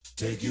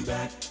Take you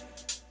back.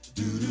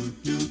 Do do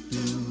do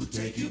do.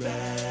 Take you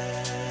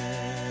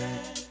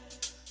back.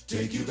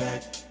 Take you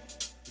back.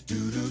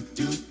 Do do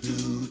do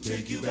do.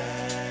 Take you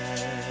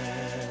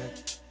back.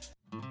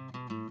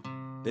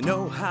 They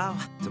know how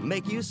to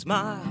make you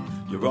smile.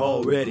 You're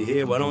already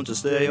here, why don't you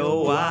stay a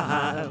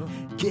while?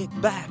 Kick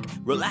back,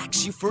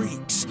 relax, you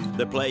freaks.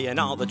 They're playing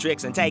all the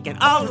tricks and taking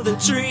all of the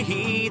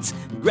treats.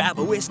 Grab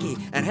a whiskey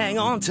and hang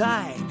on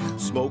tight.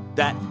 Smoke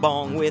that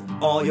bong with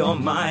all your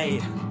might.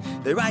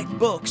 They write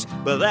books,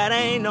 but that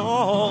ain't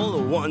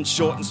all. One's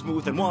short and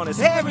smooth and one is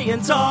hairy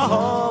and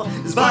tall.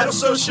 It's vital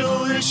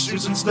social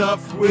issues and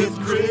stuff with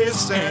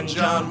Chris and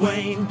John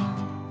Wayne.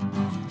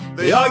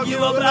 They argue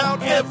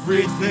about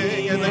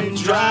everything and then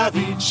drive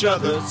each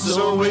other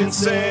so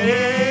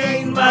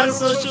insane. Vital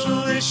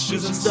social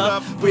issues and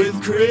stuff with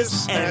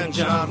Chris and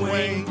John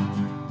Wayne.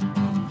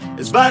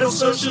 It's vital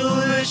social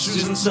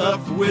issues and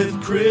stuff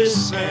with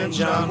Chris and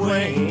John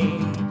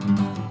Wayne.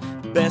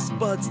 Best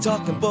buds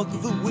talking book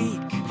of the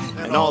week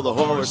and all the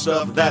horror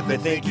stuff that they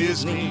think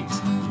is neat.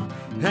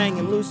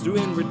 Hanging loose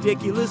doing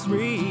ridiculous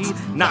read,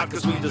 not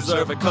because we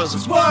deserve it, because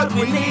it's what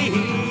we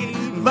need.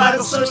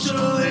 Vital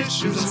social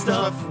issues and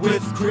stuff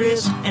with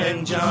Chris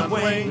and John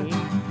Wayne.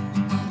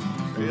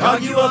 They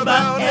argue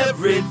about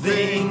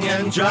everything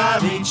and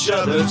drive each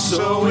other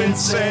so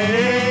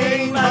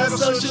insane. Vital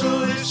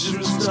social issues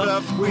and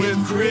stuff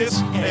with Chris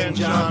and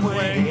John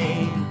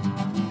Wayne.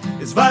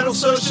 It's vital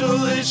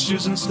social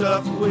issues and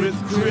stuff with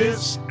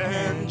Chris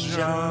and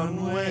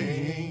John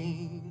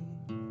Wayne.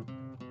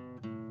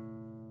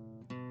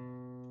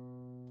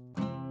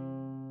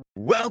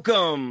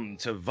 Welcome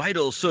to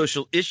Vital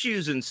Social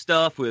Issues and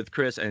Stuff with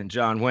Chris and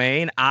John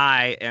Wayne.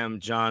 I am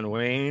John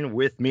Wayne.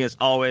 With me, as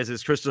always,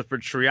 is Christopher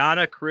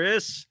Triana.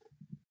 Chris.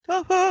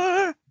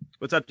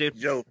 What's up, dude?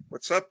 Yo,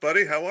 what's up,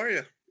 buddy? How are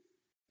you?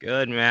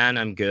 Good, man.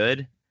 I'm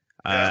good.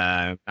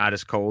 Yeah. Not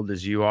as cold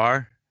as you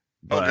are.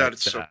 But, oh, God,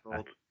 it's so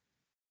cold.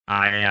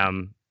 I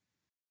am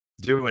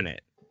doing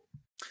it.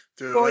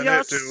 Doing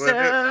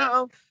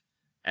it.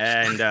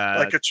 And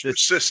like a true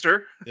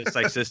sister. It's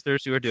like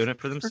sisters who are doing it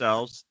for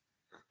themselves.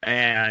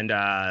 And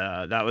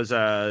that was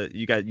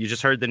you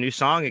just heard the new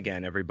song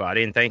again,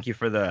 everybody, and thank you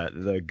for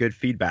the good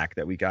feedback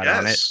that we got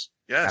on it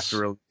after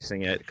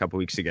releasing it a couple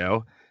weeks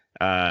ago.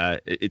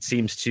 It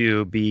seems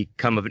to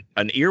become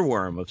an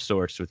earworm of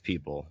sorts with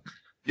people.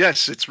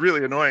 Yes, it's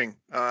really annoying,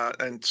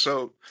 and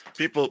so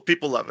people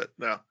love it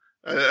now.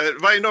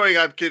 By annoying,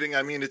 I'm kidding.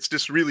 I mean, it's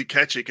just really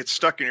catchy. It gets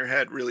stuck in your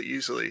head really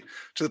easily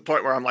to the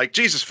point where I'm like,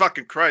 Jesus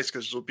fucking Christ,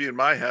 because it'll be in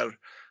my head,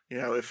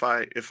 if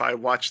I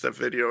watch that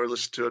video or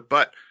listen to it.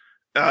 But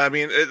I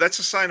mean, that's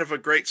a sign of a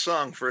great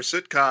song for a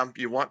sitcom.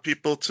 You want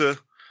people to.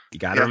 You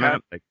gotta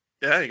remember.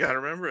 You gotta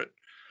remember it.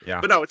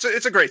 Yeah. But no, it's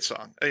a great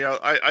song.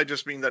 I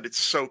just mean that it's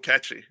so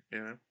catchy.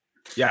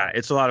 Yeah,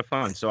 it's a lot of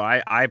fun. So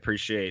I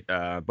appreciate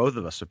both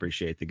of us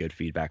appreciate the good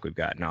feedback we've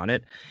gotten on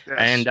it, yes.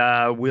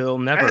 And we'll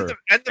never and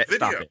the stop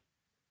video it.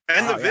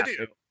 and the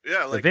video.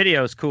 Yeah, the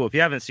video is cool. If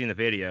you haven't seen the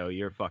video,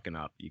 you're fucking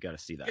up. You got to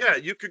see that. Yeah,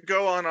 you could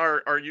go on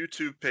our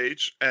YouTube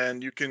page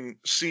and you can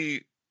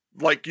see.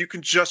 Like, you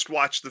can just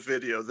watch the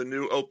video, the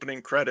new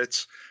opening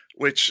credits,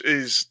 which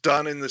is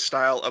done in the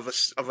style of a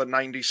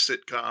 90s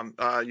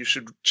sitcom. You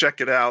should check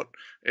it out.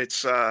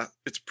 It's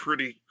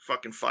pretty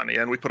fucking funny,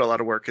 and we put a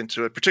lot of work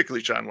into it.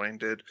 Particularly John Wayne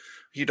did.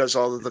 He does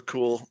all of the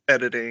cool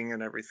editing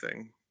and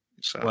everything.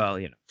 So, well,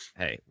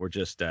 hey, we're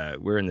just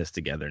we're in this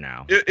together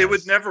now. It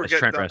would never get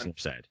Trent done. Reznor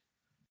said.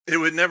 It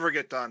would never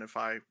get done if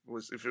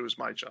it was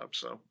my job.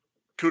 So,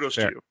 kudos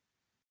to you.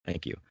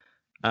 Thank you.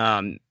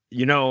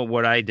 You know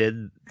what I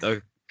did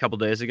couple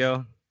days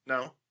ago?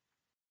 No.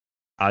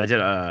 I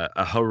did I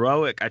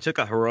took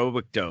a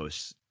heroic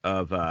dose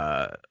of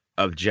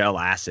gel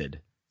acid,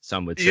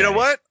 some would say. You know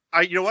what?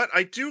 I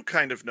do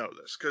kind of know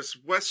this because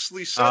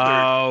Wesley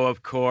Southern. Oh,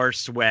 of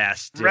course,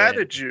 Wes did. He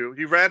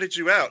ratted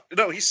you out.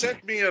 No, he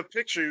sent me a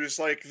picture. He was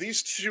like,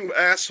 these two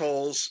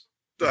assholes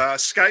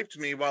Skyped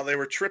me while they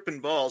were tripping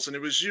balls, and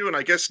it was you and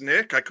I guess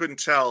Nick. I couldn't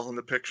tell in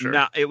the picture.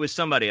 No, it was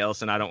somebody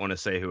else, and I don't want to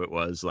say who it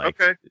was. Like,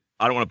 okay.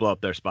 I don't want to blow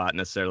up their spot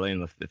necessarily,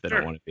 and if they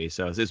don't want to be.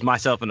 So it's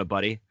myself and a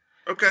buddy.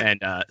 Okay.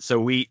 And so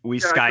we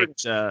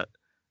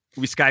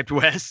Skyped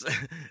Wes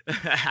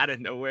out of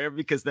nowhere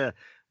because the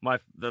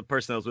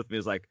person that was with me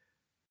was like,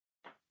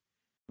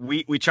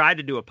 we tried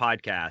to do a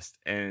podcast,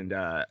 and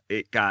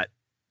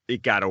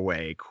it got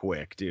away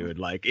quick, dude.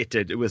 Like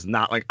it was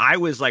not like I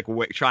was like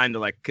trying to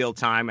like kill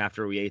time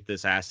after we ate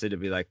this acid to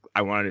be like,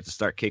 I wanted it to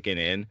start kicking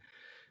in.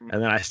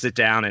 And then I sit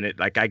down and it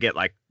like, I get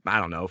like, I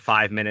don't know,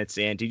 5 minutes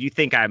in. Did you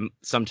think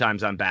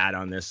sometimes I'm bad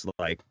on this?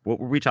 Like, what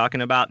were we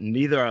talking about?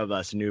 Neither of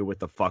us knew what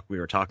the fuck we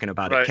were talking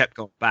about. Right. It kept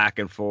going back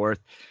and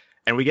forth.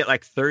 And we get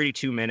like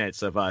 32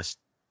 minutes of us,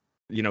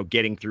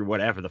 getting through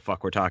whatever the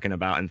fuck we're talking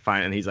about.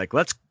 And he's like,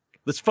 let's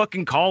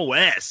fucking call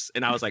Wes.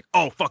 And I was like,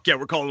 oh, fuck yeah,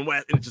 we're calling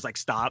Wes. And it just like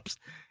stops.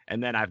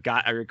 And then I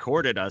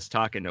recorded us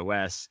talking to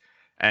Wes,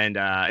 and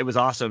it was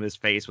awesome. His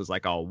face was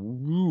like all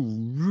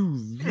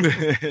in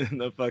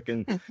the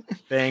fucking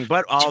thing.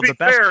 But all the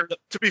best.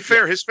 To be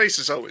fair, his face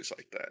is always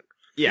like that.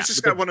 Yeah, he's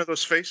just got one of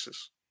those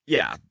faces.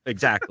 Yeah,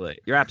 exactly.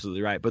 You're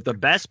absolutely right. But the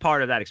best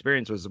part of that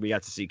experience was we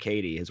got to see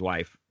Katie, his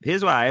wife,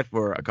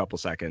 for a couple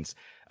seconds,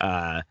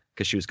 because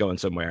she was going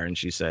somewhere, and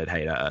she said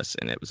hey to us,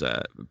 and it was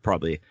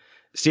probably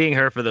seeing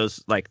her for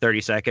those like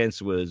 30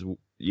 seconds was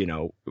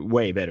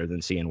way better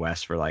than seeing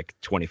Wes for like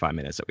 25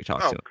 minutes that we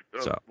talked to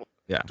him. So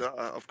yeah,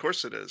 of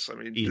course it is. I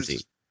mean, easy.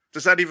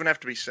 Does that even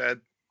have to be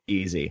said?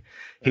 Easy.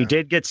 Yeah. He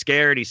did get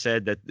scared. He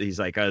said that he's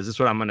like, is this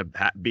what I'm gonna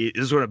be?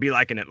 Is this what it'll be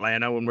like in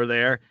Atlanta when we're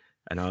there?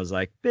 And I was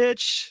like,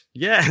 bitch,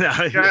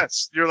 yeah.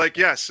 Yes. You're like,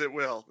 yes, it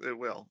will. It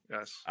will.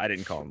 Yes. I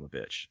didn't call him a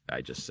bitch.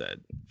 I just said,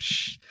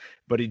 shh.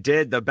 But he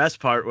did. The best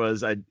part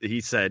was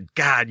he said,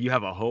 God, you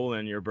have a hole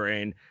in your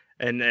brain.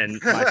 And then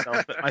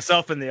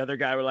myself and the other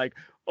guy were like,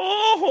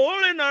 oh,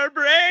 hole in our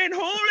brain,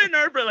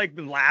 like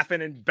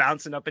laughing and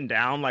bouncing up and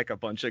down like a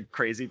bunch of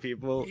crazy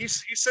people. He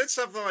said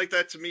something like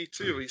that to me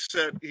too. He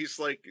said, he's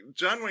like,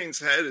 John Wayne's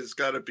head has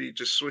got to be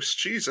just Swiss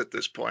cheese at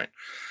this point.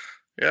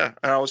 Yeah.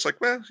 And I was like,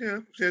 well,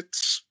 yeah,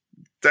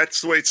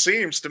 that's the way it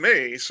seems to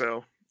me.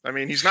 So, I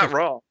mean, he's not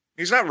wrong.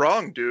 He's not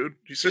wrong, dude.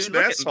 He's just an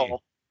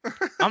asshole.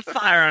 I'm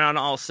firing on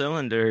all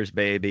cylinders,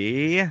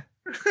 baby.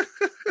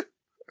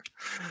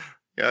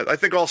 Yeah, I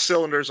think all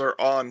cylinders are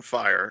on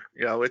fire.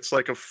 It's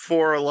like a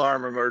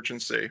 4-alarm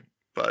emergency.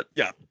 But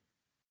yeah,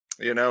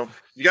 you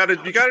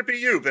gotta be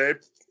you, babe.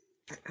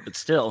 But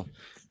still,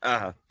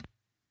 you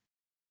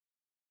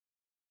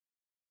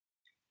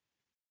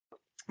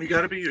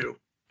gotta be you.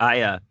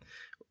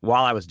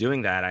 While I was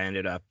doing that, I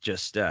ended up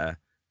just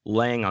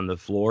laying on the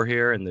floor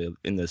here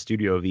in the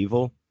studio of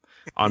evil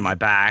on my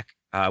back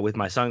with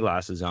my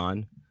sunglasses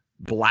on,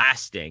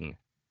 blasting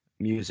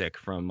music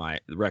from my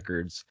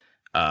records.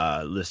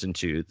 Listen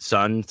to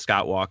Sun,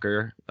 Scott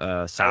Walker,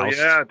 South. Oh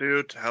yeah,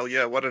 dude. Hell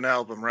yeah, what an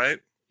album, right?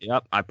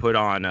 Yep, I put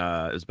on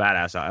it was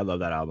badass. I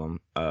love that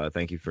album.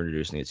 Thank you for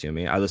introducing it to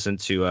me. I listened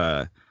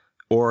to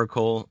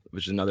Oracle,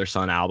 which is another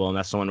Sun album.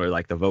 That's the one where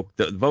like the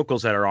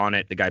vocals that are on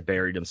it, the guy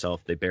buried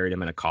himself. They buried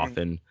him in a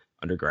coffin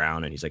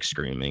underground, and he's like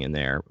screaming in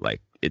there.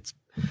 Like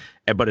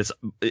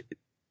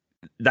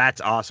that's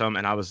awesome.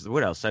 And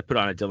what else? I put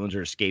on a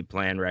Dillinger Escape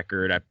Plan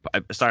record.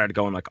 I started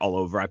going like all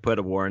over. I put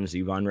a Warren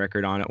Zevon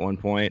record on at one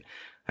point,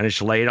 and I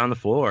just laid on the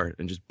floor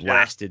and just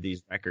blasted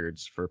these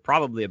records for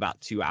probably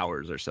about 2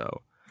 hours or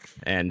so.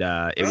 And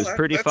it was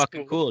pretty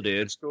fucking cool,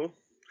 dude. That's cool.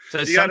 So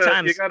you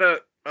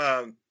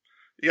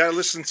gotta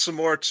listen some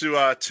more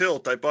to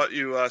Tilt. I bought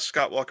you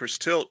Scott Walker's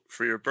Tilt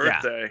for your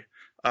birthday.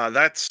 Yeah.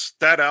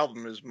 That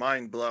album is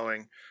mind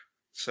blowing.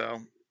 So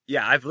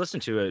yeah, I've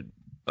listened to it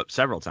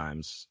several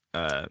times.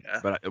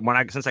 But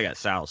since I got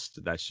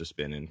Soused, that's just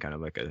been in kind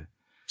of like a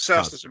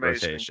Soused is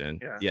amazing. Rotation.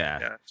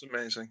 Yeah, it's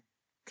amazing.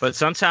 But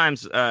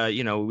sometimes,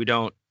 we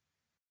don't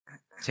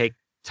take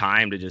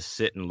time to just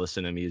sit and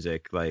listen to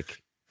music.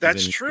 Like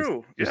that's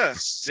true. Yeah.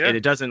 And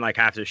it doesn't like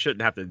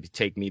shouldn't have to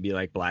take me be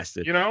like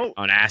blasted,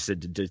 on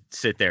acid to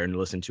sit there and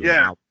listen to an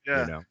album.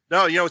 Yeah.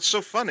 No, it's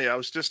so funny. I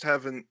was just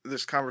having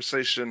this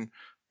conversation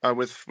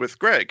with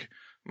Greg.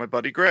 My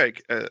buddy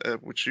Greg,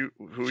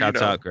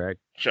 Shouts out Greg.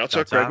 Shouts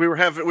out Greg. We were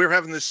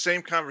having this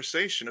same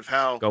conversation of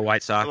how go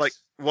White Sox. Like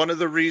one of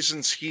the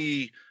reasons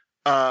he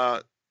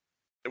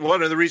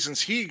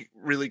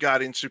really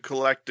got into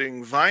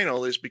collecting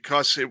vinyl is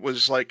because it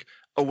was like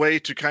a way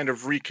to kind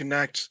of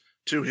reconnect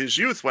to his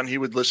youth when he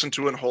would listen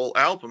to a whole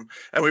album.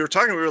 And we were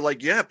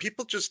like, yeah,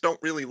 people just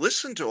don't really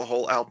listen to a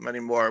whole album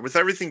anymore. With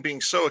everything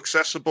being so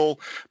accessible,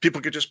 people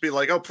could just be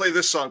like, oh, play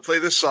this song,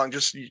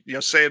 just,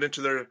 say it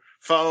into their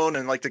phone,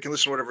 and like they can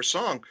listen to whatever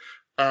song.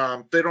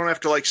 They don't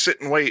have to like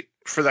sit and wait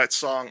for that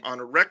song on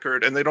a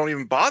record, and they don't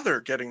even bother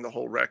getting the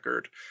whole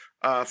record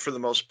for the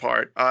most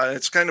part.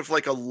 It's kind of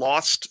like a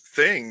lost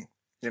thing.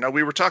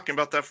 We were talking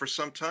about that for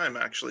some time,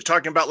 actually,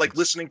 talking about like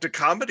listening to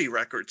comedy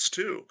records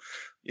too.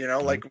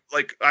 Like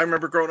I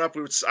remember growing up,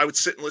 I would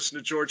sit and listen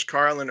to George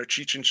Carlin or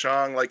Cheech and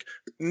Chong. Like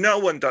no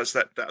one does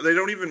that now. They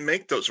don't even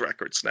make those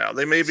records now.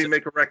 They maybe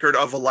make a record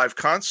of a live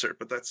concert,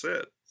 but that's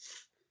it.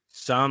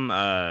 Some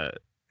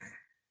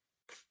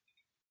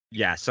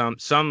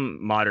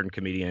modern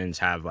comedians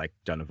have like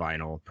done a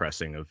vinyl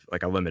pressing of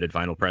like a limited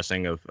vinyl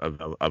pressing of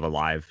a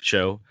live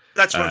show.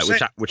 That's what I'm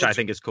saying. Which I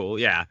think is cool.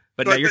 Yeah.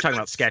 But now you're talking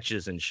about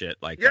sketches and shit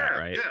like that,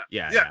 right?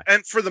 Yeah.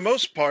 And for the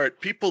most part,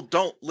 people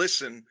don't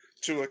listen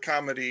to a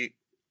comedy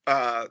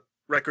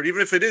record,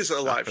 even if it is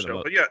a live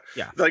show. But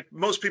like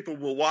most people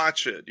will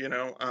watch it,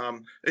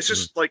 it's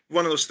just like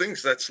one of those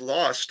things that's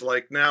lost.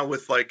 Like now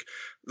with like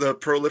the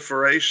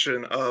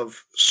proliferation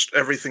of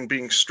everything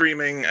being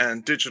streaming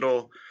and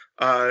digital,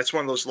 it's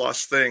one of those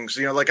lost things.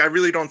 Like I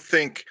really don't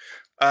think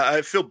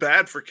I feel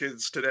bad for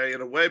kids today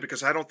in a way,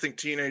 because I don't think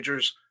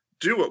teenagers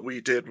do what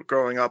we did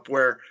growing up,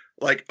 where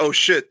like, oh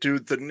shit,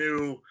 dude, the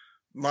new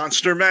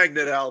Monster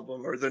Magnet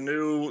album or the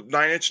new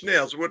Nine Inch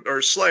Nails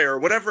or Slayer or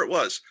whatever it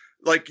was.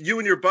 Like you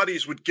and your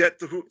buddies would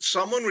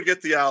someone would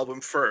get the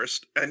album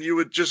first, and you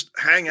would just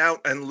hang out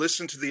and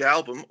listen to the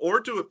album, or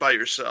do it by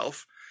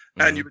yourself.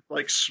 And you would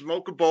like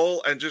smoke a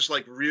bowl and just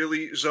like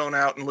really zone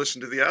out and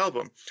listen to the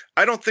album.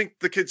 I don't think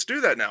the kids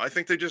do that now. I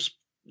think they just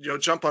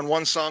jump on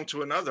one song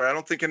to another. I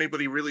don't think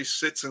anybody really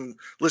sits and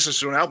listens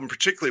to an album,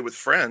 particularly with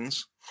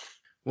friends.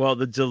 Well,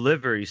 the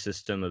delivery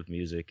system of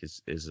music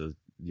is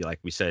like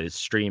we said, is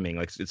streaming.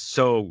 Like it's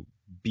so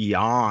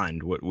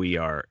beyond what we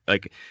are.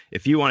 Like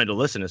if you wanted to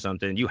listen to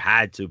something, you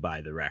had to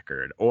buy the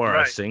record or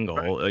a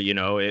single,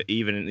 right.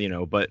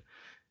 Even, but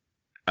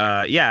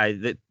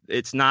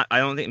it's not. I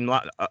don't think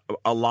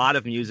a lot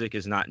of music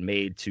is not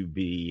made to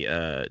be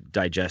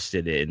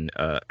digested in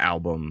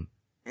album.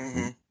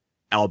 Mm-hmm.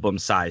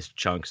 Album-sized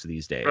chunks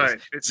these days. Right,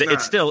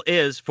 it still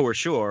is for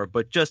sure,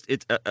 but just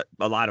it's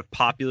a lot of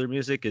popular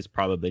music is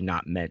probably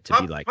not meant to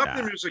be like that.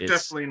 Popular music,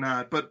 definitely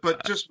not. But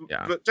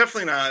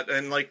definitely not.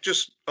 And like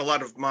just a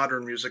lot of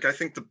modern music. I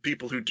think the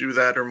people who do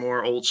that are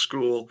more old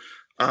school.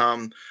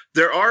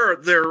 There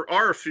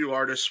are a few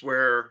artists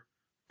where,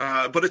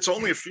 but it's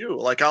only a few.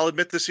 Like I'll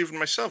admit this even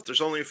myself.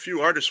 There's only a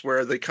few artists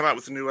where they come out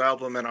with a new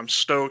album and I'm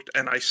stoked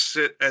and I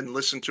sit and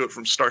listen to it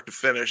from start to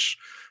finish.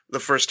 The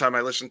first time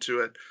I listened to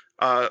it.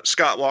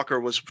 Scott Walker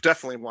was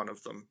definitely one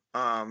of them.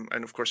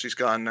 And of course he's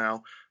gone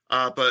now.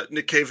 But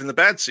Nick Cave and the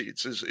Bad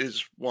Seeds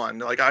is one.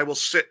 Like I will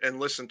sit and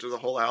listen to the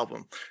whole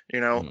album.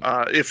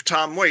 If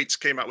Tom Waits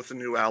came out with a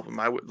new album,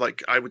 I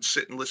would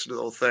sit and listen to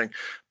the whole thing.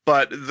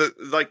 But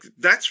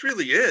that's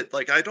really it.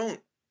 Like I don't,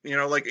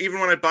 like even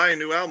when I buy a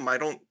new album, I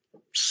don't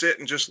sit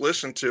and just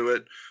listen to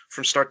it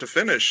from start to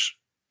finish,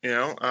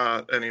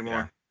 anymore.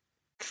 Yeah.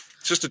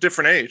 It's just a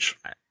different age.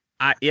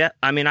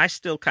 I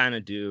still kind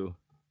of do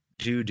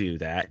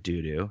that.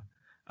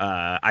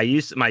 I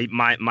used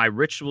my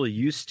ritual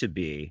used to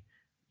be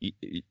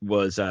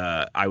was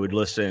I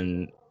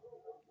listened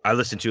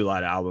to a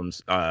lot of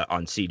albums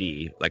on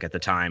CD, like at the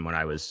time when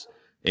I was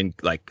in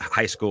like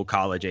high school,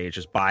 college age,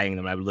 just buying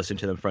them. I would listen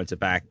to them front to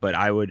back, but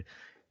I would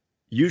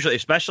usually,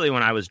 especially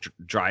when I was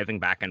driving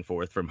back and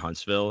forth from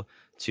Huntsville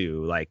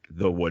to like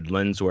the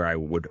Woodlands where I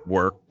would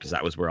work, because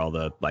that was where all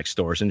the like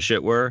stores and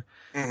shit were.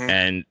 Mm-hmm.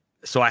 And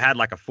so I had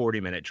like a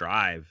 40-minute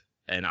drive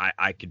and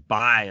I could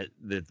buy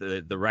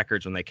the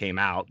records when they came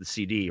out, the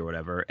CD or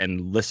whatever,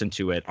 and listen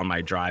to it on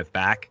my drive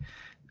back.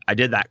 I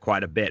did that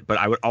quite a bit, but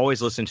I would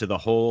always listen to the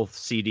whole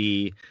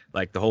CD,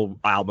 like the whole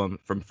album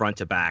from front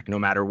to back, no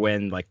matter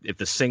when, like if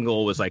the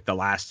single was like the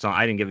last song,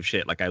 I didn't give a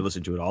shit. Like I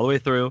listened to it all the way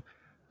through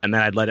and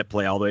then I'd let it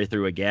play all the way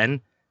through again.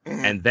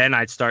 Mm-hmm. And then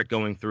I'd start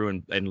going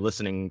through and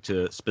listening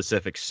to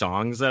specific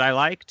songs that I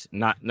liked,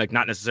 not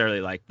necessarily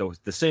like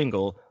the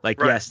single,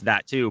 like right. Yes,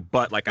 that too,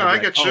 but like I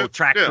get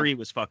track 3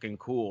 was fucking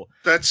cool.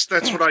 That's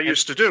what I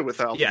used to do with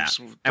albums. Yeah,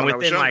 and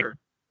within like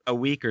a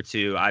week or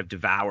two, I've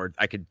devoured.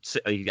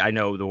 I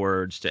know the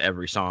words to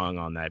every song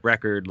on that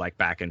record, like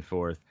back and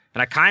forth,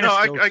 and I kind of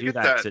still do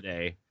that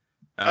today.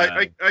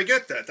 I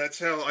get that. That's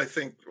how I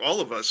think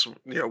all of us,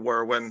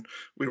 were when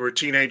we were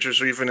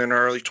teenagers or even in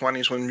our early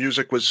 20s, when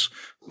music was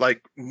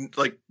like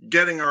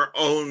getting our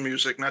own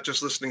music, not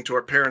just listening to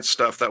our parents'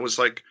 stuff. That was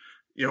like,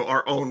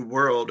 our own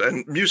world.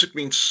 And music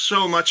means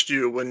so much to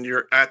you when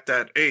you're at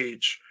that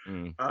age.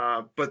 Mm.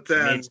 But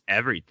then it means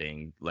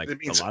everything. Like it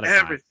means a lot of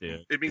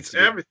everything. It means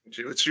everything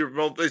to you.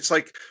 It's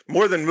like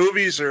more than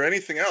movies or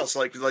anything else.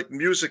 Like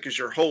music is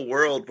your whole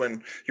world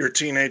when you're a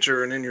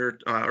teenager and in your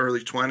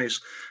early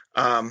 20s.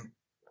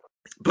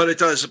 But it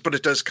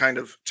does kind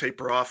of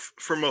taper off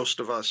for most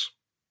of us.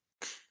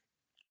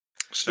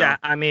 So. Yeah,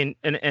 I mean,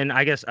 and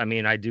I guess,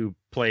 I do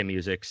play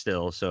music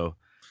still, so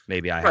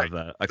maybe I have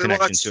a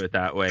connection to it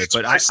that way.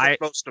 But I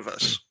most of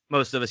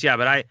us, yeah.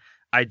 But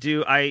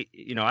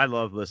I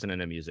love listening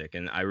to music,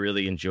 and I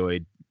really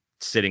enjoyed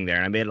sitting there.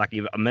 And I made like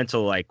a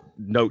mental like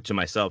note to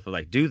myself of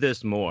like, do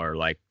this more,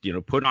 like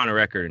put on a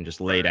record and just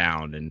lay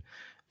down, and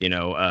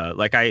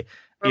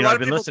I've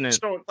been listening.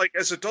 Like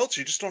as adults,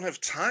 you just don't have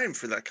time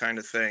for that kind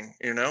of thing,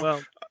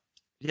 Well,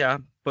 yeah,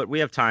 but we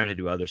have time to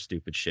do other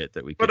stupid shit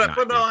that we. But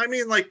no, I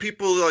mean like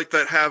people like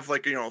that have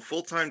like a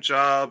full-time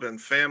job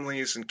and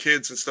families and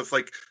kids and stuff.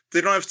 Like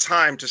they don't have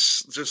time to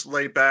just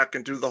lay back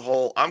and do the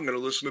whole "I'm going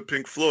to listen to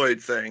Pink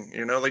Floyd" thing.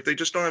 Like they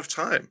just don't have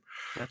time.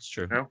 That's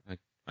true.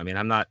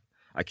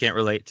 I can't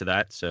relate to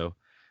that, so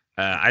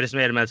I just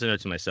made a mental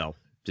note to myself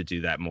to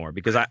do that more,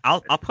 because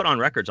I'll put on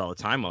records all the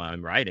time while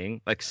I'm writing.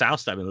 Like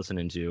Soust, I've been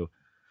listening to.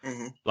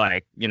 Mm-hmm.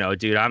 Like,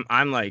 dude,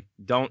 I'm like,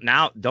 don't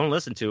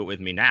listen to it with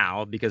me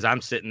now, because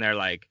I'm sitting there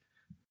like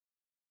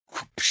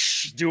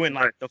doing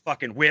like the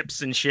fucking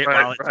whips and shit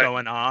while it's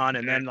going on.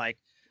 And then like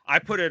I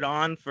put it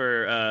on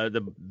for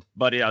the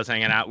buddy I was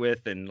hanging out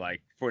with, and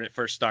like when it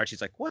first starts, he's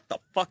like, what the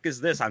fuck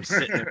is this? I'm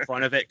sitting in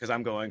front of it because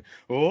I'm going,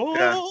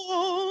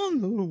 on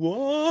the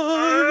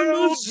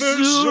wild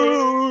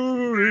Missouri.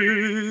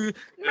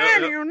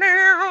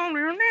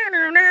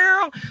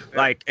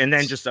 Like, and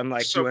then just I'm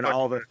like so doing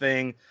all the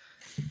thing.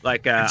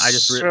 Like I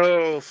just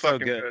so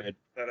good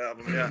that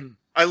album. Yeah,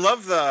 I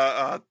love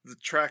the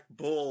track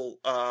Bull.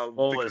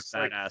 Bull is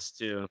badass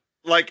too.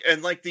 Like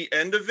the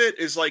end of it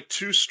is like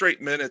 2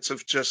 straight minutes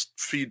of just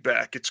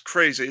feedback. It's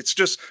crazy. It's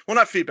just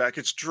not feedback.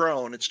 It's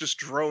drone. It's just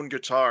drone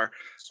guitar.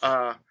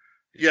 Yeah,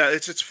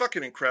 it's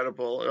fucking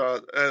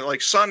incredible.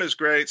 Like Sun is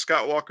great.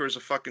 Scott Walker is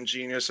a fucking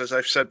genius. As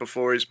I've said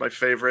before, he's my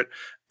favorite.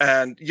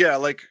 And yeah,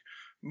 like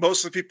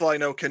most of the people I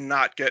know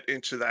cannot get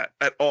into that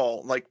at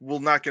all. Like, will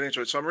not get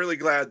into it. So I'm really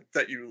glad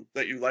that you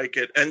like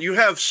it, and you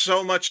have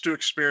so much to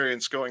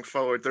experience going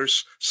forward.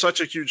 There's such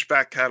a huge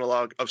back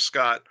catalog of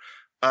Scott.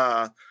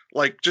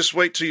 Like, just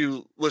wait till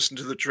you listen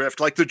to The Drift.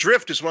 Like, The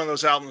Drift is one of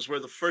those albums where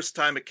the first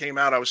time it came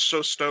out, I was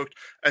so stoked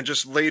and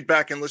just laid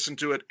back and listened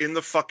to it in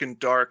the fucking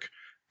dark,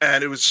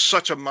 and it was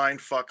such a mind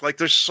fuck. Like,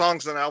 there's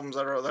songs and albums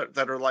that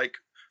are like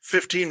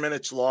 15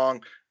 minutes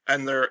long,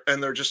 and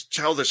they're just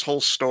tell this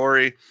whole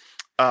story.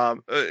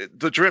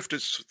 The Drift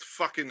is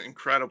fucking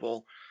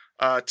incredible.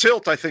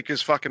 Tilt, I think,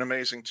 is fucking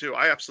amazing too.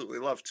 I absolutely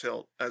love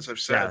Tilt, as I've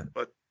said.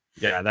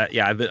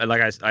 Yeah.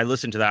 But I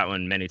listened to that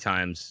one many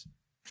times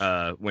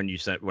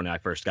when I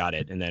first got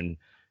it, and then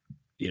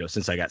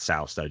since I got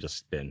soused, I've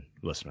just been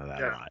listening to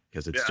that a lot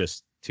because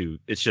it's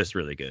just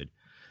really good.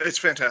 It's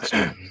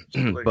fantastic.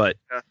 But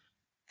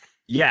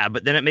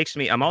but then it makes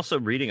me. I'm also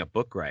reading a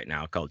book right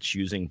now called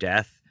Choosing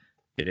Death.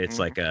 It's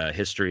like a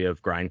history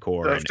of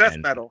grindcore and death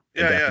metal.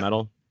 Death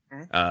metal.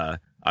 Mm-hmm.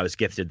 I was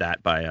gifted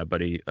that by a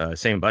buddy,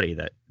 same buddy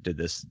that did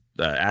this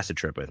acid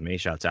trip with me.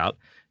 Shouts out,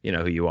 you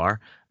know who you are.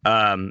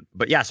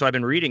 But yeah, so I've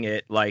been reading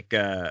it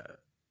and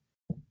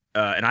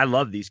I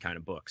love these kind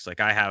of books.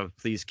 Like I have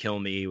Please Kill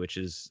Me, which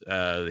is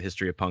the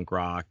history of punk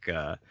rock.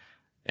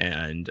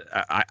 And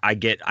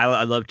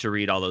I love to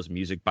read all those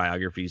music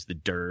biographies, The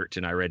Dirt,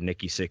 and I read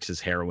Nikki Sixx's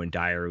Heroin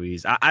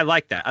Diaries. I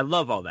like that. I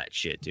love all that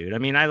shit, dude. I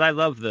mean, I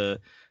love the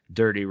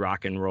dirty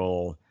rock and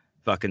roll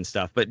fucking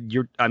stuff. But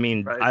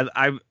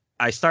right.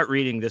 I start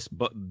reading this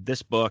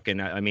book,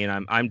 and I mean,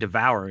 I'm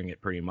devouring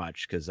it pretty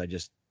much because I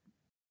just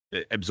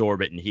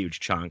absorb it in huge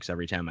chunks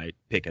every time I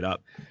pick it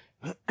up.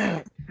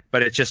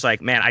 But it's just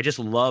like, man, I just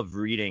love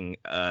reading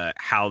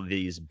how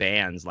these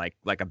bands, like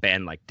a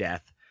band like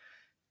Death,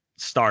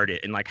 started,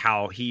 and like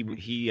how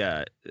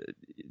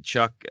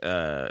Chuck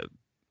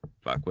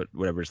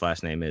whatever his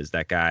last name is,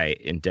 that guy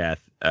in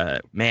Death,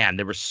 man,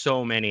 there were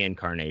so many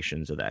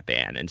incarnations of that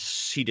band, and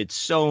he did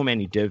so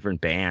many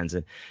different bands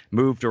and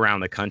moved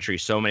around the country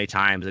so many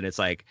times, and it's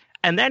like,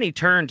 and then he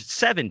turned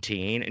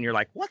 17 and you're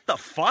like, what the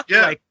fuck?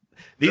 Like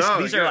these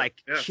are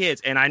like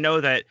kids. And I know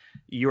that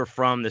you're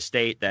from the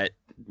state that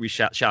we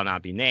shall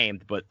not be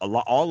named, but a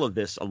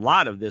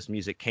lot of this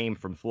music came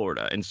from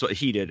Florida, and so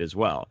he did as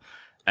well.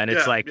 And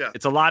it's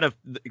it's a lot of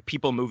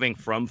people moving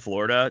from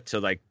Florida to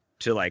the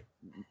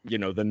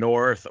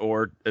north,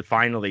 or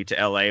finally to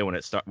LA when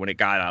it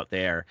got out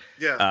there.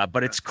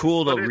 But it's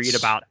cool to read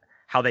about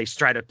how they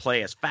try to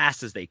play as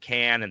fast as they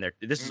can, and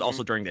this is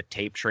also during the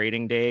tape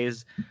trading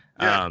days.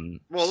 I mean,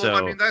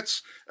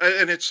 that's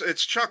and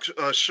it's Chuck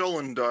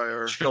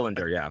Schuldiner.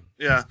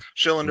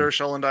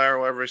 Schuldiner,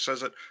 however he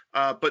says it.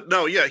 But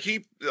no,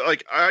 he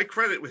I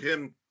credit with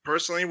him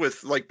personally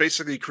with like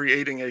basically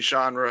creating a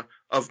genre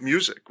of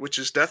music, which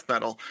is death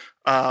metal.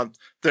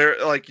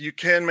 You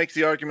can make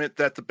the argument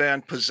that the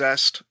band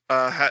Possessed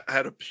had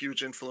a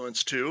huge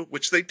influence too,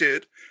 which they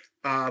did.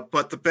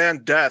 But the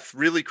band Death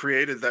really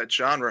created that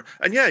genre.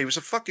 And he was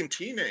a fucking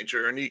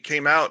teenager, and he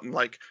came out and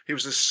he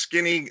was a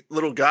skinny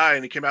little guy,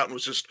 and he came out and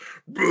was just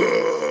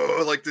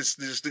like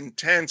this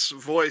intense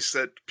voice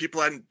that people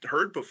hadn't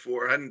heard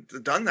before,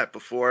 hadn't done that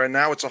before, and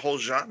now it's a whole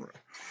genre.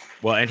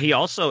 Well, and he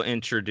also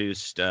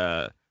introduced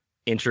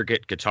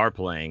intricate guitar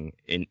playing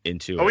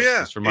into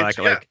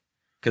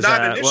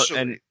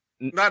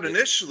not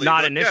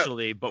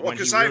initially, but when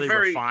he really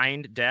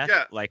refined Death,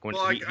 like when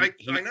he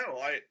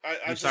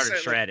started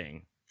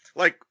shredding.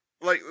 Like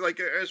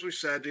as we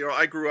said,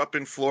 I grew up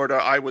in Florida.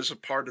 I was a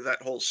part of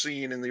that whole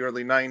scene in the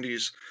early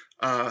 '90s,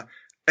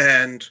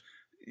 and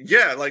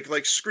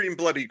like Scream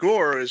Bloody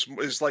Gore is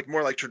like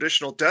more like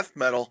traditional death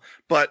metal,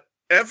 but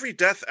every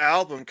Death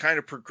album kind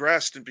of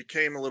progressed and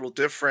became a little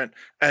different,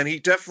 and he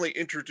definitely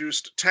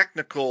introduced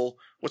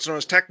what's known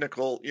as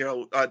technical,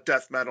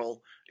 death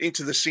metal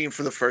into the scene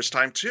for the first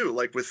time too,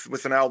 like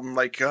with an album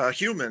like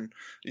Human,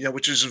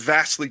 which is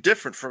vastly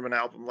different from an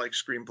album like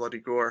Scream Bloody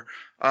Gore.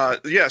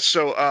 He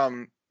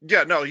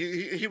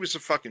was a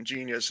fucking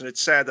genius, and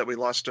it's sad that we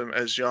lost him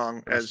as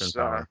young as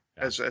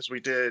we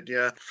did.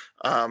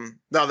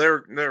 No,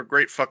 they're a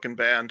great fucking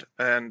band,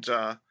 and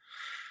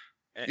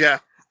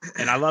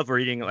And I love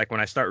reading, like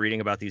when I start reading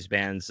about these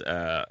bands,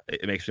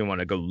 it makes me want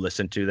to go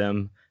listen to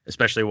them,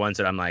 especially ones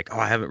that I'm like, oh,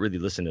 I haven't really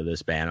listened to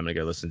this band. I'm going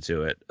to go listen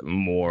to it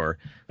more.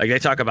 Like they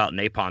talk about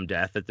Napalm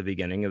Death at the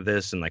beginning of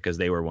this, and like, cause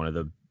they were one of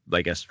the,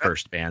 I guess,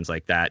 first bands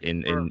like that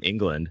in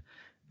England.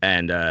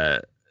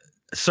 And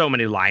so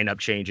many lineup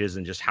changes,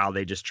 and just how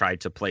they just tried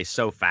to play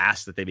so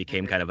fast that they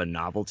became kind of a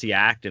novelty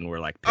act, and were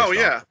like pissed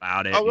off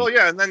about it.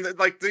 And then they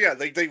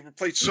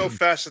played so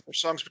fast that their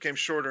songs became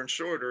shorter and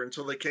shorter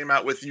until they came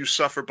out with "You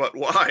Suffer But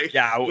Why."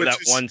 That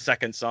 1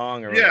 second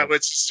song. Or whatever.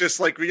 Which is just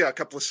like a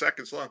couple of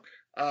seconds long.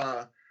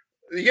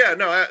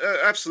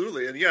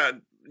 Absolutely, and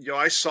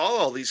I saw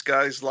all these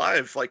guys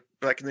live like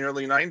back in the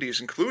early '90s,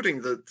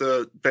 including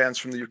the bands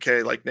from the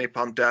UK like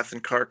Napalm Death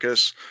and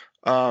Carcass.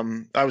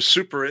 I was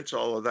super into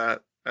all of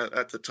that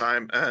at the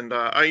time, and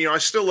I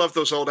still love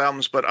those old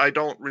albums, but I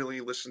don't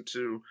really listen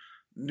to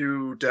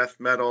new death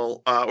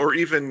metal or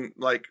even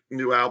like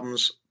new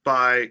albums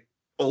by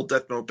old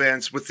death metal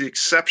bands, with the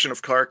exception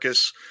of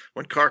Carcass.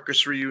 When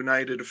Carcass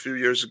reunited a few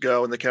years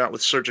ago and they came out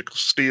with Surgical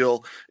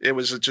Steel, it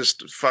was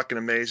just fucking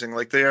amazing.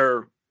 Like, they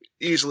are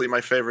easily my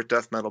favorite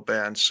death metal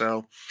band.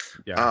 So,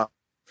 Yeah.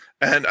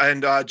 And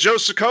Joe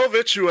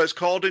Sokovich, who has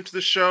called into the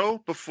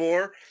show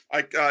before,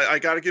 I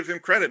got to give him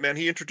credit, man.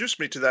 He introduced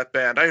me to that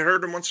band. I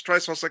heard him once or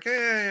twice. And I was like,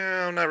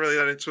 yeah, I'm not really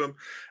that into him.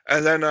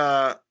 And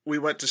then we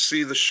went to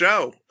see the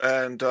show,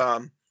 and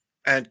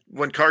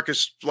when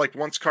Carcass, like,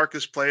 once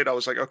Carcass played, I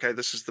was like, okay,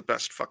 this is the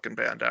best fucking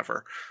band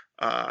ever.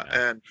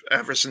 And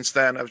ever since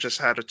then, I've just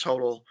had a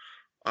total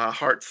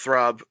heart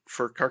throb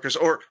for Carcass,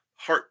 or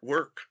heart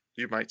work,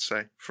 you might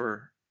say,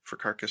 for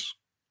Carcass.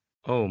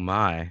 Oh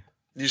my.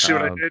 You see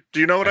what I did? Do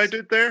you know what I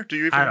did there? Do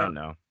you even I don't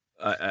know.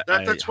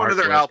 That's one of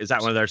their Heartwork. albums. Is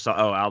that one of their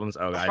albums?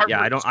 Oh,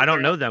 yeah. I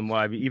don't know them. Well,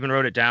 I even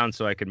wrote it down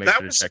so I could make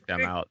sure to check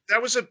them out.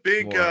 That was a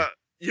big.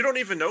 You don't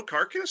even know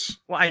Carcass?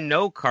 Well, I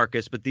know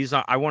Carcass, but these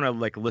are, I want to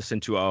like listen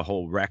to a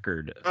whole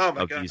record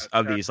of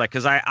these, like,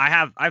 because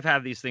I've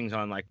had these things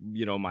on, like,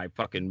 you know, my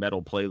fucking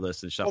metal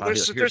playlist and stuff. Well,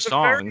 there's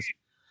songs,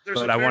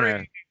 but I want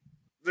to.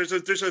 There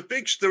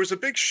was a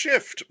big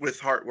shift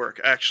with Heartwork.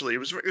 Actually, it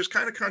was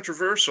kind of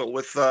controversial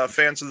with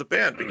fans of the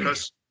band,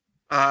 because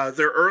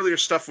their earlier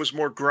stuff was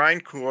more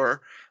grindcore,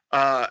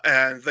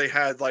 and they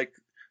had, like,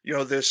 you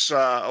know, this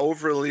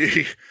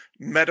overly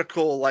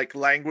medical, like,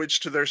 language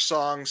to their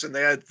songs, and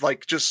they had,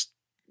 like, just,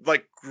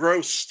 like,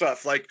 gross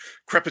stuff like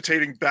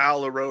crepitating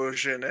bowel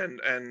erosion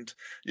and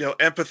you know,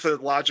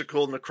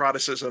 empathological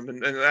necroticism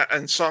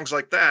and songs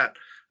like that.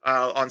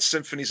 On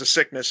Symphonies of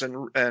Sickness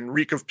and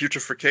Reek of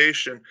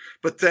Putrefaction.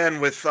 But then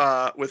with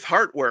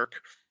Heartwork,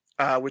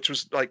 which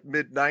was like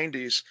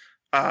mid-90s,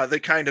 they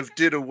kind of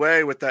did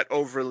away with that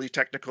overly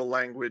technical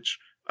language,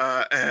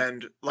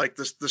 and like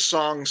the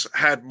songs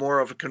had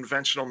more of a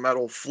conventional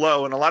metal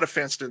flow, and a lot of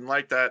fans didn't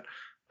like that.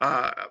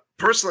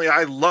 Personally,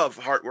 I love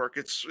Heartwork.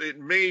 It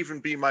may even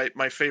be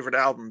my favorite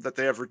album that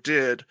they ever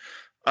did,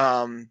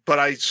 but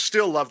I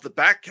still love the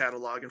back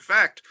catalog. In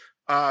fact,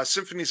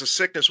 Symphonies of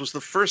Sickness was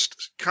the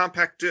first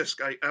compact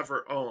disc I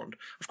ever owned.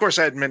 Of course,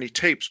 I had many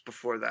tapes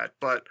before that,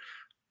 but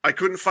I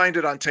couldn't find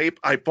it on tape.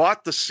 I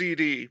bought the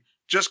CD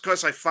just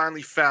because I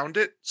finally found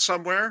it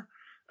somewhere,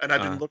 and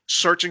I've been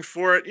searching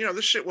for it. You know,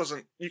 this shit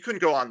you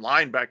couldn't go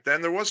online back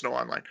then. There was no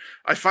online.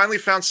 I finally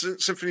found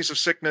Symphonies of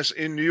Sickness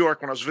in New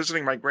York when I was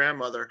visiting my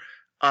grandmother,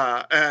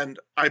 and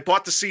I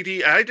bought the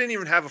CD. I didn't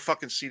even have a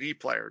fucking CD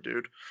player,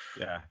 dude.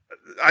 Yeah.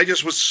 I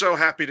just was so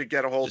happy to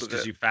get a hold of it.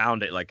 Because you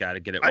found it, like, got to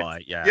get it.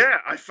 Yeah,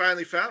 I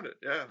finally found it.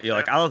 Yeah. You're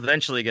like, I'll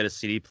eventually get a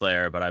CD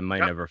player, but I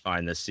might never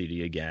find this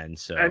CD again.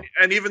 So.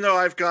 And even though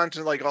I've gone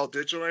to, like, all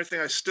digital and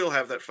everything, I still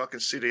have that fucking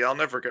CD. I'll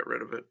never get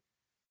rid of it.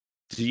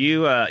 Do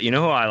you, you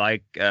know who I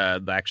like?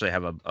 Actually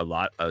have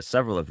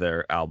several of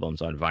their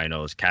albums on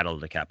vinyl is Cattle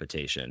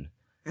Decapitation.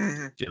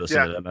 Mm-hmm. Do you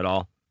listen to them at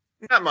all?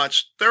 Not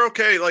much. They're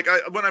okay. Like,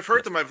 when I've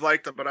heard them, I've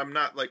liked them, but I'm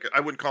not, like,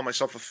 I wouldn't call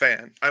myself a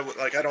fan. I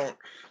don't,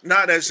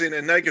 not as in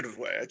a negative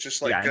way. I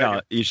just like. Yeah,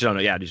 no, you just don't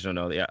know. Yeah, you just don't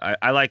know. Yeah,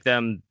 I like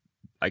them.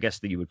 I guess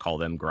that you would call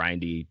them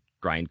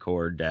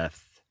grindcore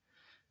death.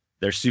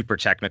 They're super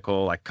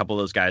technical. Like, a couple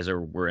of those guys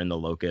were in the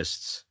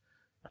Locusts.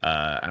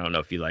 I don't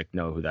know if you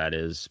know who that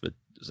is, but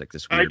it's like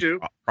this weird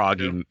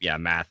proggy,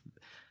 math.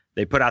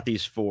 They put out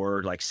these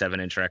 4 like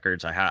 7-inch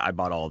records. I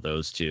bought all of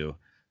those too.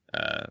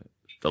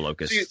 The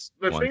Locusts.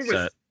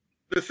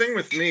 The thing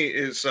with me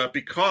is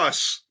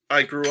because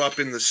I grew up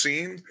in the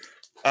scene,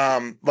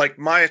 like,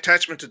 my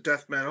attachment to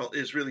death metal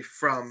is really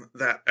from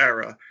that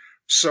era.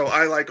 So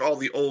I like all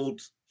the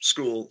old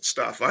school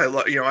stuff. I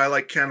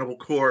like Cannibal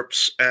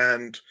Corpse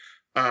and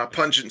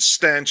Pungent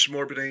Stench,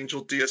 Morbid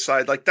Angel,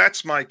 Deicide. Like,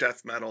 that's my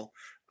death metal.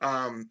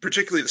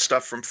 Particularly the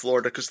stuff from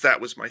Florida, because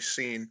that was my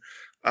scene.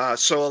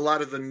 So a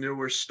lot of the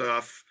newer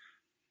stuff,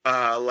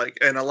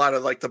 and a lot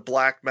of, like, the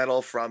black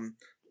metal from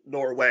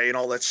Norway and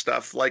all that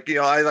stuff. Like, you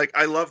know,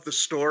 I love the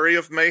story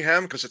of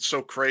Mayhem because it's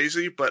so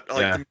crazy, but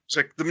like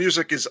the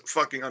music is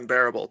fucking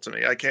unbearable to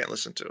me. I can't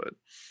listen to it.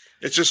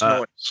 It's just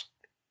noise.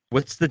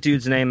 What's the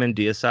dude's name in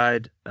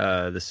Deicide?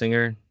 The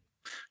singer?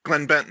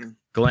 Glenn Benton.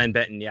 Glenn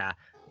Benton, yeah.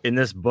 In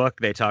this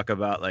book, they talk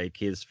about, like,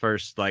 his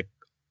first, like,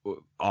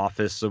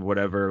 office or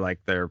whatever, like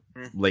their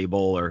label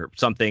or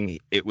something.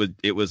 It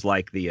was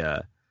like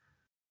the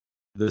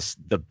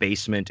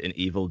basement in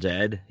Evil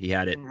Dead. He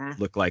had it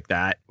look like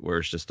that, where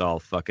it's just all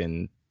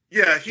fucking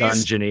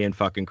dungeony and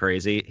fucking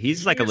crazy.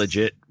 He's like a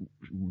legit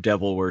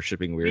devil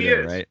worshipping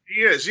weirdo, right?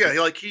 He is, yeah.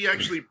 Like, he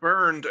actually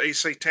burned a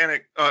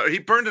satanic. He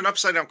burned an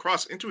upside down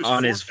cross into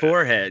his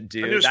forehead,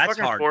 dude. That's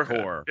hardcore.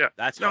 Forehead. Yeah,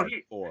 that's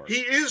hardcore. He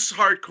is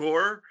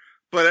hardcore,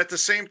 but at the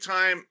same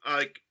time,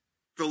 like,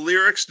 the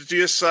lyrics to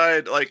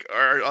Deicide, like,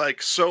 are,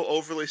 like, so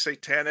overly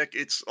satanic,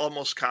 it's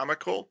almost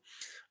comical.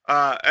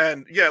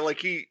 And yeah, like,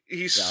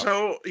 he's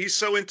so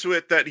into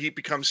it that he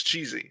becomes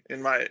cheesy,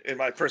 in my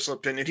personal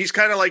opinion. He's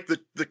kind of like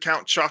the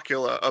Count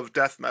Chocula of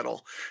death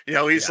metal. You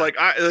know, he's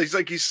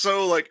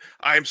so like,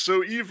 I'm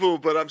so evil,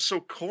 but I'm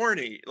so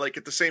corny, like,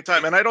 at the same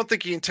time. And I don't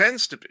think he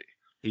intends to be.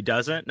 He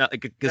doesn't,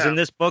 because in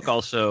this book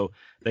also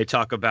they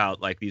talk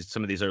about, like,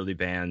 some of these early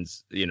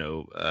bands, you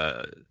know,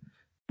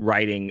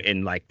 writing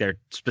in like they're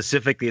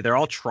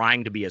all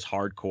trying to be as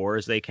hardcore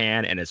as they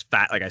can and as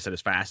like I said,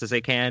 as fast as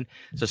they can.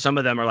 So some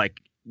of them are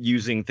like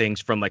using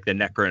things from like the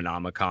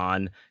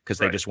Necronomicon because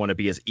they just want to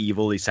be as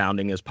evilly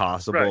sounding as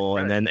possible.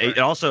 And then it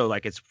also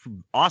like it's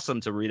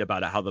awesome to read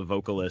about how the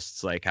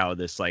vocalists, like how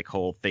this like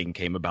whole thing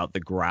came about, the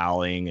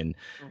growling and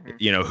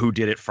you know who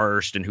did it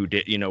first and who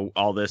did, you know,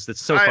 all this.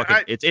 That's so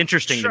it's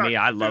interesting to me.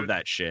 I love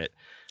that shit.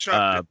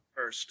 Chuck did it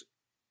first.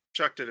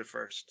 Chuck did it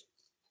first.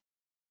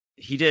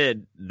 He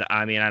did.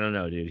 I mean, I don't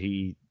know,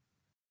 dude.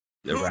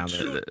 No. We'll have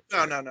to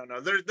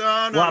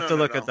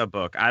look at the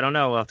book. I don't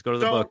know. We'll have to go to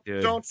the book,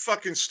 dude. Don't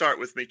fucking start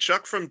with me.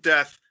 Chuck from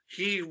Death,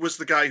 he was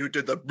the guy who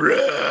did the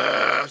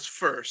bruh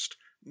first.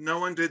 No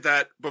one did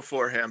that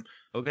before him.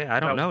 Okay, I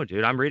don't know,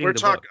 dude. I'm reading the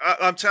book.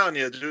 I'm telling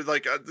you, dude,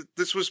 like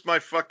this was my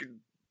fucking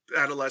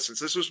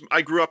adolescence.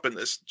 I grew up in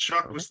this.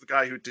 Chuck was the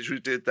guy who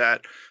did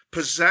that.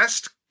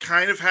 Possessed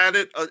kind of had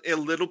it a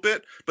little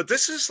bit, but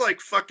this is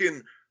like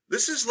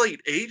this is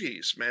late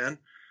 80s, man.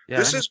 Yeah.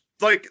 This is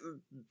like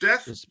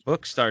Death. This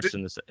book starts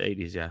in the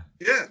 80s, yeah.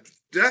 Yeah,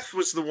 Death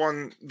was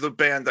the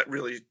band that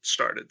really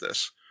started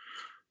this.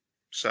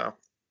 So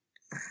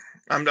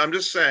I'm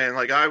just saying,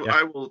 like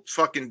I will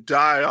fucking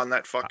die on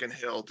that fucking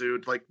hill,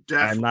 dude. Like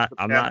Death.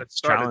 I'm not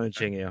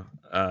challenging you.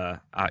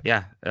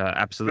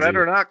 Absolutely.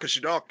 Better not, because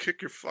you know I'll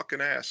kick your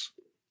fucking ass.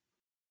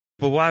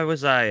 But why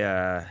was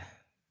where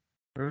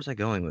was I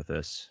going with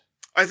this?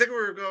 I think we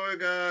were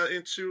going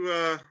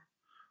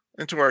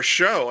into our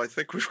show. I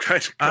think we've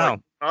kind of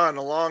gone on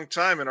a long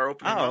time in our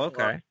opening. Oh,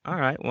 okay. All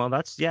right. Well,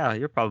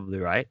 you're probably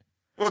right.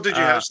 Well, did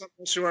you have something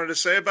else you wanted to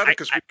say about it?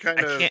 Because we kind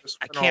of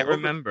I can't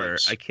remember.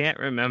 I can't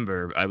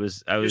remember. I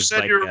was. You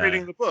said you were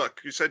reading the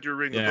book. You said you were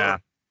reading the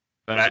book.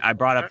 But I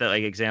brought up that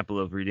like example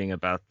of reading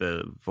about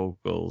the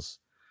vocals,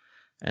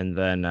 and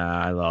then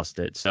I lost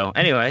it. So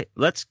anyway,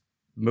 let's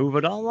move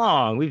it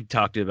along. We've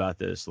talked about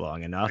this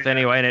long enough.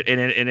 Anyway,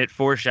 and it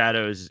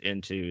foreshadows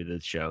into the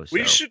show. So.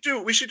 We should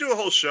do a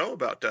whole show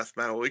about death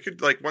metal. We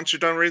could, like, once you're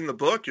done reading the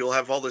book, you'll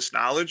have all this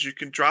knowledge you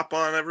can drop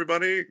on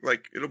everybody.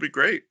 Like, it'll be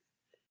great.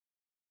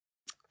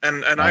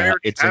 And I already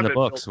it's in the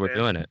books. We're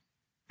doing it.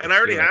 And I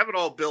already have it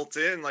all built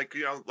in. Like,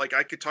 you know, like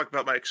I could talk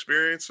about my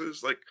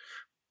experiences. Like,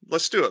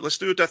 let's do it. Let's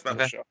do a death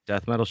metal show.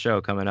 Death metal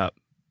show coming up.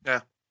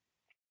 Yeah.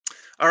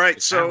 All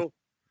right. So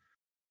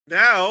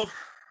now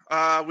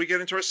we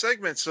get into our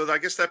segment. So I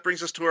guess that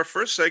brings us to our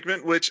first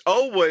segment, which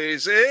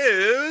always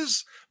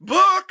is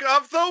Book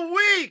of the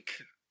Week.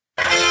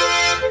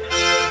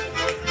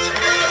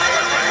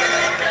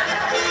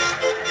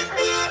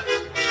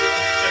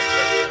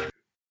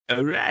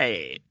 All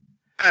right.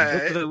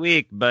 Book of the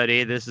Week,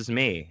 buddy. This is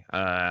me.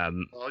 I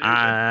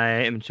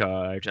am in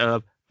charge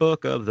of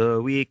Book of the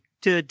Week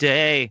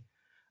today.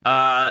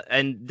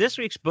 And this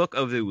week's Book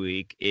of the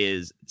Week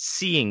is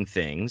Seeing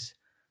Things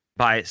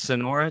by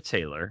Sonora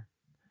Taylor.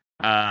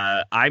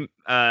 I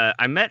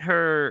met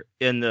her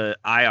in the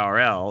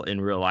IRL,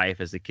 in real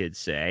life, as the kids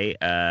say,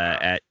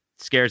 at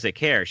Scares That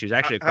Care. She was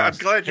actually across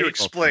I'm glad you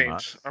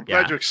explained. I'm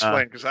glad you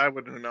explained, because I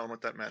wouldn't have known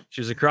what that meant. She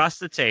was across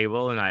the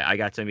table, and I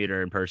got to meet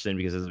her in person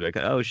because it was like,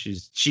 oh, she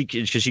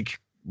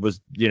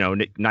was, you know,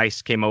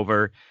 nice, came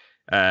over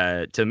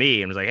to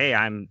me and was like, hey,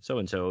 I'm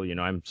so-and-so, you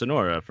know, I'm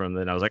Sonora from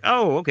the, and I was like,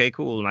 oh, okay,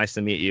 cool. Nice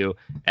to meet you.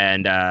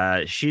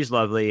 And she's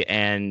lovely.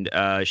 And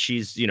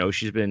she's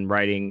been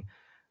writing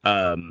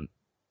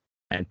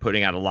and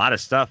putting out a lot of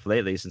stuff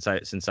lately since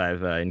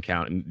I've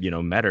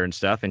met her and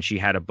stuff. And she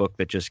had a book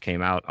that just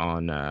came out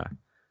on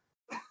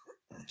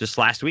just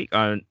last week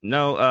this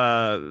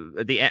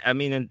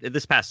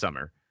past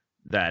summer.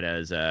 That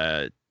is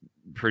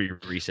pretty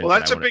recent. Well,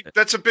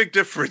 that's a big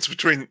difference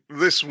between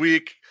this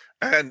week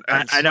and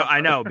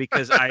I know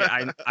because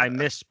I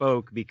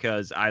misspoke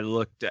because I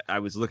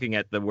was looking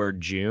at the word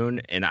June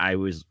and I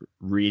was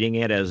reading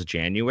it as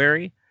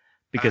January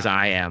because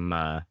I am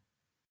a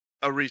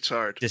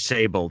retard,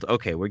 disabled.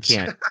 Okay, we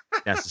can't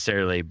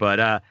necessarily,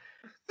 but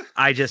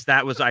I just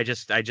had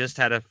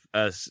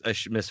a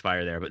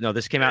misfire there. But no,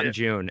 this came out in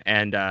June,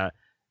 and I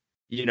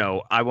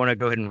want to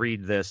go ahead and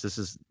read this.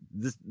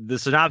 The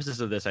synopsis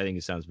of this, I think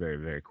it sounds very,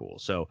 very cool.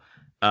 So,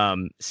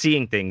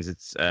 Seeing Things.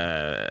 It's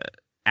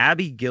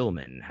Abby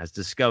Gilman has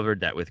discovered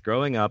that with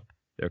growing up,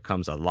 there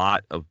comes a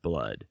lot of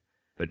blood,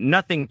 but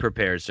nothing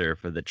prepares her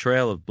for the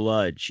trail of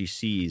blood she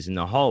sees in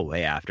the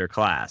hallway after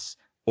class,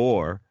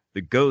 or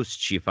the ghost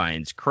she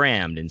finds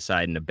crammed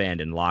inside an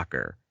abandoned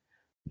locker.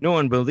 No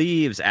one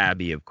believes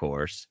Abby, of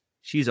course.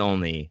 She's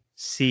only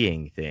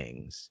seeing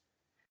things.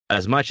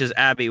 As much as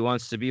Abby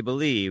wants to be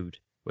believed,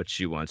 what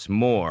she wants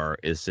more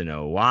is to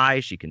know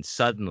why she can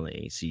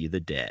suddenly see the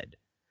dead.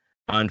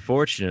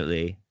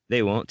 Unfortunately,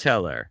 they won't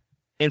tell her.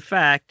 In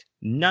fact,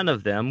 none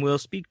of them will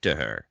speak to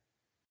her.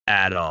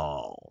 At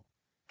all.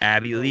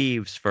 Abby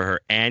leaves for her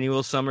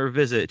annual summer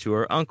visit to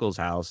her uncle's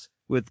house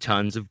with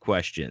tons of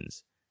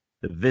questions.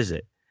 The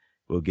visit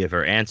will give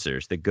her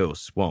answers the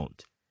ghosts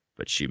won't,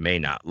 but she may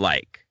not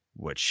like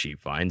what she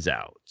finds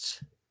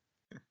out.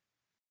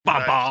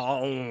 Nice.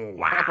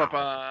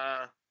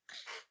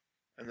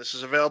 And this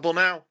is available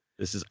now.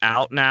 This is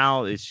out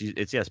now.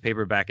 It's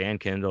paperback and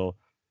Kindle.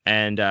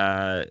 And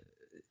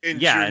In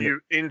yeah,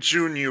 in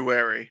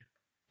January.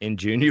 in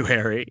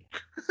January.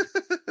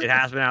 It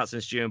has been out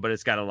since June, but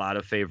it's got a lot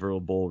of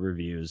favorable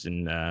reviews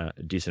and a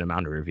decent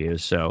amount of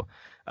reviews. So,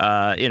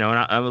 let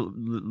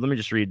me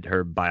just read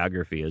her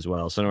biography as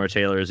well. Sonora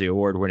Taylor is the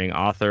award-winning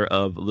author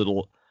of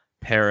Little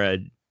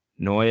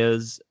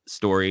Paranoias,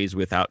 Stories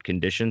Without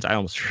Conditions. I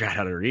almost forgot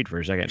how to read for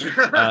a second.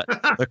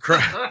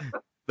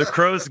 The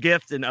Crow's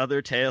Gift and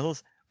Other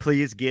Tales,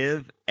 Please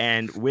Give,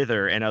 and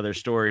Wither and Other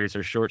Stories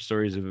are short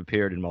stories that have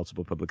appeared in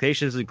multiple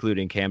publications,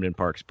 including Camden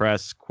Parks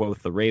Press,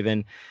 Quoth the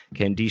Raven,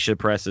 Candisha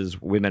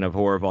Press's Women of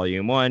Horror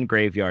Volume 1,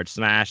 Graveyard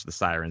Smash, The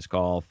Siren's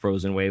Call,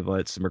 Frozen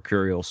Wavelets,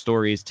 Mercurial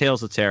Stories,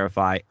 Tales of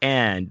Terrify,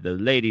 and the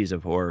Ladies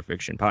of Horror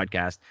Fiction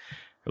podcast.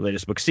 Her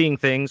latest book, Seeing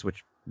Things,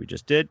 which we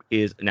just did,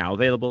 is now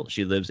available.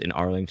 She lives in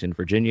Arlington,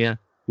 Virginia,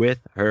 with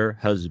her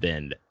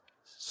husband.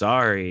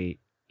 Sorry,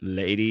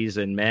 ladies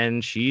and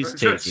men, she's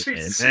taking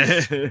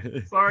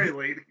it. Sorry,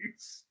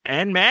 ladies.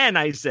 And men,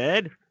 I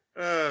said.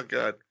 Oh,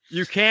 God.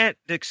 You can't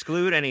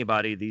exclude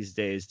anybody these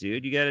days,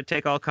 dude. You got to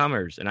take all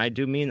comers. And I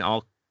do mean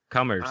all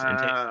comers. And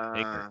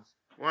takers.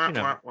 Wah,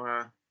 wah,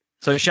 wah.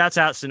 So shouts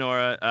out,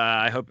 Sonora.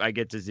 I hope I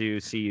get to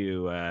see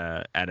you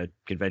at a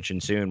convention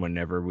soon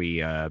whenever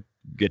we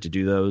get to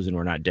do those and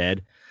we're not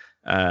dead.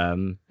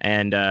 And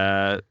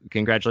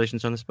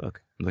congratulations on this book.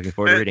 I'm looking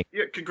forward to reading.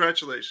 Yeah,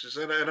 congratulations.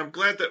 And I'm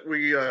glad that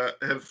we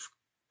have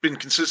been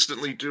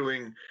consistently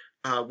doing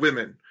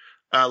women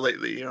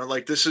lately. You know,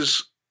 like this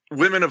is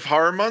Women of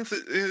Horror Month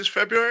is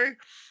February.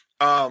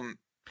 But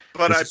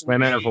this is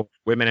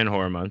Women in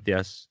Horror Month,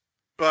 yes.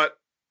 But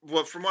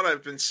from what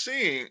I've been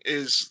seeing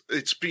is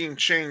it's being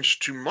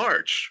changed to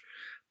March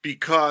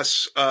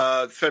because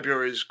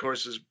February, of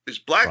course, is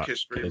Black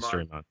History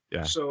Month.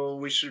 Yeah. So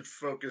we should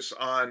focus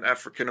on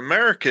African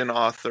American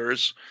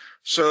authors.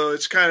 So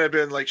it's kind of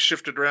been like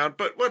shifted around,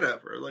 but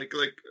whatever. Like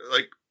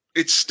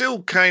it's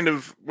still kind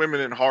of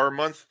Women in Horror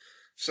Month.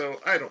 So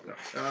I don't know.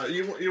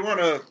 You want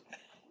to?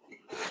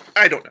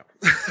 I don't know.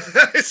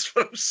 That's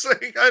what I'm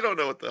saying. I don't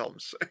know what the hell I'm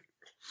saying.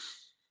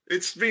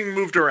 It's being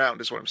moved around,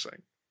 is what I'm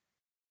saying.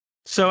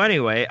 So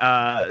anyway,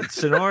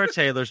 Sonora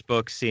Taylor's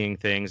book, Seeing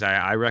Things,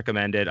 I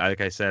recommend it. Like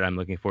I said, I'm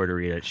looking forward to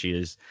read it. She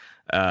has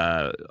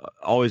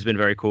always been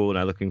very cool, and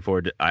I'm looking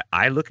forward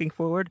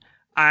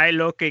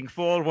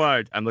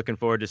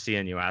to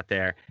seeing you out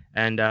there.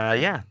 And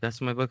yeah,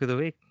 that's my book of the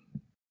week.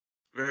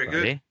 Very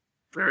good.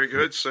 Very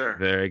good, sir.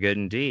 Very good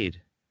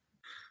indeed.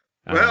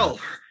 Well.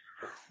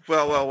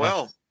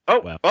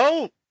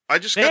 Oh, I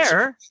just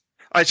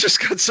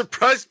got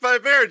surprised by a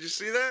bear. Did you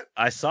see that?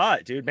 I saw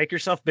it, dude. Make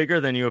yourself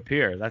bigger than you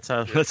appear. That's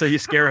how you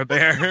scare a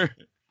bear.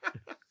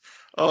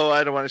 Oh,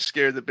 I don't want to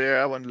scare the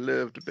bear. I want to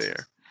love the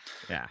bear.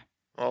 Yeah.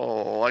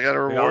 Oh, I got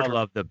to reward her. I her.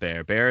 love the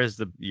bear. Bear is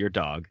your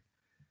dog.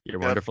 Your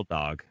wonderful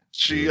dog.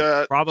 She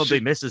probably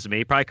misses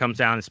me. Probably comes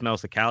down and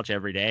smells the couch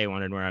every day,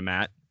 wondering where I'm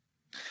at.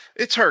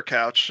 It's her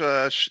couch.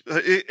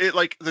 It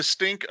like the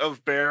stink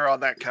of bear on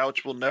that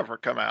couch will never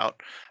come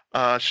out.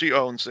 She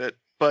owns it.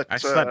 But I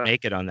slept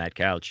naked on that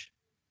couch.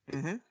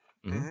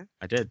 Mm-hmm.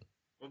 I did.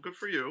 Well, good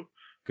for you.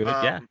 Good,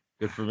 yeah.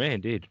 Good for me,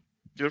 indeed.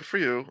 Good for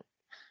you.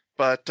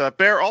 But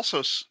Bear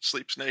also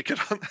sleeps naked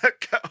on that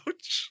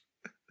couch.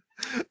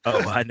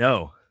 Oh, I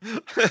know.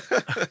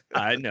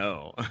 I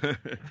know.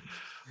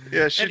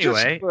 Yeah.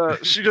 Anyway,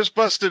 she just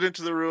busted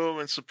into the room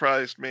and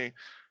surprised me,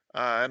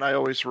 and I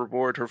always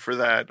reward her for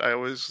that. I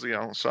always,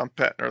 so I'm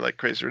petting her like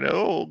crazy.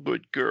 Oh,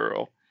 good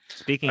girl.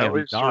 Speaking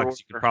of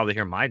dogs, you can probably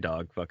hear my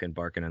dog fucking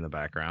barking in the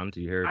background.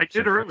 Do you hear? I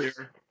did earlier.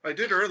 I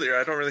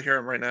don't really hear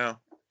him right now.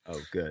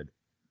 Oh, good.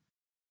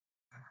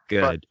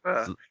 Good.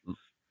 But,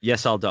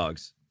 yes, all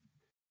dogs.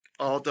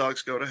 All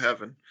dogs go to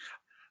heaven.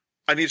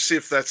 I need to see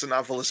if that's a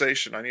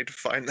novelization. I need to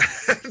find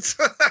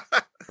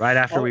that. Right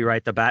after we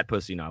write the Bat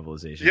Pussy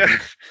novelization. Yeah.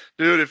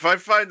 Dude, if I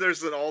find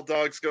there's an All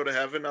Dogs Go to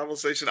Heaven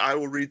novelization, I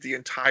will read the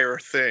entire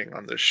thing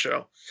on this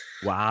show.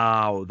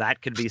 Wow.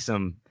 That could be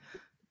some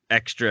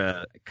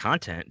extra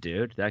content,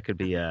 dude. That could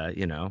be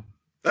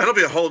That'll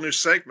be a whole new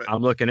segment.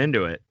 I'm looking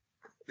into it.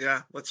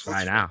 Yeah, let's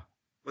right now.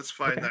 Let's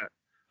find that.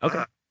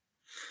 Okay.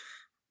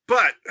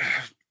 But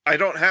I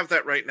don't have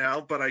that right now,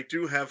 but I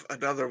do have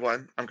another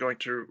one I'm going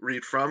to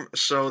read from.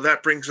 So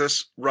that brings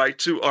us right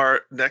to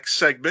our next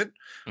segment,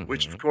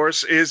 which of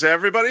course is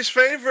everybody's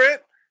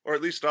favorite, or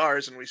at least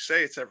ours, and we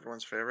say it's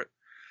everyone's favorite.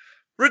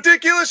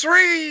 Ridiculous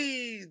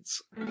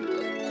Reads!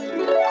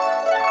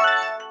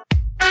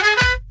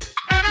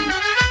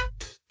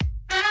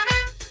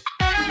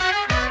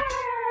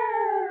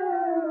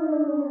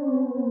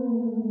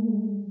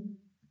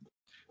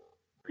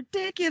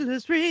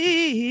 Ridiculous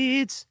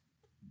Reads.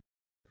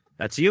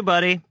 That's you,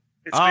 buddy.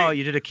 It's me.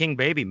 You did a King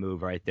Baby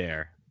move right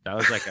there. That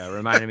was like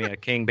reminded me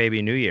of King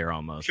Baby New Year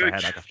almost. I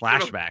had like a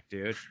flashback,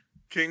 dude.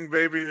 King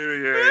Baby New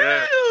Year,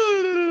 yeah.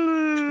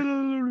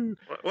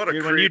 What a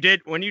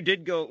dude,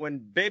 when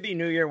Baby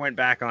New Year went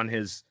back on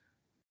his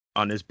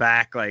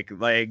back, like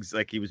legs,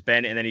 like he was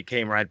bent, and then he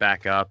came right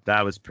back up.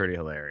 That was pretty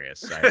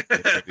hilarious. I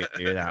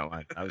knew that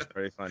one. That was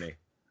pretty funny.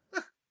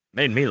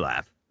 Made me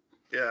laugh.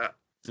 Yeah.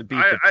 to beat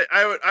the.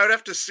 I would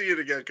have to see it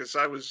again because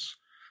I was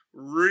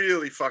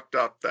really fucked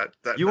up that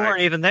You night.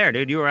 weren't even there,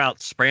 dude. You were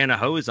out spraying a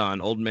hose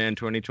on Old Man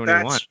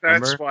 2021.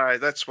 That's why I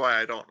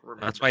don't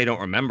remember. That's why you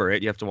don't remember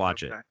it. You have to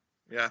watch it.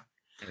 Yeah.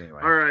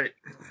 Anyway.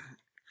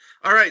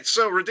 All right.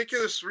 So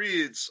ridiculous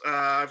reads.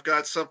 I've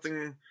got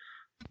something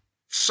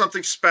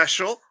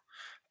special.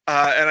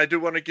 And I do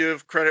want to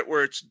give credit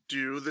where it's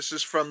due. This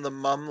is from the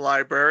Mum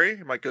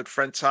Library, my good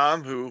friend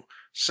Tom, who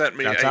sent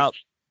me as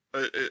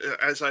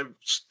I've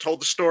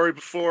told the story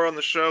before on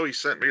the show, he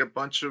sent me a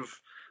bunch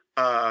of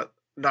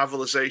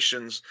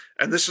novelizations,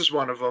 and this is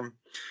one of them.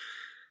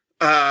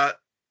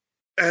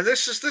 And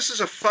this is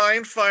a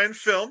fine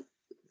film,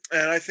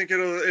 and I think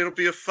it'll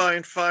be a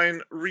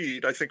fine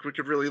read. I think we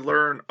could really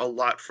learn a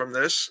lot from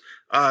this.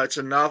 It's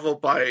a novel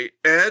by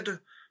Ed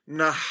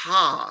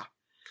Naha.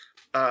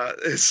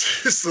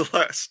 Is the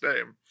last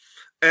name.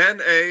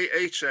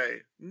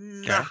 Naha.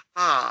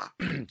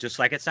 Naha. Just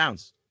like it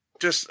sounds.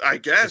 I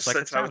guess like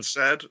that's how it's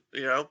said,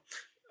 you know.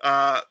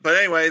 But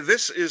anyway,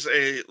 this is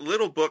a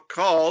little book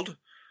called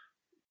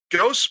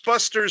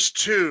Ghostbusters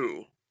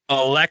 2.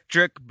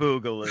 Electric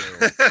Boogaloo.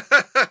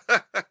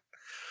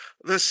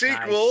 The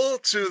sequel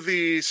to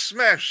the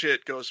smash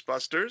hit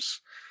Ghostbusters.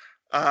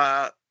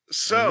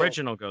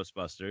 Original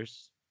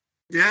Ghostbusters.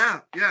 Yeah.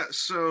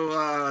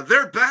 So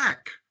they're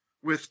back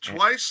with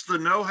twice the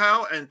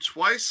know-how and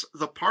twice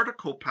the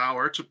particle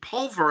power to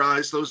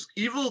pulverize those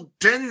evil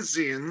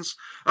denizens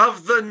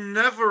of the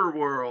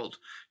Neverworld.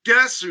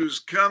 Guess who's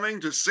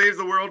coming to save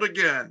the world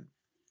again?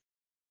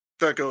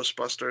 The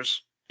Ghostbusters.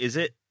 Is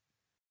it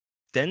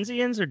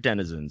Denzians or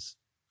denizens?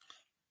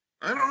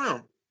 I don't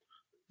know.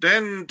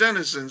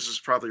 Denizens is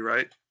probably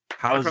right.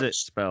 How is it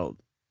spelled?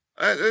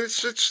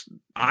 It's.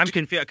 I'm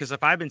confused because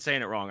if I've been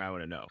saying it wrong, I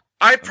want to know.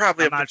 I'm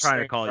not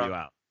trying to call you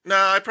out. No,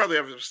 I probably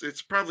have.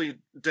 It's probably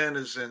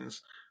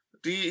denizens,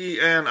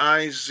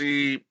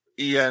 Denizen.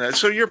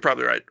 So you're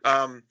probably right.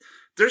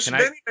 There's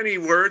many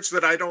words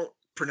that I don't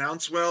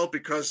pronounce well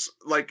because,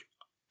 like,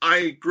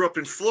 I grew up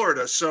in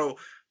Florida, so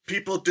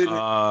people didn't.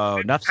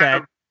 Enough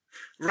said.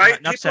 Right?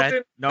 Enough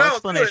said. No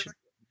explanation.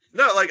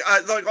 No, like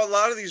a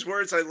lot of these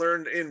words I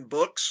learned in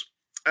books,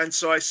 and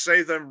so I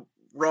say them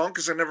wrong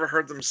because I never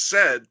heard them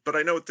said, but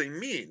I know what they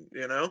mean.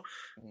 You know.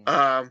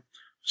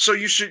 So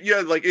you should,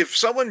 like if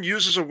someone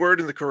uses a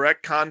word in the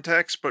correct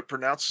context but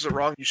pronounces it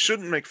wrong, you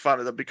shouldn't make fun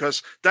of them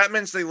because that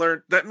means they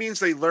learned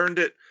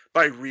it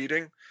by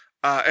reading,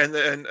 and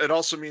it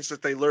also means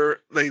that they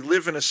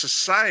live in a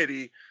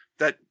society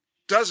that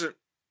doesn't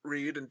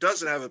read and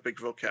doesn't have a big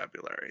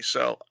vocabulary.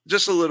 So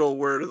just a little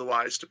word of the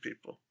wise to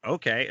people.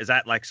 Okay, is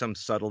that like some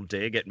subtle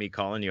dig at me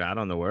calling you out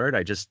on the word?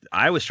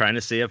 I was trying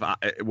to see if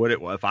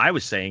I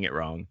was saying it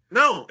wrong.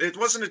 No, it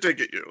wasn't a dig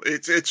at you.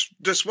 It's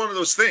just one of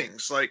those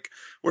things, like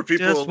where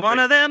people just one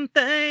of them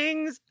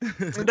things.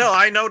 No,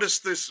 I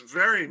noticed this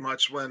very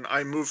much when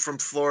I moved from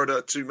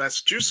Florida to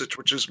Massachusetts,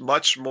 which is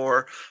much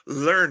more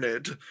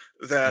learned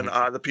than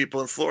the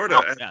people in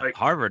Florida. Oh, yeah. Like,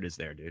 Harvard is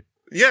there, dude.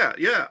 Yeah.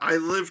 I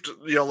lived,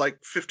 like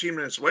 15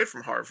 minutes away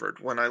from Harvard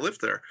when I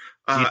lived there.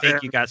 Do you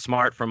think you got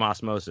smart from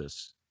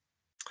osmosis?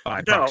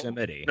 By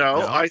proximity?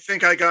 No, I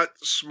think I got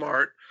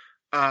smart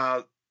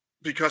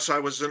because I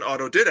was an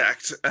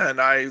autodidact and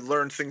I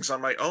learned things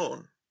on my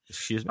own.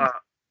 Excuse me?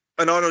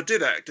 An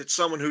autodidact, it's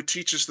someone who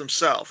teaches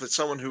themselves. It's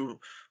someone who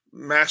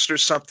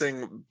masters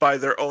something by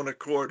their own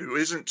accord, who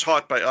isn't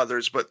taught by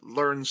others, but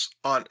learns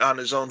on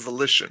his own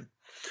volition.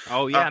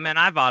 Oh yeah, man!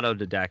 I've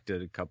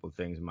autodidacted a couple of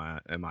things in my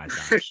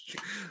time.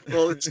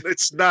 Well,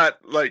 it's not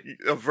like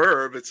a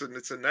verb; it's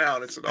a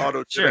noun. It's an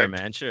autodidact. Sure,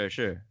 man. Sure.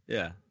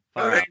 Yeah.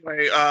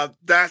 Anyway,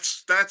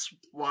 that's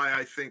why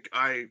I think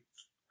I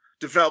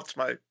developed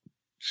my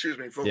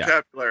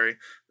vocabulary.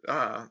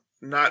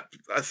 Not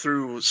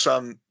through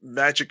some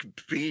magic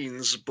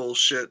beans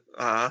bullshit.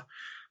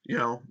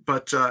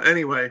 But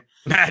anyway,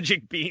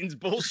 magic beans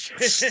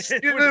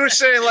bullshit. You were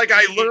saying like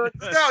I learned.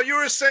 No, you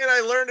were saying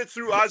I learned it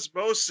through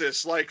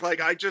osmosis. Like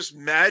I just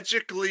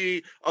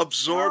magically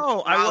absorbed.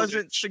 No, I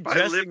wasn't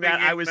suggesting that.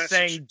 I was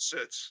saying,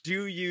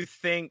 do you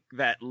think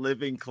that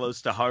living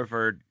close to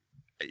Harvard,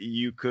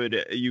 you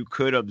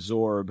could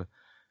absorb?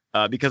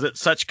 Because it's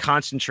such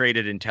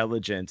concentrated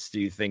intelligence, do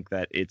you think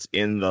that it's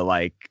in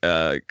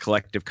the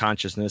collective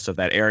consciousness of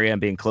that area and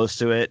being close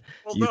to it?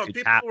 Well, you no, could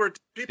people tap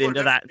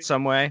into that in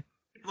some way.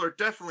 People are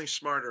definitely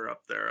smarter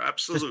up there.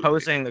 Absolutely. Just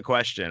posing the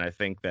question, I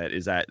think that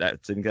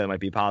might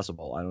be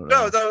possible. I don't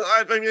know. No,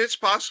 I mean it's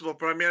possible,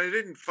 but I mean I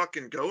didn't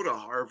fucking go to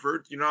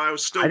Harvard. I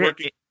was still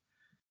working.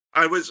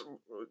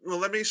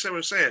 Let me say what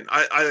I'm saying.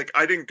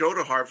 I didn't go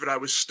to Harvard. I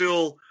was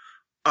still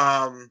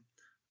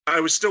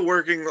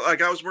working,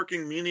 like I was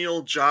working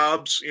menial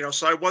jobs,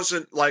 so I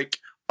wasn't like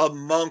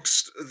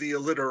amongst the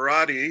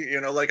illiterati,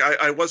 like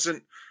I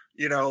wasn't,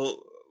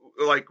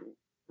 like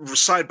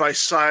side by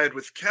side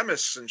with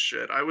chemists and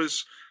shit. I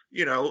was,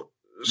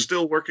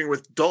 still working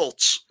with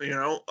adults,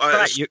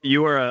 Right.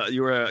 You were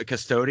a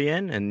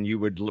custodian and you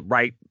would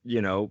write,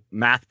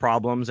 math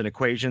problems and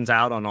equations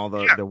out on all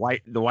the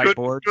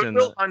whiteboards. Good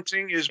Will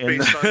Hunting is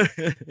based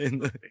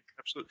on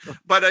Absolutely.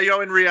 But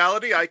in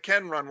reality, I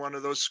can run one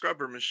of those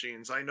scrubber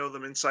machines. I know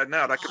them inside and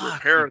out. I can Fuck.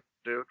 repair it,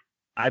 dude.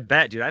 I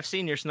bet, dude. I've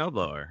seen your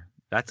snowblower.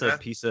 That's Yeah. a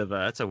piece of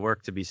that's a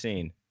work to be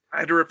seen. I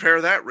had to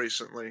repair that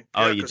recently.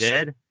 Oh, Yeah, you 'cause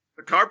did?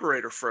 The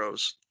carburetor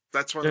froze.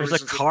 That's one of the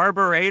There's a reasons.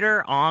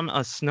 carburetor on a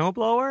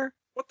snowblower?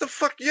 What the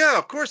fuck? Yeah,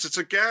 of course. It's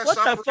a gas. What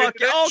the fuck?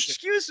 Oh, engine.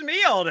 excuse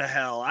me, all to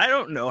hell. I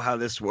don't know how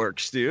this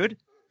works, dude.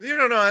 You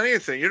don't know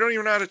anything. You don't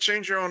even know how to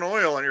change your own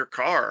oil on your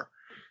car.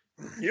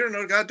 You don't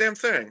know a goddamn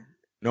thing.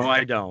 No,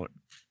 I don't.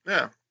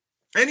 Yeah.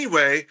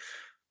 Anyway,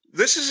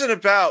 this isn't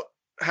about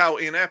how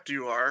inept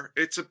you are.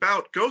 It's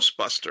about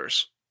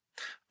Ghostbusters.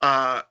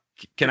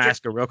 Can I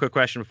ask a real quick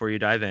question before you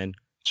dive in?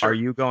 Sure. Are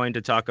you going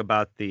to talk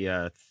about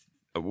the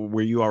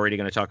were you already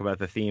going to talk about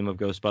the theme of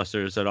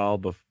Ghostbusters at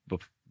all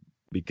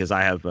because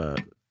I have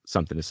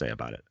something to say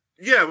about it.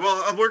 Yeah,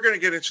 well, we're going to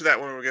get into that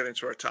when we get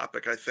into our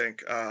topic, I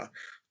think.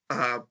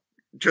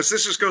 Because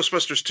this is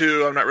Ghostbusters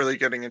 2. I'm not really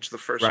getting into the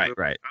first movie.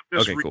 Right. I'm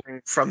just Okay, cool.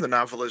 reading from the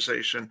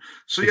novelization.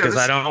 So Because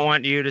yeah, I don't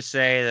want you to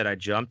say that I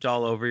jumped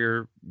all over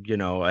your,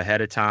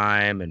 ahead of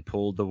time and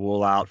pulled the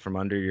wool out from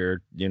under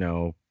your,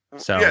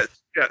 self.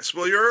 Yes.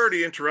 Well, you're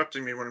already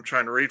interrupting me when I'm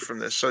trying to read from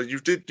this. So you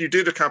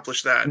did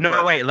accomplish that. No,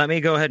 but- wait. Let me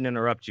go ahead and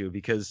interrupt you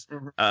because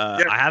Mhm.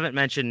 I haven't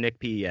mentioned Nick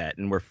P yet,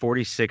 and we're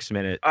 46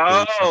 minutes.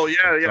 Oh,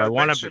 yeah. So I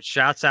want to mention-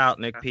 shouts out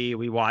Nick P.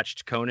 We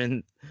watched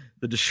Conan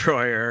the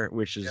Destroyer,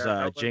 which is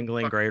nobody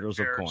Jingling fucking Cradles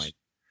of cares.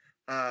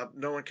 Coin.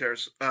 No one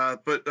cares.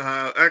 But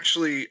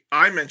actually,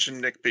 I mentioned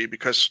Nick B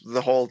because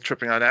the whole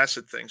tripping on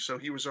acid thing. So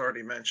he was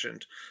already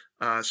mentioned.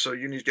 So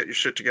you need to get your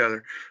shit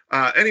together.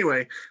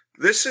 Anyway,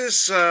 this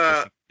is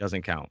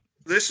Doesn't count.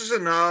 this is a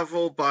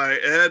novel by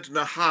Ed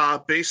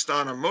Naha based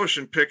on a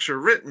motion picture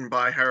written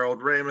by Harold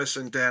Ramis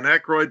and Dan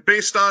Aykroyd,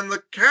 based on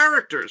the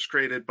characters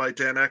created by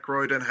Dan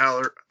Aykroyd and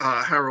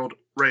Harold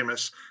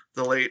Ramis,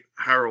 the late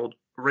Harold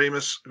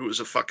Ramis, who was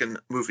a fucking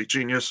movie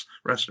genius.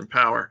 Rest in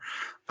power.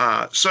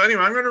 So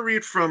anyway, I'm going to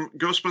read from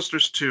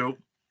Ghostbusters 2.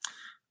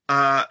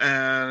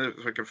 And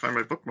if I can find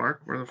my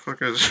bookmark, where the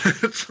fuck is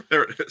it?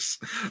 There it is.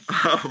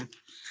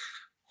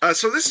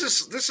 So this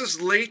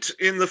is late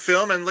in the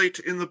film and late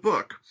in the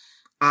book.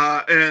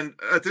 And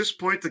at this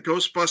point, the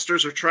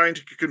Ghostbusters are trying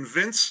to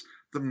convince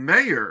the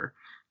mayor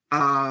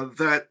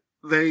that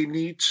they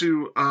need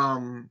to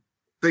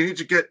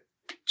get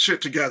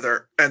shit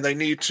together, and they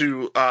need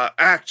to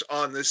act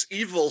on this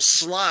evil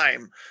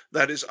slime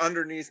that is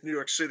underneath New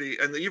York City.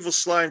 And the evil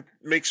slime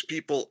makes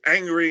people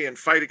angry and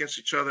fight against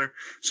each other.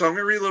 So I'm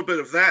going to read a little bit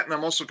of that, and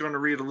I'm also going to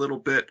read a little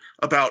bit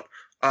about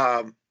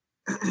what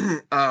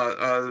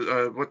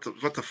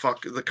the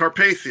fuck, the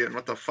Carpathian.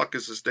 What the fuck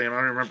is his name? I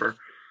don't remember.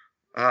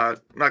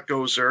 Not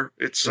Gozer.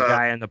 It's The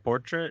guy in the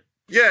portrait.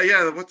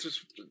 yeah. What's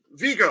his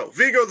Vigo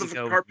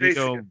the Carpathian.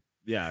 Vigo,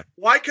 yeah.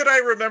 Why could I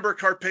remember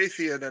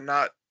Carpathian and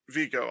not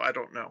Vigo? I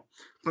don't know,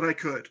 but I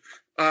could.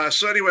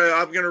 So anyway,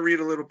 I'm going to read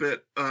a little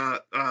bit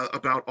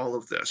about all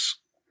of this.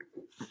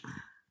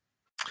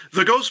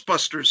 The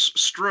Ghostbusters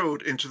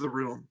strode into the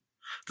room.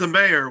 The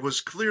mayor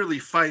was clearly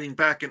fighting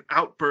back an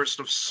outburst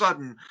of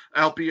sudden,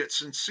 albeit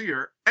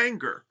sincere,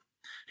 anger.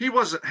 He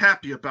wasn't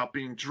happy about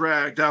being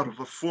dragged out of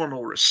a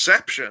formal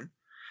reception.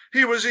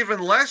 He was even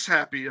less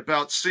happy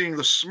about seeing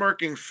the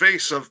smirking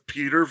face of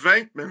Peter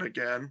Venkman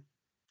again.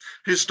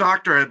 His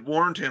doctor had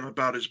warned him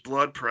about his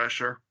blood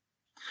pressure.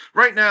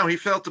 Right now, he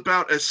felt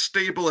about as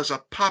stable as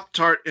a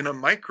Pop-Tart in a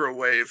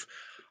microwave.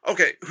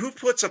 Okay, who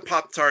puts a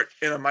Pop-Tart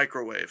in a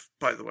microwave,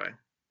 by the way?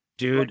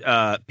 Dude,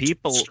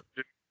 people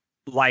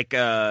like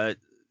I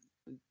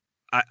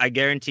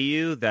guarantee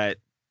you that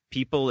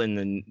people in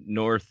the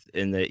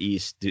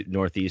northeast,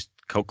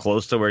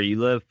 close to where you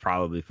live,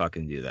 probably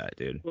fucking do that,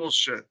 dude.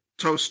 Bullshit.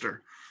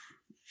 Toaster.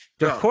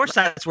 Of course,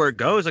 that's where it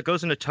goes. It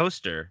goes in a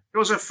toaster. It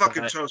was a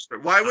fucking toaster.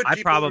 Why would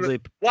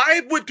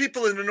why would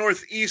people in the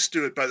Northeast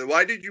do it, by the way?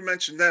 Why did you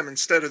mention them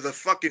instead of the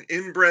fucking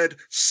inbred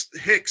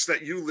hicks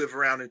that you live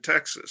around in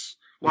Texas?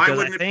 Why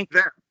wouldn't it be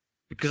them?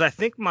 Because I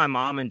think my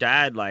mom and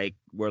dad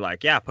were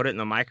like, yeah, put it in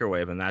the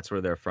microwave, and that's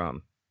where they're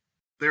from.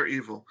 They're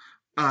evil.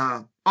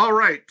 All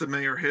right, the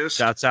mayor hissed.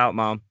 Shouts out,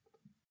 Mom.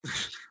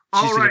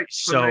 All right,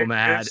 so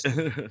mad.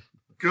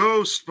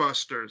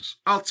 Ghostbusters.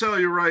 I'll tell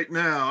you right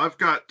now, I've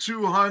got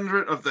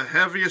 200 of the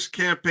heaviest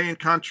campaign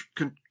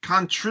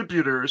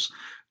contributors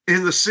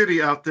in the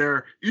city out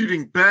there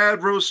eating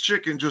bad roast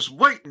chicken just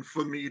waiting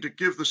for me to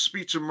give the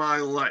speech of my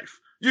life.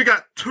 You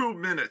got 2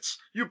 minutes.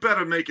 You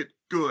better make it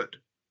good.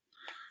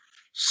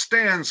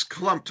 Stans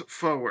clumped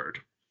forward.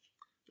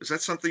 Is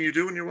that something you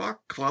do when you walk?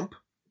 Clump?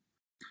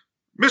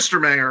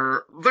 Mr.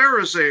 Mayor, there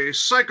is a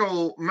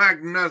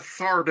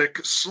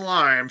psychomagnethardic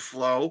slime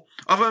flow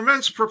of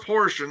immense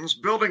proportions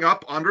building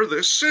up under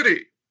this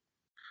city.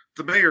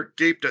 The mayor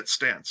gaped at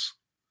Stans.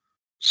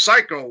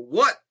 Psycho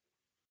what?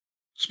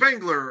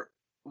 Spangler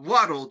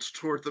waddled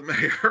toward the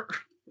mayor.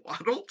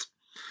 Waddled?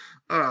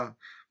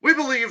 We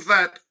believe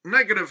that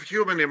negative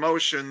human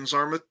emotions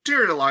are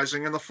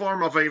materializing in the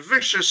form of a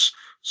vicious,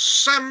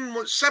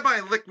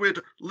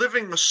 semi-liquid,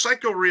 living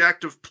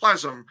psychoreactive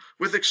plasm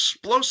with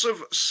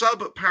explosive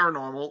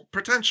sub-paranormal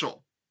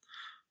potential.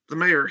 The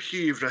mayor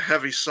heaved a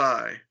heavy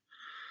sigh.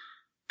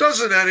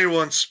 Doesn't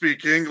anyone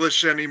speak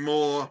English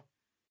anymore?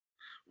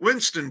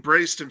 Winston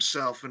braced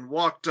himself and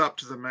walked up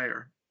to the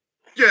mayor.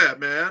 Yeah,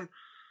 man.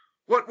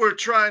 What we're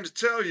trying to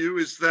tell you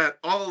is that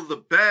all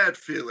the bad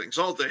feelings,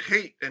 all the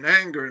hate and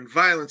anger and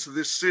violence of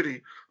this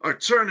city are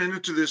turning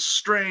into this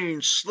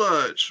strange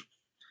sludge.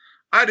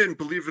 I didn't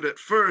believe it at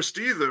first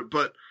either,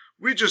 but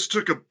we just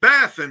took a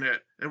bath in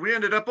it and we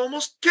ended up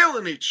almost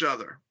killing each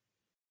other.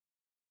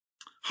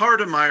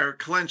 Hardemeyer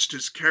clenched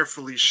his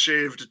carefully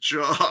shaved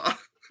jaw.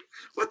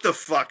 What the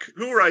fuck?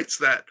 Who writes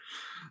that?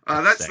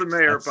 That's the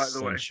mayor, by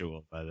the way.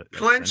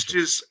 Clenched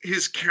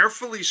his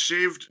carefully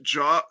shaved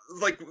jaw.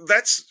 Like,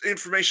 that's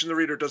information the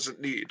reader doesn't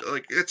need.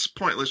 Like, it's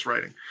pointless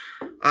writing.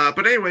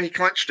 But anyway, he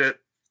clenched it,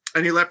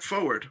 and he leapt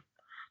forward.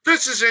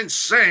 This is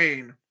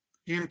insane!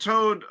 He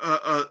intoned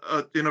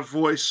in a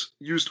voice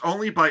used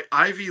only by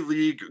Ivy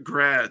League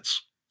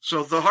grads.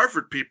 So the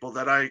Harvard people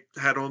that I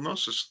had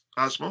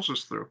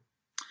osmosis through.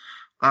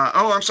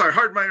 I'm sorry,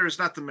 Hardemeyer is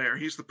not the mayor.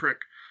 He's the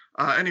prick.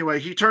 Anyway,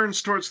 he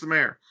turns towards the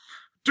mayor.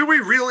 Do we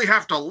really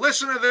have to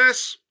listen to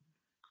this?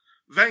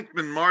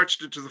 Venkman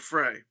marched into the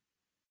fray.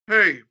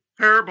 Hey,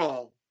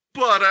 Hairball,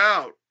 butt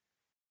out.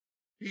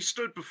 He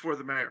stood before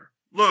the mayor.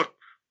 Look,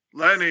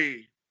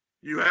 Lenny,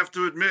 you have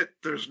to admit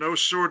there's no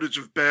shortage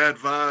of bad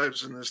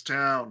vibes in this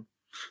town.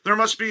 There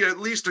must be at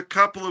least a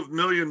couple of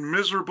million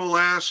miserable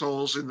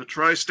assholes in the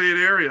tri-state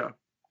area.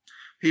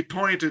 He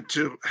pointed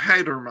to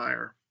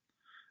Heidermeyer.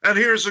 And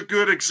here's a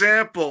good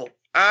example.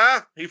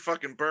 He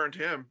fucking burned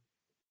him.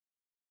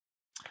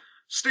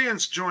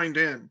 Stans joined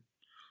in.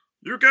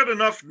 You get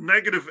enough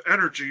negative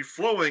energy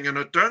flowing in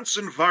a dense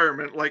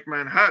environment like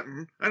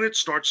Manhattan, and it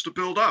starts to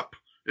build up.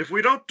 If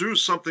we don't do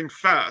something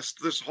fast,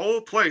 this whole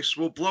place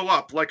will blow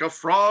up like a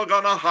frog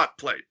on a hot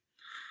plate.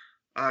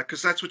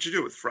 Because that's what you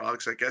do with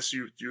frogs, I guess.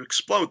 You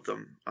explode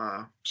them.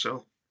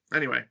 So,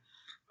 anyway.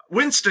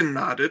 Winston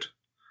nodded.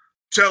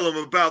 Tell him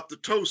about the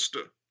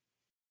toaster.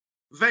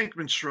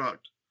 Venkman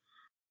shrugged.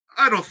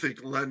 I don't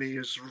think Lenny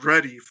is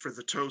ready for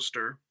the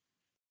toaster.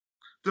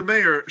 The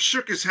mayor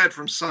shook his head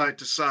from side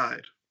to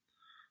side.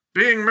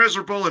 Being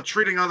miserable and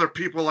treating other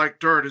people like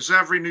dirt is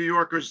every New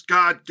Yorker's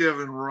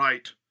God-given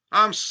right.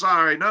 I'm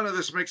sorry, none of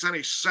this makes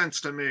any sense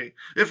to me.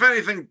 If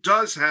anything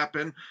does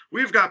happen,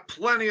 we've got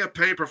plenty of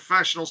paid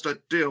professionals to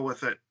deal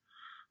with it.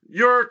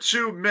 Your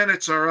 2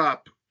 minutes are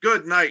up.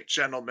 Good night,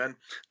 gentlemen.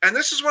 And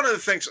this is one of the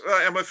things,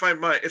 if I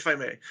may,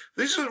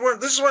 this is one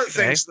of the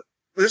things.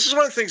 This is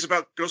one of the things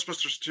about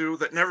Ghostbusters 2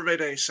 that never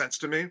made any sense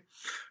to me,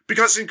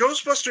 because in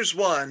Ghostbusters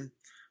 1.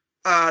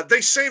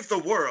 They saved the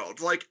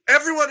world. Like,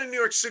 everyone in New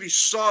York City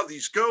saw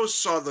these ghosts,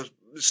 saw the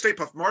Stay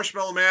Puft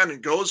Marshmallow Man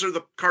and Gozer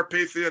the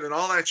Carpathian and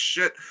all that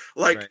shit.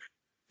 Like, right.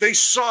 They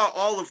saw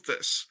all of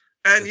this.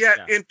 And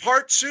yet, in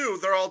part 2,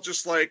 they're all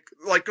just the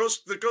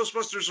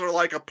Ghostbusters are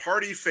like a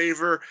party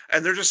favor,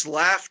 and they're just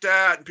laughed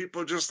at, and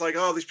people are just like,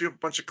 oh, these people are a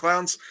bunch of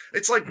clowns.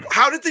 It's like,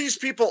 how did these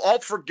people all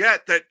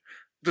forget that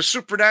the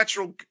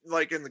supernatural,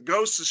 like, and the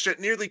ghosts and shit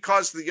nearly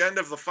caused the end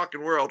of the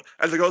fucking world,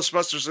 and the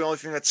Ghostbusters are the only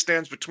thing that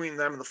stands between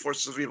them and the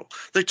forces of evil?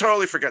 They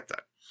totally forget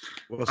that.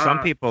 Well, some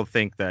people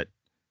think that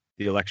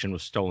the election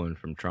was stolen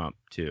from Trump,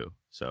 too.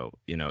 So,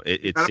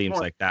 it seems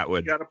like that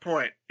would... You got a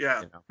point,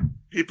 yeah.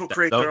 People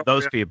create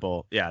those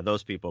people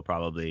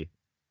probably...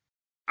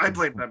 I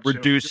blame them,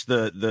 reduce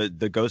the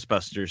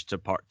Ghostbusters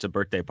to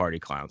birthday party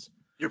clowns.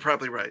 You're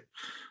probably right.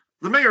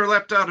 The mayor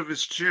leapt out of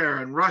his chair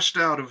and rushed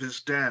out of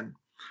his den.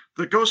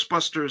 The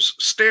Ghostbusters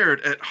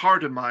stared at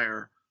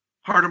Hardemeyer.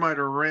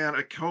 Hardemeyer ran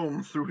a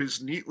comb through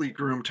his neatly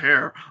groomed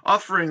hair,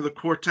 offering the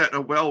quartet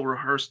a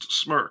well-rehearsed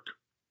smirk.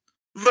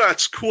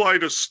 That's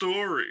quite a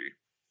story.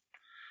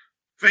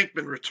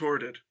 Venkman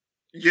retorted.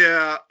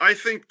 Yeah, I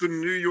think the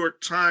New York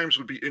Times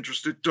would be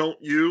interested,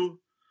 don't you?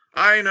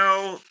 I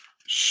know,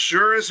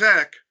 sure as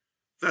heck,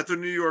 that the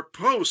New York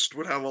Post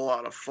would have a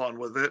lot of fun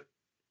with it.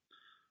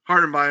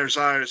 Hardemeyer's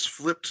eyes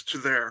flipped to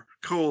their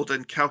cold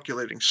and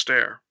calculating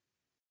stare.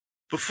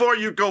 Before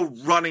you go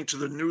running to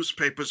the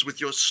newspapers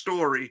with your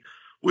story,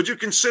 would you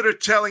consider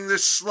telling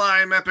this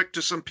slime epic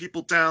to some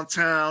people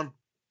downtown?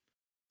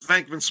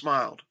 Venkman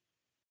smiled.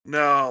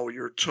 No,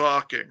 you're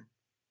talking.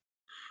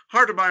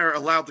 Hardemeyer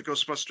allowed the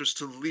Ghostbusters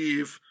to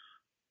leave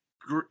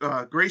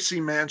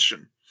Gracie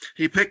Mansion.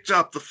 He picked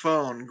up the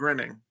phone,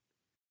 grinning.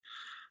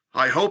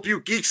 I hope you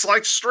geeks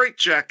like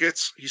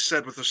straitjackets, he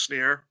said with a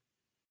sneer.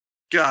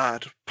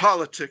 God,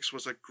 politics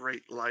was a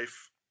great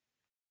life.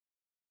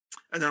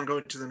 And then I'm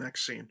going to the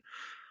next scene.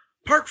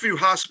 Parkview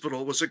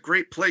Hospital was a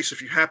great place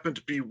if you happened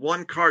to be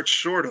one card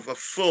short of a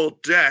full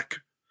deck.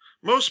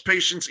 Most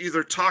patients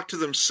either talked to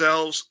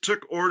themselves,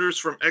 took orders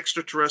from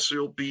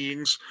extraterrestrial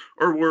beings,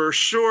 or were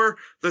sure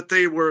that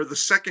they were the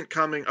second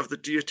coming of the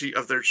deity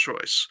of their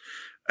choice.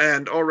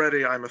 And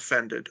already I'm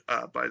offended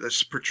by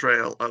this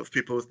portrayal of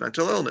people with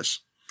mental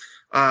illness.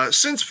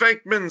 Since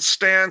Venkman,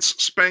 Stantz,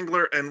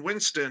 Spengler, and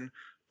Winston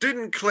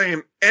didn't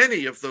claim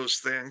any of those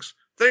things,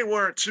 they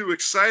weren't too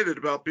excited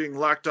about being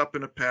locked up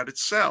in a padded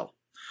cell.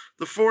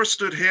 The four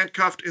stood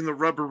handcuffed in the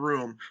rubber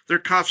room, their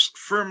cuffs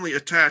firmly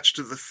attached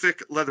to the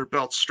thick leather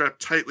belts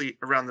strapped tightly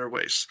around their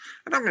waists.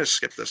 And I'm going to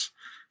skip this.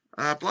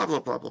 Blah, blah, blah,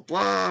 blah,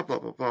 blah, blah, blah,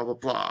 blah, blah,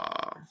 blah.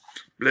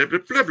 Blah, blah,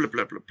 blah, blah,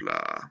 blah, blah,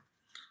 blah.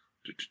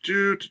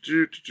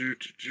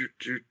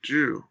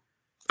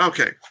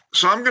 Okay,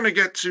 so I'm going to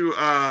get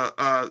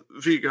to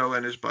Vigo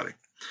and his buddy.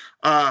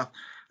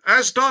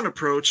 As dawn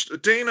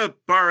approached, Dana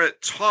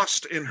Barrett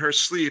tossed in her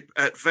sleep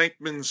at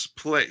Venkman's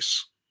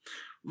place.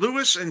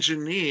 Louis and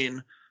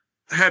Janine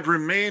had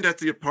remained at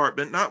the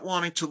apartment, not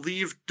wanting to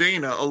leave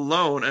Dana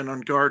alone and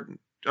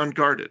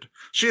unguarded.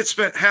 She had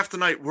spent half the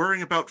night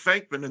worrying about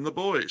Venkman and the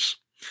boys.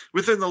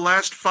 Within the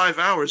last 5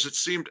 hours, it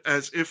seemed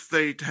as if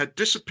they had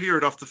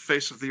disappeared off the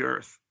face of the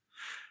earth.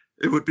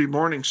 It would be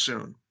morning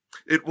soon.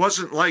 It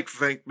wasn't like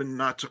Venkman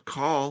not to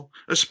call,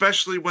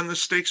 especially when the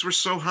stakes were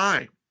so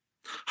high.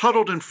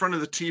 Huddled in front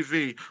of the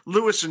TV,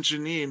 Louis and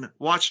Janine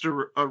watched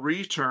a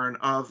return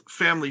of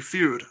Family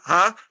Feud.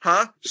 Huh?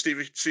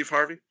 Steve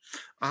Harvey?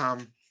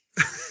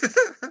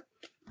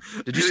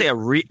 Did you say a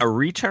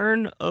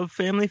return of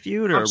Family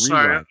Feud or I'm a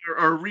sorry, rerun?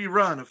 a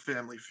rerun of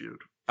Family Feud.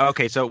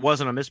 Okay, so it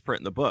wasn't a misprint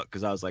in the book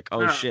because I was like,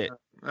 oh, shit.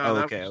 No,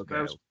 Okay.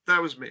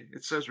 That was me.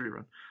 It says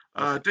rerun.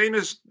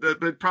 Dana's,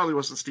 but it probably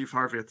wasn't Steve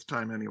Harvey at the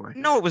time anyway.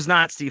 No, it was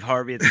not Steve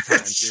Harvey at the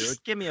time,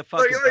 dude. Give me a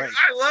fucking break.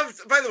 I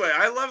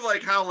love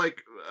how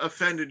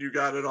offended you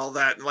got at all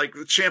that and like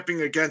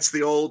champing against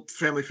the old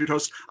Family Feud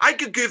host. I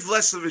could give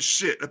less of a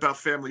shit about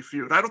Family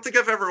Feud. I don't think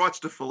I've ever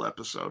watched a full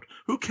episode.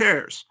 Who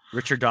cares?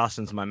 Richard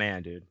Dawson's my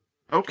man, dude.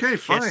 Okay,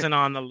 fine. Kissing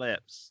on the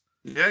lips.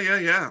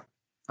 Yeah.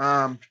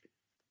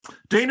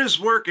 Dana's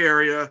work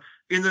area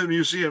in the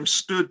museum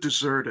stood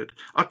deserted.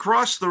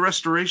 Across the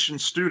restoration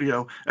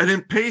studio, an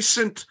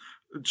impatient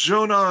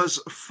Jonas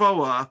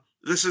Foa,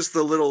 this is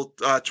the little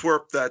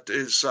twerp that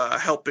is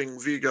helping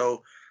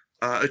Vigo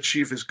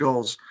achieve his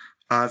goals,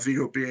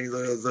 Vigo being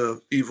the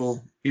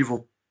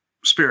evil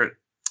spirit.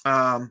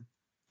 An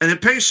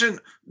impatient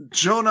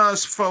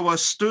Jonas Foa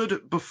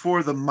stood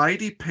before the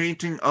mighty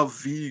painting of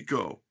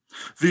Vigo.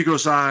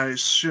 Vigo's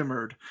eyes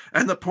shimmered,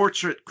 and the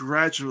portrait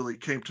gradually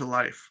came to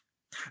life.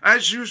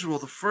 As usual,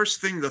 the first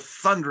thing the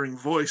thundering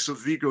voice of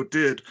Vigo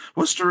did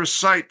was to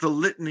recite the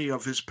litany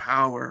of his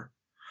power.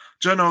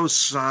 Janos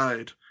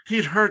sighed.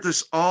 He'd heard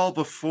this all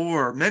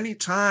before, many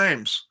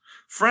times.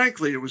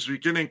 Frankly, it was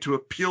beginning to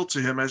appeal to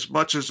him as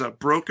much as a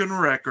broken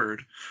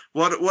record.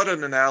 What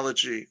an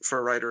analogy for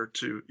a writer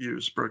to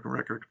use, broken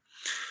record.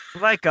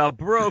 Like a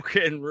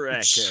broken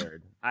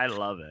record. I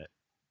love it.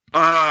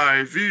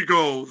 I,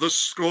 Vigo, the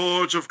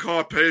scourge of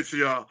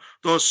Carpathia,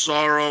 the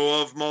sorrow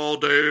of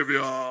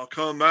Moldavia,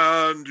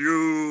 command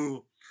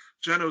you.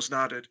 Janos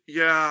nodded.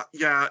 Yeah.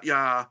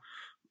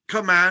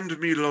 Command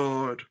me,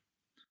 Lord.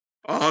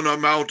 On a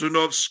mountain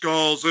of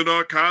skulls in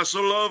a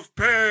castle of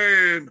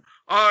pain,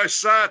 I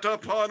sat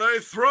upon a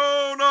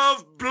throne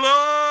of blood.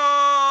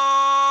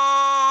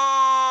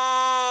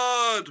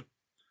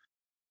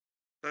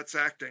 That's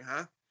acting,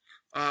 huh?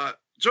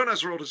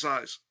 Jonas rolled his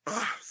eyes.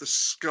 The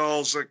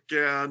skulls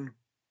again.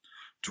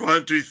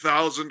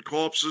 20,000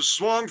 corpses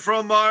swung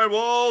from my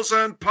walls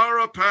and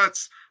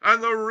parapets,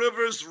 and the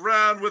rivers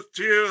ran with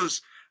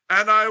tears,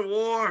 and I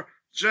wore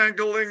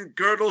jangling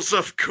girdles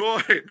of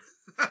coin.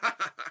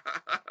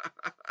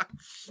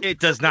 It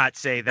does not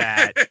say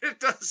that. It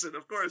doesn't,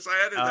 of course.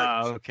 I added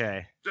that.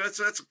 Okay. That's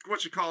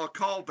what you call a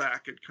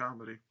callback in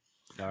comedy.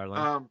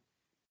 Darling.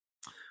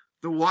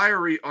 The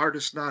wiry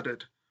artist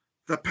nodded.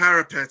 The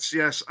parapets,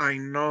 yes, I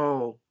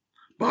know.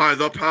 By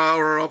the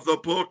power of the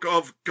book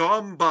of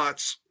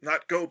Gombots,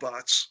 not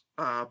GoBots,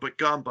 but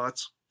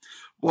Gombots.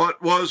 What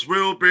was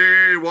will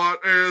be, what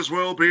is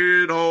will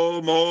be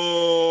no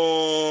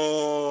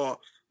more.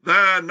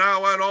 Then,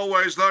 now, and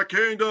always the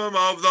kingdom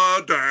of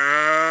the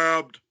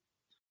damned.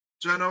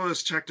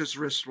 Janos checked his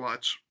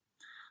wristwatch.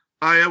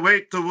 I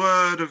await the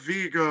word of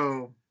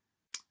Vigo.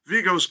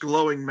 Vigo's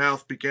glowing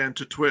mouth began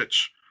to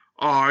twitch.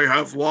 I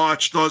have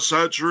watched the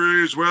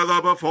centuries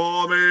wither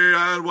before me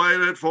and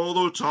waited for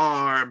the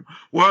time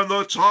when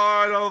the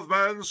tide of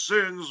men's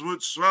sins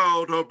would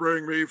swell to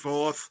bring me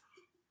forth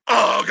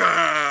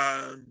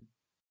again.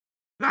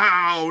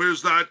 Now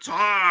is that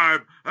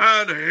time,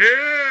 and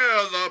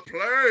here the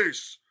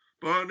place.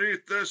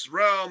 Beneath this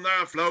realm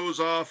there flows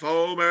a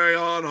foamy,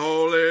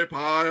 unholy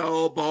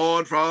pile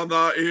born from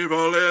the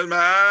evil in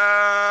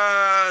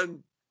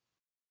man.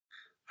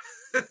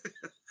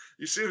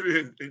 You seem to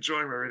be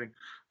enjoying my reading.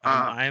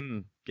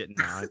 I'm getting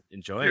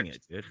enjoying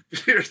it, dude.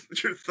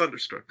 You're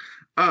thunderstruck.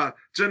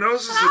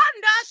 Janos's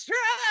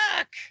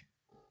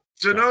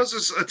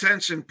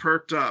attention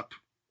perked up.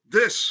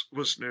 This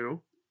was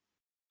new.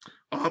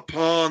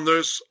 Upon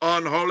this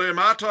unholy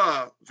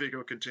matter,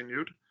 Vigo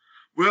continued,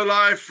 will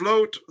I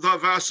float the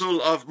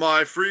vessel of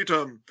my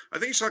freedom. I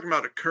think he's talking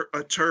about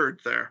a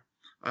turd there,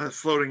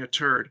 floating a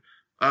turd.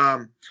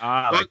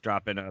 Like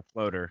dropping a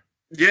floater.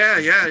 Yeah.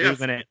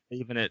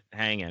 Leaving it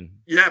hanging.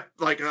 Yeah,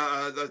 like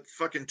the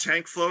fucking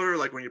tank floater,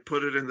 like when you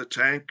put it in the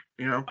tank,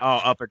 you know. Oh,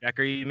 upper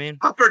decker, you mean?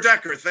 Upper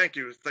decker. Thank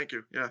you.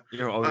 Yeah.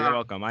 You're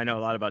welcome. I know a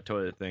lot about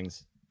toilet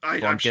things. I'm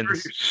sure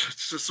Plumpkins.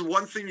 it's just the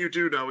one thing you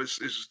do know is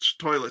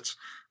toilets.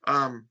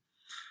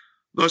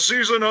 The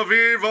season of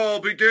evil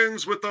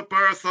begins with the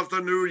birth of the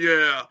new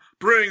year.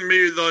 Bring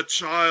me the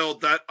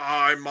child that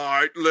I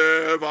might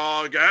live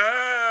again.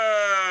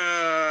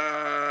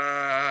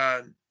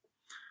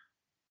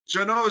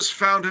 Genoes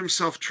found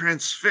himself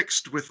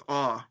transfixed with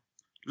awe.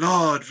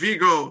 Lord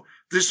Vigo,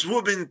 this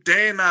woman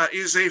Dana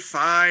is a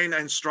fine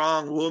and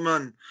strong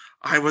woman.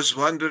 I was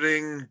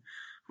wondering,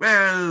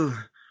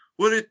 well,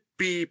 would it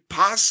be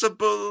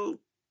possible?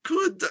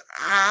 Could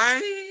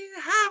I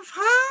have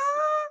her?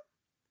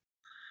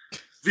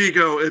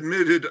 Vigo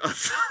emitted a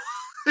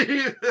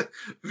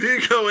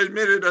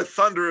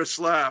thunderous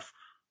laugh.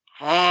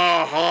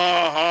 Ha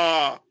ha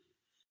ha!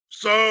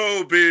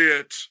 So be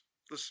it,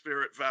 the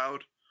spirit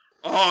vowed.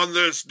 On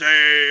this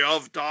day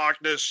of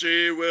darkness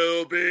she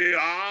will be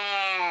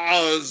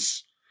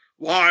ours,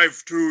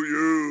 wife to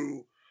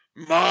you,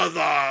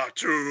 mother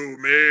to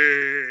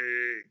me.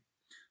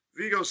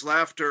 Vigo's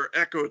laughter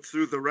echoed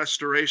through the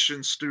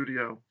restoration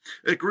studio.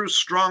 It grew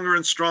stronger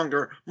and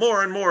stronger,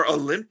 more and more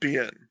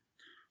Olympian.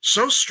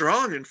 So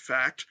strong, in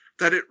fact,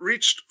 that it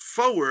reached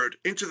forward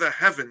into the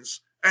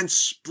heavens and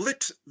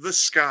split the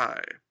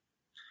sky.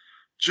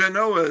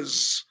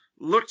 Genoes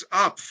looked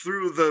up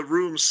through the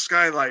room's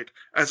skylight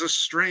as a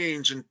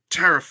strange and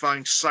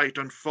terrifying sight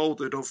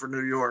unfolded over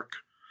New York.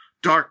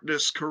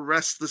 Darkness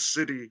caressed the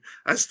city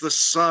as the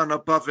sun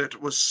above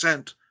it was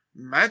sent,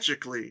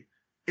 magically,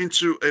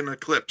 into an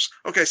eclipse.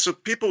 Okay, so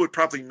people would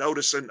probably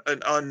notice an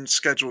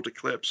unscheduled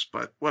eclipse,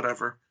 but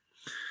whatever.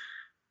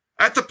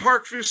 At the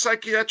Parkview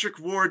Psychiatric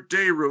Ward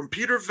day room,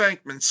 Peter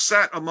Venkman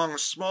sat among a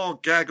small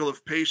gaggle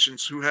of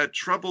patients who had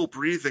trouble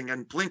breathing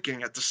and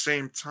blinking at the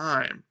same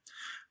time.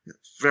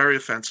 Very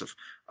offensive.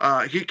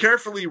 He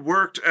carefully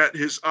worked at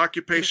his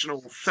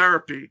occupational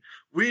therapy,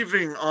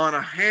 weaving on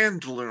a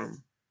hand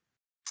loom.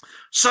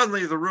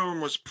 Suddenly, the room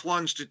was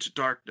plunged into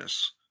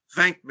darkness.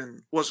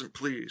 Venkman wasn't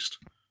pleased.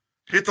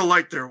 Hit the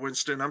light there,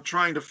 Winston. I'm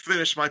trying to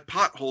finish my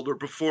potholder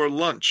before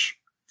lunch.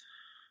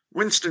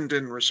 Winston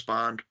didn't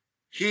respond.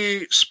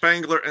 He,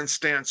 Spangler, and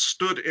Stantz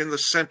stood in the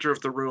center of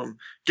the room,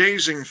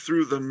 gazing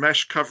through the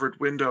mesh-covered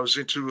windows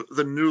into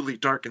the newly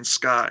darkened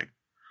sky.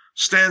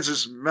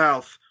 Stantz's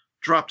mouth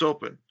dropped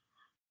open.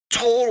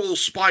 Total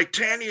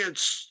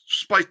spontaneous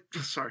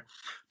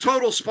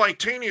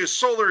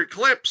solar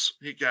eclipse,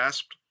 he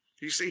gasped.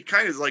 He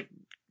kind of like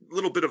a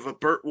little bit of a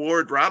Burt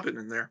Ward Robin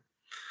in there.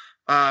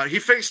 He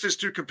faced his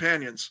two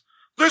companions.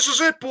 This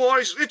is it,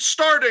 boys. It's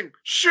starting.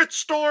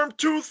 Shitstorm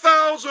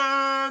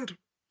 2000.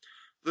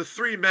 The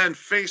three men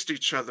faced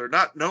each other,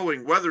 not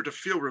knowing whether to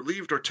feel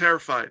relieved or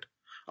terrified.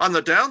 On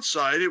the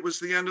downside, it was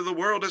the end of the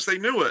world as they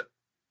knew it.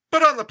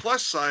 But on the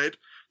plus side,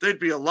 they'd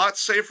be a lot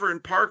safer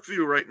in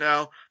Parkview right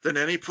now than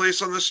any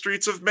place on the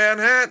streets of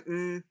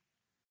Manhattan.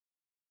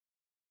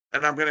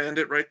 And I'm going to end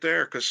it right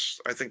there because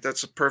I think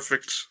that's a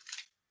perfect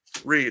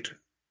read.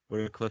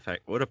 What a cliffhanger.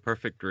 What a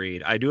perfect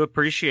read. I do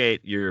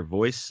appreciate your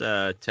voice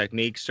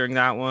techniques during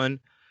that one.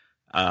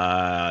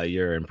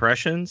 Your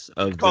impressions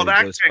of the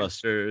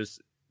Ghostbusters.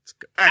 It's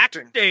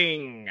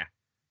acting.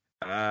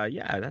 Yeah,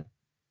 you're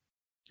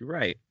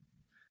right.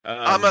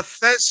 I'm a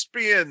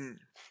thespian.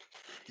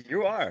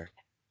 You are.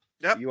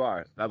 Yep. You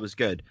are. That was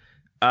good.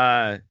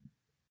 That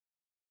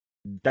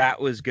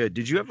was good.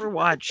 Did you ever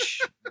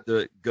watch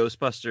the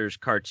Ghostbusters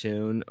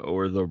cartoon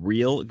or the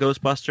real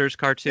Ghostbusters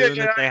cartoon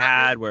that they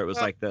had where it was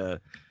like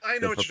the... I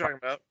know what you're talking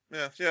about.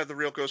 Yeah, the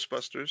real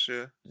Ghostbusters,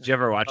 yeah. Did you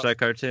ever watch that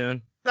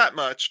cartoon? Not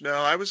much, no.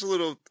 I was a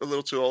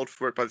little too old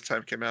for it by the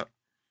time it came out.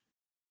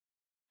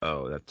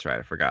 Oh, that's right.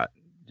 I forgot.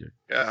 You're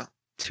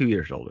 2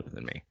 years older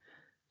than me.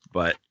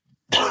 But...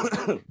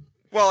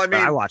 well, I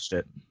mean... I watched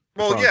it.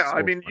 Well, yeah,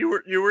 I mean,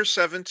 you were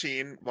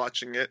 17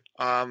 watching it,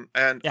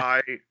 and yeah.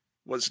 I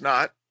was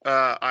not.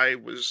 I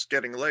was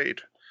getting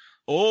laid.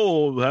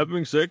 Oh,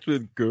 having sex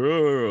with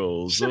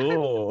girls.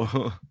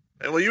 Oh.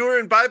 Well, you were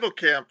in Bible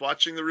camp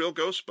watching the real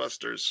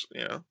Ghostbusters,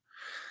 you know.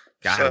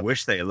 God, so, I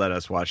wish they let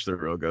us watch the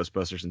real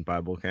Ghostbusters in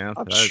Bible camp.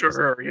 I'm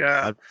sure,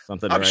 yeah.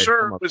 I'm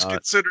sure it was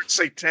considered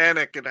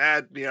satanic and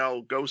had,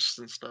 ghosts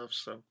and stuff,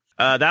 so.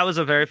 That was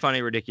a very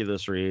funny,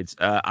 ridiculous reads.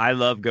 I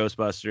love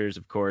Ghostbusters,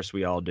 of course,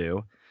 we all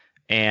do.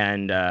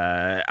 And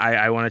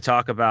I want to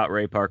talk about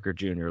Ray Parker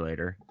Jr.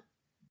 later.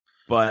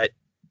 But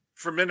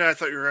for a minute, I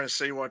thought you were going to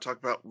say you want to talk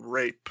about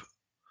rape.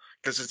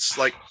 Because it's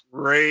like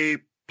Ray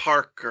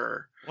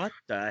Parker. What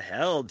the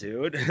hell,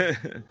 dude?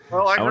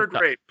 Well, I heard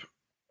rape.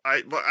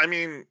 I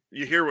mean,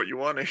 you hear what you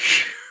want to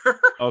hear.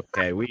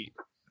 Okay,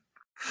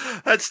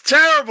 That's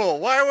terrible.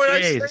 Why would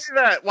I say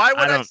that? Why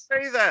would I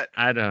say that?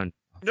 I don't.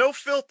 No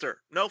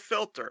filter.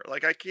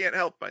 Like, I can't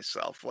help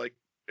myself. Like,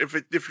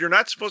 if you're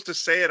not supposed to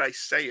say it, I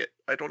say it.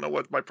 I don't know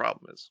what my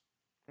problem is.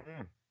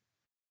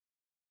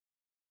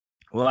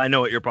 Well, I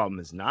know what your problem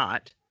is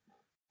not.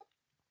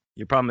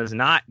 Your problem is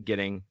not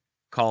getting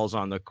calls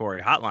on the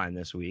Corey hotline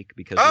this week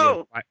because we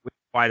have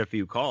quite a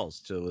few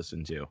calls to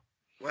listen to.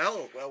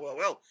 Well.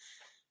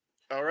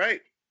 All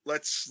right.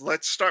 Let's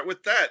start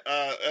with that.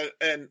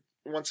 And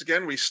once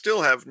again, we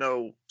still have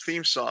no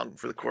theme song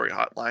for the Corey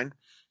hotline.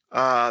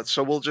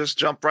 So we'll just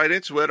jump right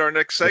into it. Our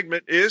next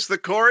segment is the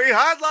Corey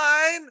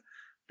Hotline.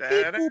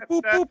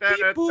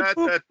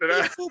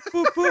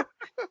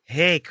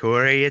 Hey,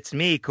 Corey, it's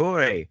me,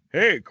 Corey.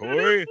 Hey,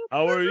 Corey,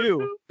 how are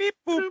you? Beep,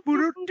 boop,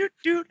 boop, doot,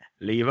 doot.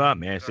 Leave a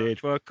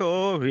message for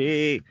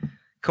Corey.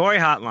 Corey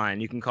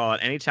Hotline. You can call it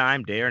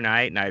anytime, day or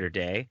night or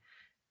day.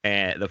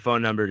 And the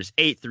phone number is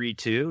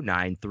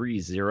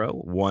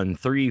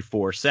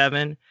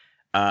 832-930-1347.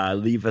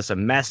 Leave us a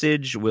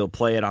message. We'll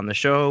play it on the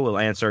show. We'll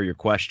answer your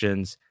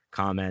questions,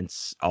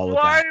 comments, all of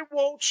that. Why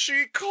won't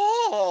she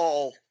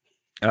call?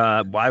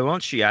 Why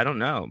won't she? I don't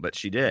know, but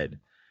she did.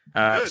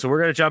 So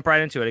we're going to jump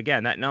right into it.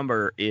 Again, that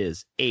number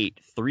is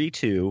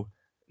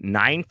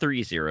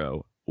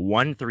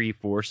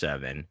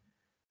 832-930-1347.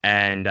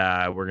 And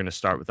we're going to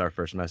start with our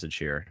first message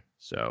here.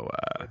 So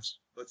let's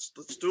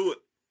do it.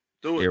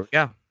 Do it. Here we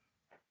go.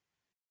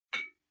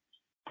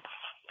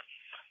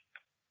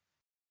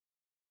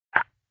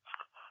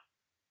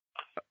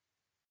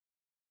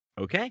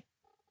 Okay.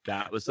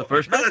 That was the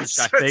first message.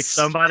 I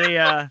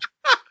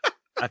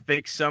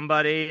think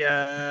somebody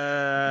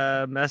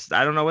messed.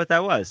 I don't know what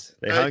that was.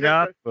 They hung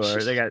up,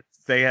 or they got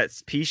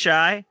pea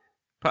shy,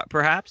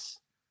 perhaps.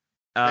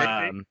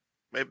 Maybe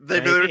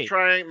they're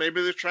trying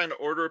to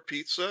order a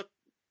pizza.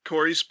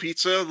 Corey's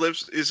Pizza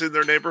is in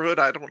their neighborhood.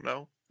 I don't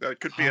know. It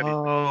could be anything.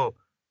 Oh,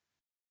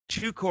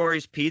 Two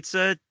Corey's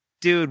Pizza,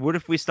 dude. What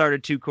if we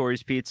started Two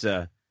Corey's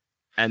Pizza,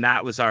 and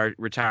that was our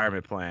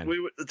retirement plan?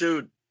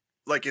 Dude.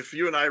 Like if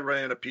you and I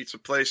ran a pizza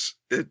place,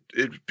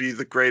 it'd be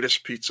the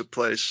greatest pizza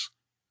place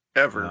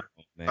ever.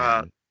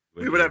 Oh,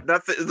 we would have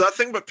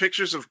nothing but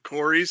pictures of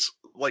Corey's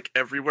like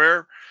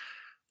everywhere.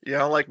 You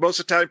know, like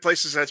most Italian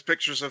places has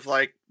pictures of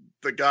like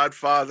the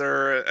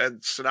Godfather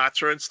and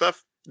Sinatra and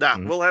stuff. Nah,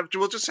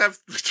 we'll just have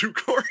the Two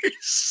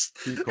Corey's.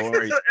 Two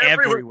Corey's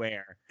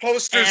everywhere.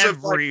 Posters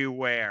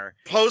everywhere.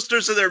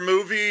 Posters of their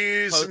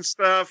movies and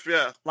stuff.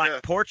 Yeah.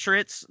 Like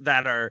portraits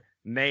that are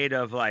made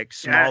of like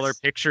smaller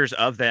pictures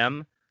of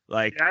them.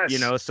 Like, you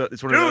know, so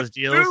it's one of those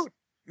deals. Dude,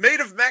 made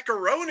of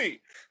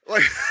macaroni.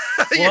 Like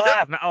we'll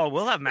have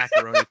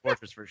macaroni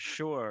portraits for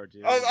sure,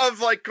 dude. Of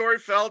like Corey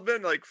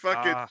Feldman, like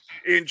fucking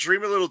in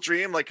Dream a Little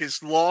Dream, like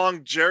his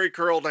long Jerry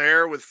curled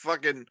hair with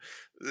fucking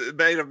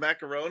made of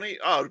macaroni.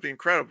 Oh, it'd be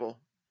incredible.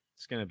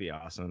 It's gonna be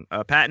awesome.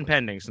 Patent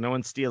pending, so no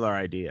one steal our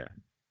idea.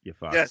 You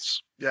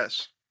fucks.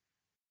 Yes.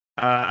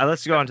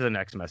 Let's go on to the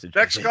next message.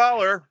 Next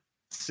caller.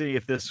 See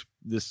if this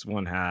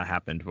one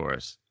happened for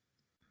us.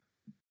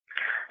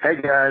 Hey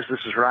guys,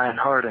 this is Ryan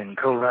Harding,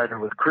 co-writer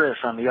with Chris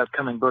on the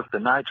upcoming book The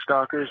Night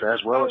Stalkers,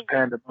 as well as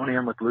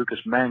Pandemonium with Lucas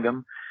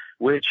Mangum,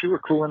 which you were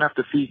cool enough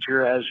to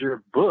feature as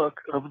your book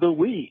of the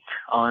week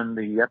on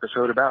the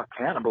episode about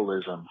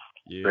cannibalism.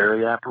 Yeah.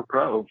 Very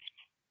apropos.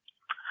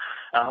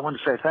 I want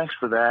to say thanks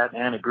for that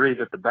and agree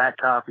that the back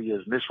copy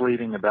is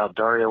misleading about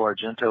Dario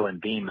Argento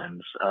and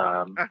demons.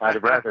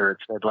 I'd rather it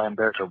said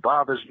Lamberto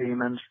Bava's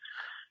demons,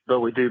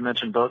 but we do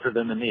mention both of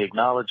them in the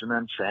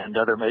acknowledgments and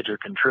other major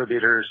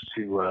contributors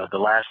to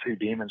the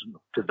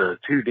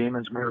two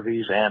Demons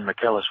movies and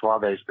Michele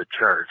Suave's The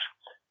Church.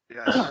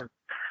 Yes.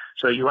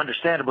 So you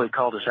understandably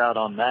called us out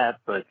on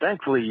that, but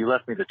thankfully you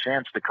left me the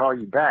chance to call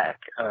you back.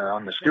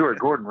 On the Stuart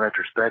Gordon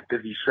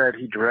retrospective, you said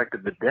he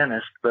directed The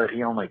Dentist, but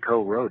he only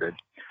co-wrote it.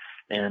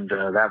 And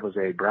that was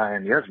a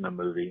Brian Yuzna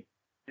movie.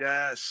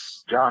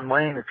 Yes. John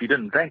Wayne, if you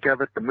didn't think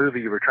of it, the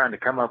movie you were trying to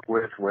come up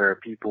with where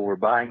people were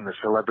buying the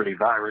celebrity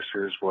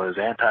viruses was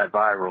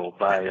Antiviral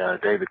by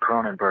David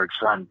Cronenberg's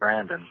son,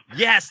 Brandon.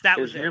 Yes, that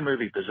was his new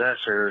movie,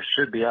 Possessor,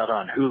 should be out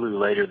on Hulu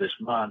later this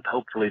month,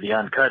 hopefully the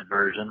uncut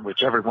version,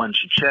 which everyone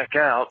should check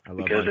out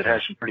because it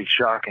has some pretty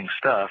shocking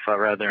stuff. I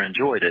rather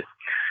enjoyed it.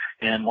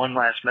 And one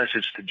last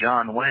message to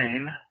John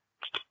Wayne.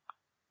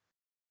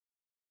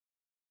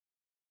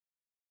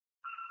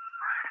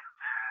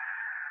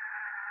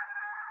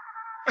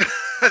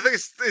 I think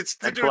it's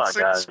to do with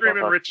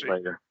Screaming Richie.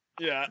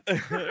 Yeah. Richie!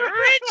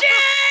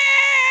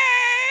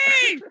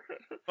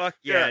 Fuck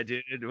yeah,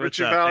 dude. What's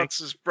Richie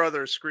Valence's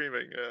brother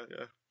screaming.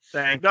 Yeah.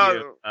 Thank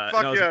you.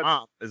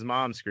 His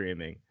mom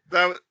screaming.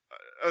 That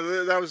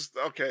was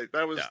okay.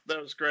 That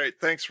was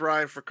great. Thanks,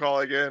 Ryan, for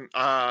calling in.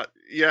 I'm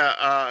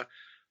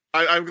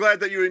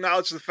glad that you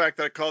acknowledged the fact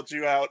that I called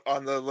you out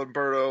on the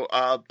Lamberto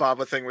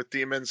Bava thing with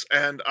demons.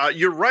 And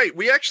you're right.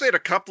 We actually had a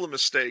couple of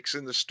mistakes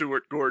in the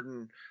Stuart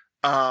Gordon.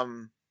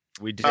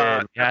 We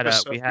did.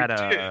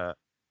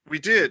 We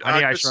did.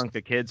 Honey, I Shrunk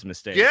the Kids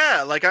mistake.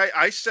 Yeah, like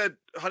I said,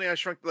 Honey, I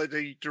Shrunk. Like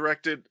they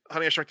directed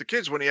Honey, I Shrunk the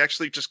Kids when he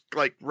actually just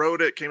like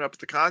wrote it, came up with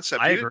the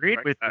concept. I agreed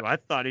with you. I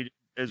thought he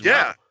as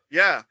well.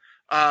 Yeah.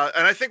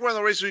 And I think one of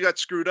the reasons we got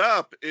screwed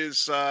up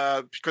is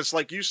because,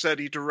 like you said,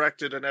 he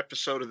directed an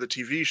episode of the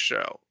TV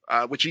show,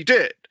 which he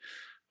did.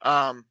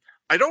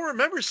 I don't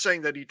remember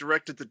saying that he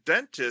directed The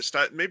Dentist.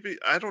 Maybe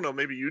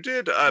you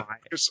did.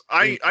 Because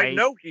I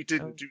know he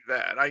didn't do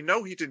that. I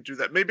know he didn't do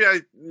that.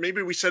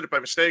 Maybe we said it by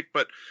mistake,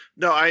 but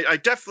no, I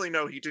definitely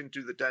know he didn't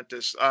do The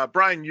Dentist.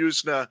 Brian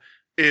Yuzna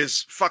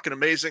is fucking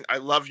amazing. I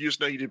love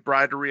Yuzna. He did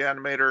Bride of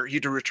Reanimator. He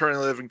did Return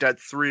of the Living Dead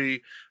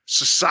 3,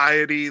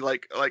 Society.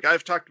 Like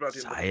I've talked about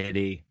him.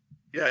 Society.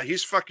 Yeah,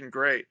 he's fucking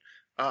great.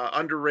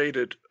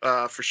 Underrated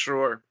for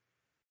sure.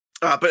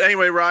 But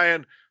anyway,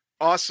 Ryan,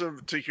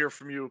 awesome to hear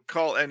from you.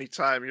 Call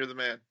anytime. You're the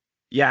man.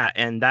 Yeah,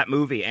 and that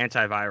movie,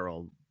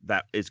 Antiviral,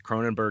 that is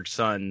Cronenberg's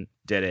son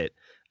did it.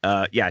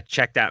 Yeah,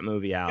 check that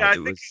movie out. Yeah, I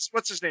think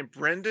what's his name?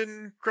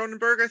 Brendan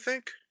Cronenberg, I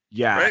think.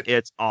 Yeah, right?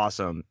 It's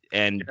awesome.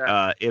 And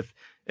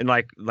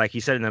like he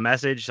said in the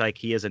message, like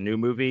he has a new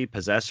movie,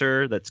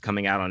 Possessor, that's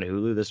coming out on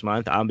Hulu this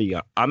month. I'm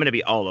gonna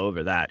be all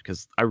over that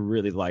because I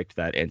really liked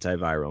that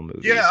Antiviral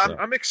movie. Yeah, so.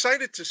 I'm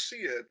excited to see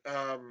it.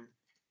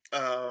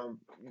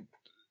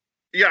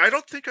 Yeah, I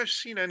don't think I've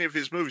seen any of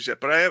his movies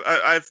yet, but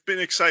I've been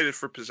excited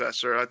for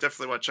Possessor. I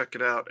definitely want to check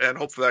it out, and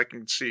hopefully I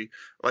can see,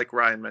 like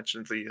Ryan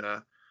mentioned,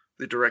 the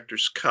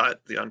director's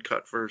cut, the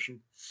uncut version.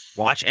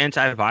 Watch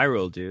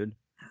Antiviral, dude.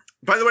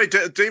 By the way,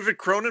 David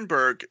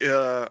Cronenberg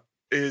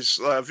is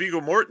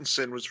Viggo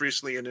Mortensen was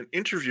recently in an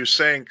interview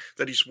saying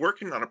that he's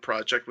working on a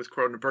project with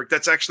Cronenberg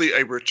that's actually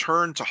a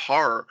return to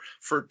horror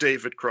for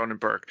David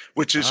Cronenberg,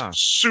 which is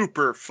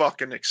super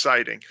fucking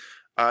exciting.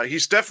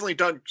 He's definitely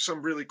done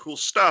some really cool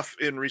stuff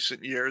in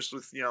recent years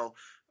with,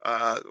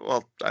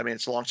 well, I mean,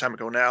 it's a long time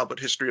ago now, but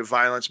History of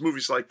Violence,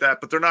 movies like that,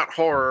 but they're not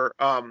horror.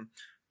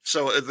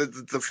 So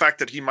the fact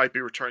that he might be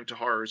returning to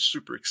horror is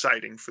super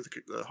exciting for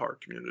the horror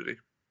community.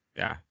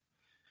 Yeah,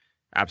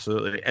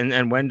 absolutely.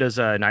 And when does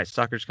Night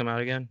Stalkers come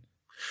out again?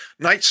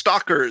 Night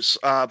Stalkers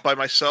by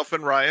myself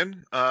and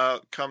Ryan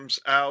comes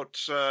out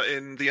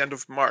in the end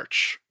of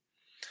March.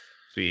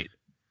 Sweet.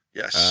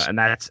 Yes. And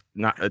it's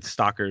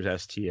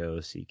Stalkers, Stock.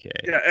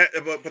 Yeah,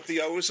 but the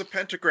O is a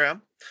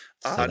pentagram.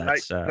 So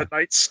the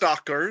Night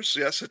Stalkers.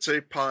 Yes, it's a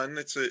pun.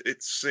 It's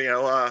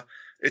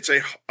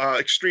a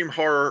extreme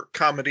horror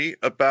comedy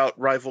about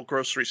rival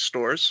grocery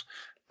stores.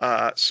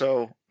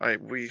 So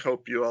we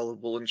hope you all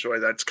will enjoy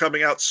that. It's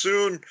coming out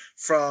soon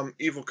from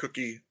Evil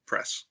Cookie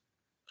Press.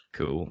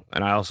 Cool.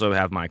 And I also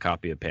have my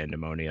copy of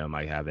Pandemonium.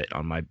 I have it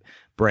on my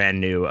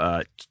brand new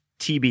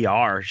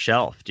TBR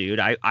shelf, dude.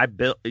 I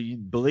built,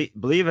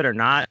 believe it or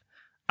not,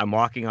 I'm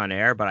walking on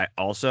air, but I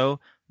also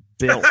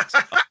built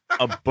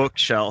a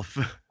bookshelf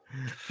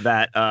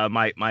that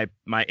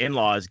my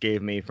in-laws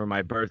gave me for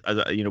my birth.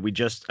 We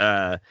just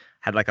had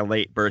like a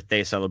late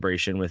birthday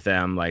celebration with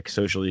them, like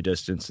socially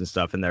distanced and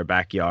stuff in their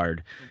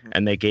backyard. Mm-hmm.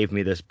 And they gave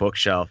me this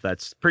bookshelf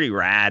that's pretty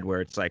rad,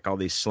 where it's like all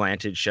these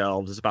slanted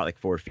shelves. It's about like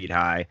 4 feet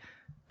high.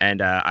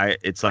 And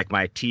it's like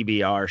my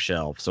TBR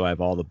shelf. So I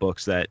have all the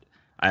books that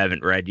I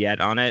haven't read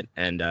yet on it,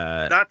 and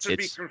not to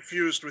be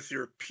confused with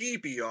your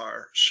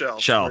PBR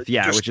shelf.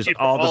 Yeah, which is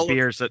all the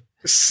beers that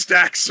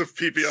stacks of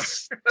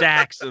PBR,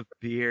 stacks of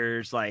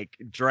beers, like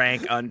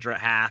drank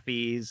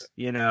halfies,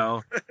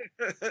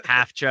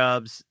 half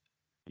chubs,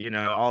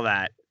 all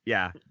that.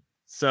 Yeah.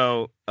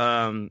 So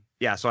so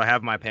I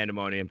have my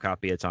Pandemonium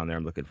copy. It's on there.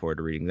 I'm looking forward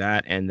to reading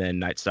that, and then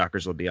Night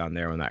Stalkers will be on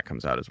there when that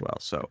comes out as well.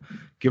 So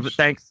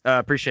thanks,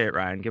 appreciate it,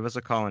 Ryan. Give us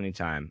a call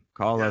anytime.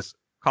 Call us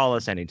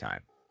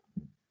anytime.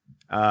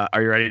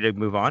 Are you ready to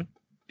move on?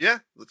 Yeah,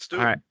 let's do it.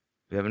 All right.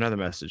 We have another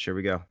message. Here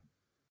we go.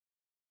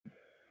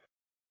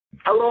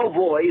 Hello,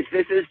 boys.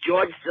 This is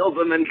George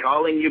Silverman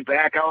calling you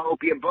back. I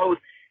hope you're both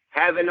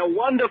having a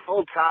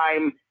wonderful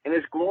time in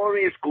this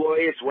glorious,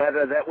 glorious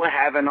weather that we're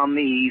having on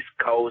the East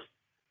Coast.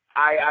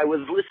 I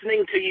was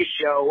listening to your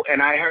show,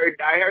 and I heard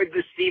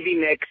the Stevie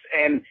Nicks,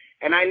 and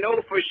I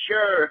know for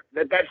sure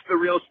that that's the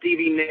real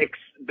Stevie Nicks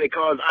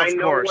because I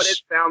know what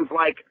it sounds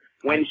like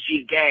when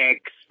she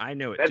gags. I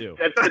know it too.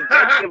 That's the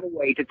best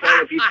giveaway to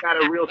tell if you've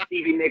got a real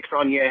Stevie Nicks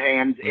on your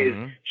hands is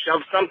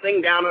shove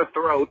something down her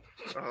throat,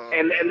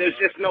 and there's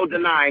just no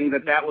denying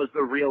that was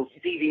the real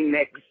Stevie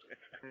Nicks.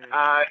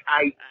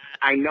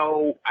 I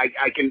know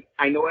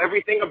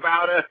everything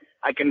about her.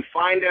 I can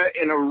find her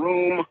in a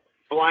room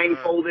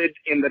blindfolded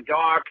in the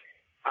dark.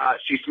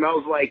 She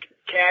smells like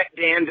cat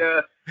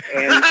dander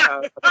and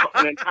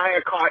an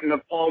entire carton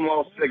of Pall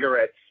Mall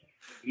cigarettes.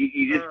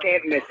 You just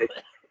can't miss it.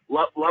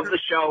 Love the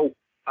show.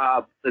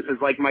 This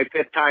is like my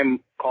 5th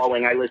time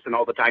calling. I listen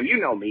all the time. You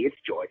know me. It's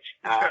George.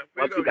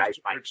 Love you guys.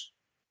 Bye.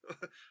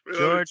 We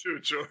love you too,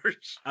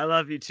 George. I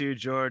love you too,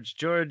 George.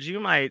 George, you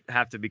might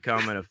have to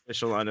become an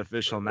official,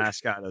 unofficial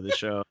mascot of the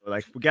show.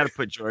 Like, we got to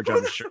put George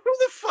on the shirt. Who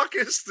the fuck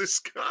is this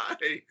guy?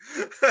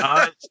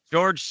 It's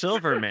George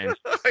Silverman.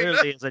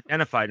 Clearly has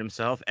identified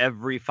himself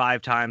every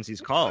 5 times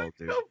he's called,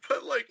 dude.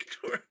 But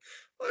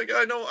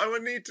I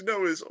would need to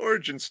know his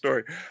origin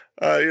story.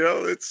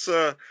 It's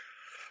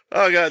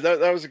oh god,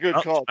 that was a good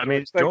call. I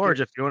mean, George,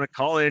 if you want to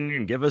call in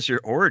and give us your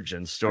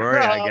origin story,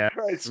 I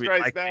guess we'd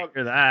like to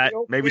hear that.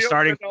 Maybe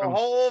starting from a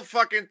whole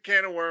fucking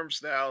can of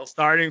worms now.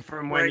 Starting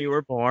from when you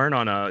were born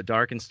on a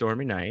dark and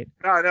stormy night.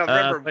 No,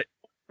 remember,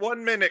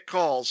 1 minute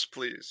calls,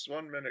 please.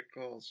 1 minute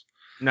calls.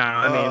 No,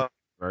 I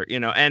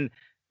mean,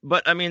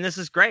 but I mean, this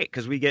is great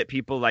because we get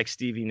people like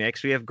Stevie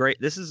Nicks. We have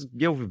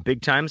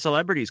big time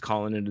celebrities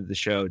calling into the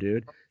show,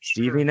 dude.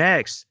 Sure. Stevie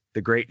Nicks,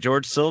 the great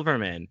George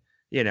Silverman.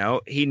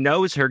 He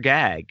knows her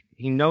gag.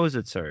 He knows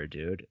it's her,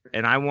 dude.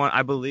 And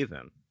I believe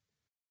him.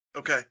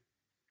 Okay.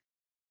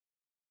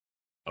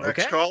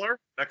 Next caller.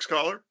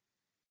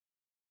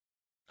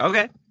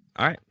 Okay.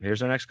 All right,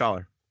 here's our next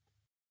caller.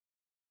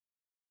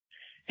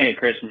 Hey,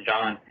 Chris and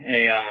John.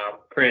 Hey,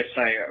 Chris,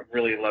 I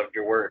really loved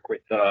your work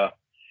with the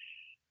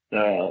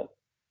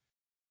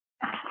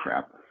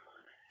crap.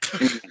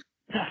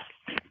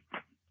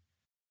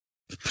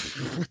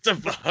 What the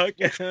fuck?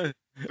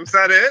 Was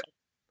that it?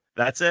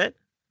 That's it?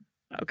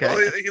 Okay.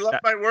 Well, he loved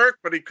my work,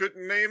 but he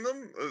couldn't name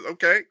them.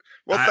 Okay.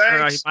 Well, I don't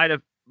know, thanks.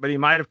 he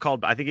might have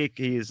called. I think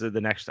he's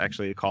the next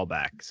actually call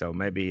back. So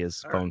maybe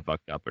his phone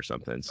fucked up or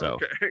something. So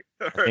Okay.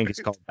 I think he's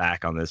called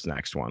back on this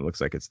next one.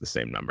 Looks like it's the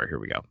same number. Here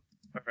we go.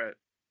 All right.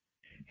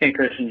 Hey,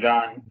 Chris and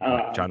John.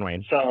 John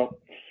Wayne. So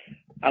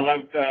I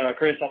love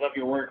Chris. I love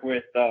your work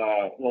with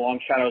The Long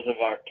Shadows of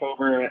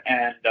October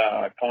and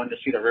Going to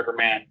See the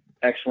Riverman.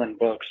 Excellent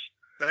books.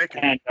 Thank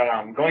you. And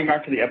going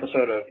back to the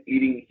episode of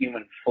Eating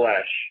Human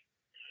Flesh,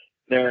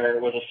 there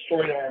was a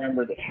story that I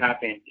remember that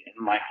happened in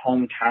my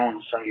hometown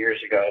some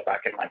years ago,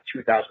 back in like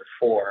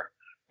 2004,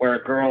 where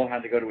a girl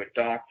had to go to a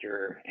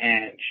doctor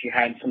and she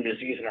had some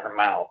disease in her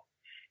mouth.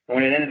 And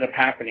what it ended up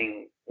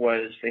happening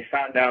was they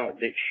found out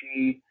that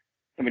she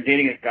had been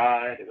dating a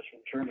guy that was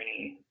from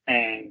Germany,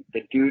 and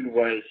the dude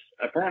was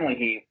apparently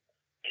he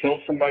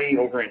killed somebody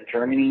over in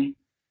Germany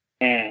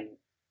and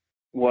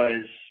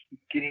was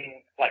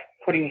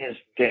putting his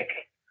dick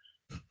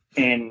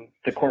in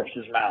the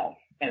corpse's mouth.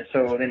 And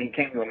so then he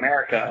came to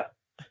America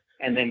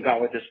and then got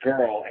with this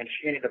girl, and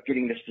she ended up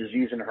getting this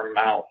disease in her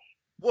mouth.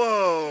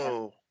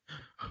 Whoa.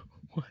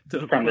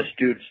 From this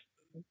dude's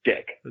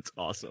dick. That's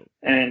awesome.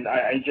 And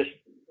I just,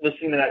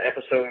 listening to that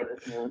episode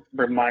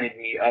reminded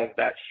me of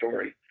that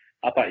story.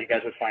 I thought you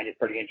guys would find it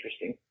pretty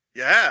interesting.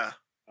 Yeah.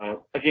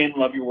 Again,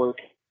 love your work.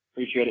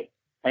 Appreciate it.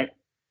 All right.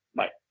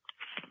 Bye.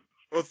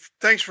 Well,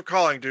 thanks for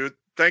calling, dude.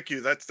 Thank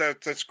you.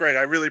 That's great.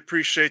 I really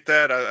appreciate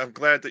that. I'm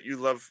glad that you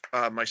love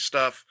my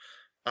stuff.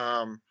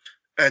 And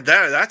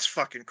that's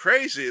fucking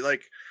crazy.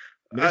 Like,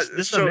 This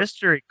is a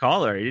mystery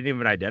caller. He didn't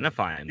even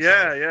identify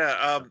himself.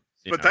 Yeah.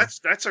 But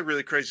that's a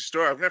really crazy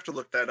story. I'm gonna have to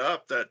look that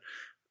up. That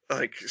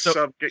like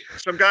some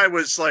guy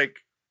was like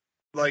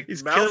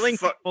he's killing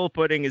people,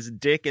 putting his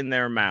dick in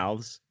their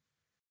mouths,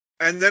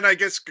 and then I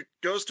guess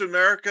goes to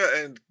America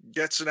and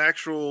gets an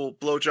actual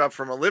blowjob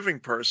from a living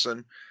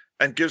person,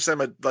 and gives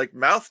them a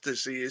mouth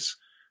disease,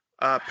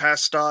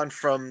 passed on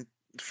from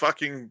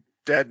fucking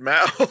dead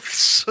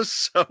mouths.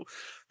 So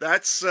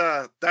that's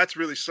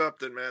really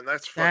something, man.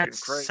 That's fucking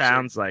crazy.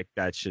 Sounds like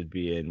that should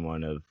be in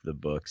one of the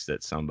books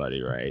that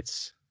somebody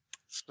writes.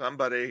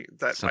 Somebody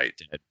that might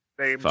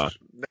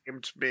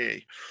named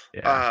me.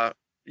 Yeah.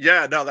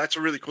 No, that's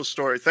a really cool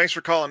story. Thanks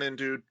for calling in,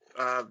 dude.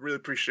 Really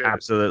appreciate it.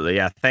 Absolutely.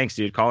 Yeah. Thanks,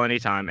 dude. Call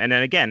anytime. And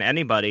then again,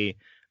 anybody,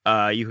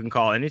 you can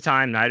call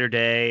anytime, night or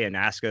day, and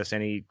ask us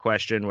any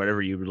question,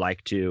 whatever you would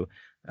like to.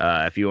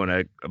 If you want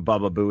to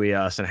Bubba Booey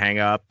us and hang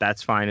up,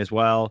 that's fine as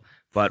well.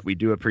 But we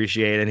do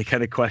appreciate any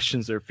kind of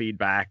questions or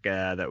feedback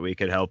that we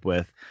could help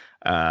with.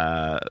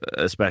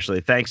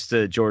 Especially thanks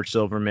to George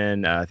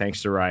Silverman.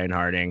 Thanks to Ryan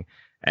Harding.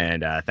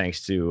 And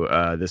thanks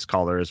to this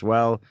caller as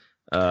well.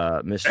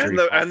 Mystery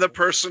and the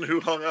person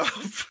who hung up.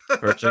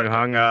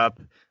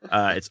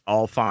 It's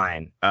all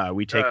fine.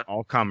 We take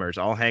all comers,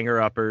 all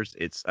hanger-uppers.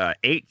 It's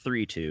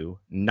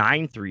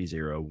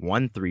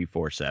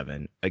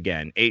 832-930-1347.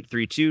 Again,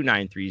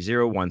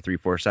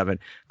 832-930-1347.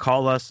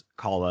 Call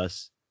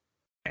us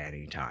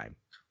anytime.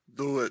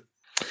 Do it.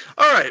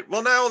 All right.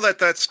 Well, now that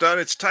that's done,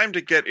 it's time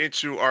to get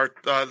into our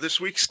this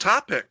week's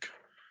topic.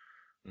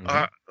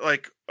 Mm-hmm.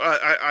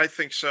 I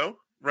think so,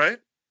 right?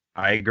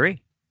 I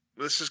agree.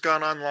 This has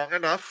gone on long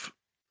enough.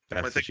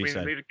 That's I think we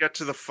need to get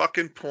to the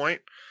fucking point.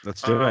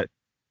 Let's do it.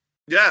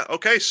 Yeah.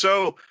 Okay.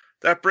 So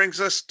that brings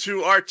us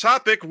to our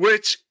topic,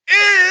 which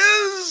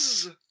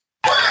is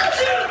 1, 2,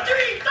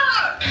 3, 4.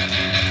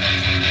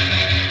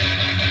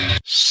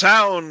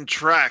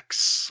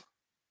 Soundtracks.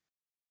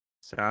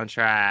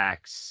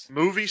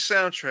 Movie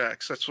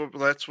soundtracks. That's what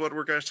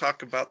we're going to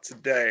talk about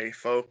today,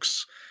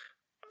 folks.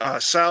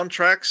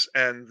 Soundtracks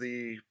and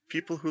the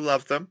people who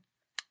love them,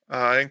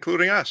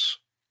 including us.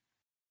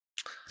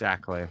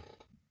 Exactly.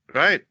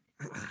 Right.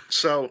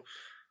 So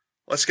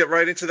let's get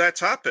right into that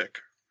topic.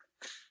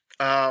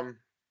 I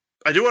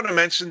do want to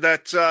mention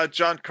that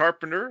John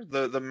Carpenter,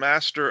 the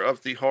master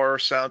of the horror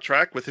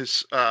soundtrack with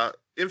his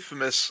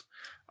infamous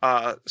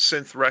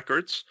synth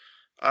records,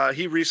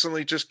 he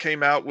recently just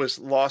came out with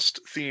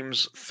Lost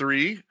Themes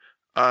 3,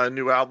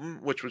 new album,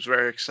 which was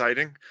very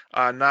exciting.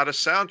 Not a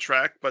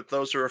soundtrack, but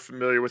those who are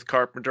familiar with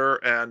Carpenter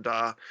and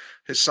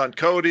his son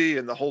Cody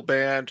and the whole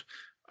band,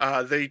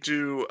 they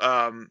do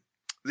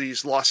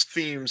these Lost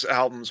Themes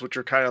albums, which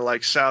are kind of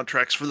like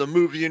soundtracks for the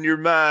movie in your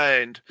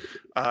mind,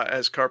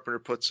 as Carpenter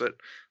puts it.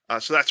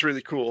 So that's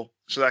really cool.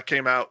 So that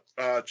came out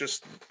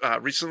just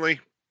recently.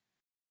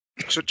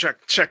 So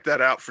check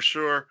that out for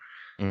sure.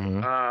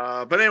 Mm-hmm.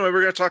 But anyway,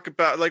 we're going to talk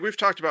about, we've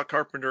talked about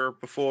Carpenter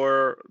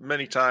before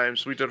many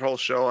times. We did a whole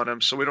show on him,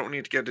 so we don't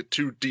need to get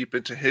too deep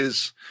into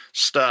his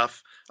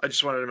stuff. I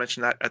just wanted to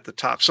mention that at the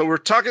top. So we're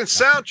talking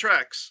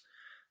soundtracks.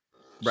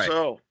 Right.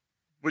 So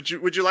would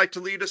you like to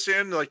lead us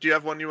in? Do you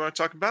have one you want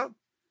to talk about?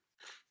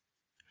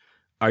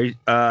 Are you,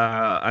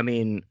 I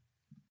mean,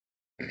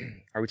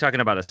 are we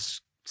talking about a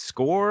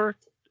score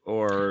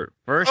or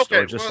first,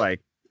 or just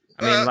like,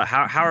 I mean,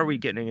 how are we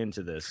getting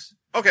into this?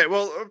 Okay,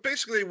 well,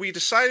 basically, we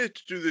decided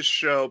to do this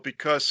show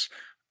because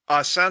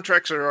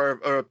soundtracks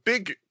are a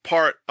big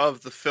part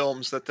of the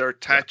films that they're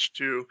attached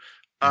to,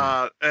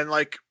 and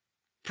like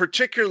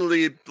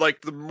particularly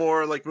like the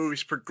more like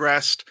movies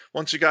progressed,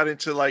 once you got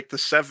into like the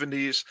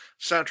 70s,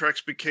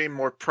 soundtracks became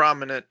more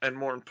prominent and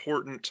more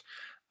important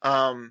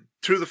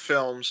to the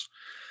films.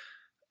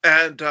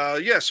 And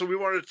so we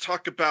wanted to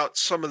talk about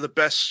some of the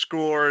best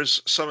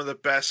scores, some of the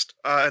best,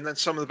 and then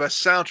some of the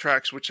best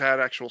soundtracks, which had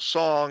actual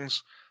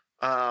songs.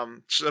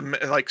 Some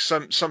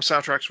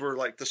soundtracks were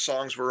like the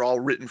songs were all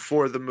written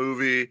for the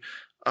movie,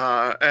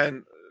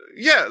 and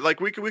yeah,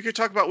 like we could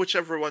talk about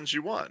whichever ones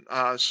you want.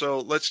 So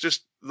let's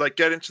just like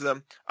get into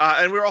them.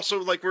 And we're also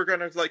like we're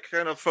gonna like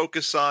kind of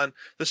focus on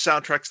the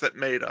soundtracks that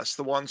made us,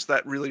 the ones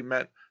that really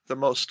meant the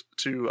most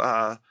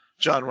to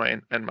John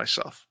Wayne and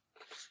myself.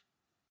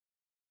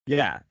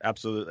 Yeah,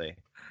 absolutely.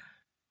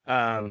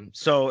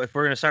 So if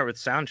we're gonna start with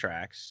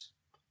soundtracks,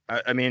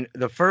 I mean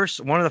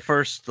one of the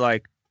first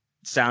like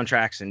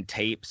soundtracks and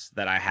tapes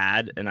that I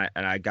had, and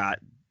I got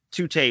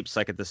 2 tapes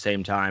like at the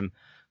same time,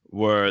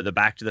 were the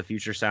Back to the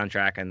Future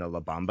soundtrack and the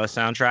La Bamba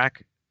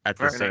soundtrack at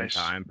the same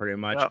time, pretty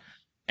much. Yep.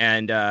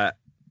 And I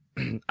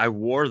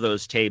wore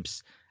those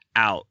tapes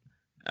out.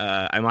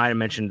 I might have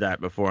mentioned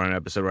that before on an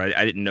episode where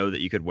I didn't know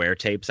that you could wear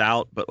tapes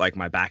out, but like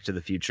my Back to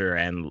the Future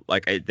and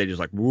like they just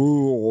like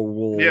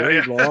loud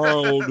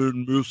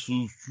in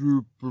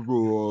Mississippi,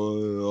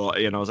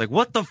 and I was like,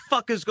 what the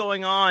fuck is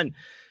going on?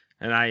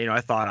 And I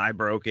thought I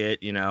broke it,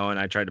 and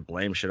I tried to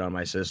blame shit on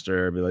my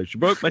sister, be like, she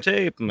broke my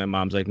tape. And my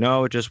mom's like,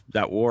 no, it just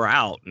that wore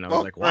out. And I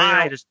was like,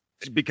 why? Just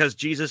because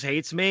Jesus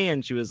hates me?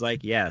 And she was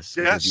like, yes.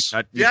 You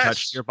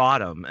touched your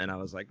bottom. And I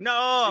was like,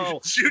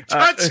 no. You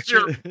touched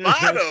your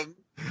bottom?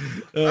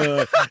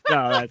 No,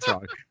 that's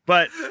wrong.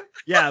 But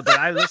yeah, but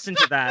I listened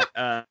to that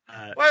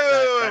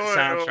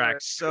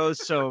soundtrack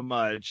so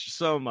much.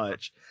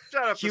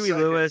 Shut up. Huey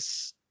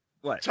Lewis.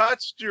 What?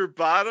 Touched your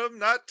bottom?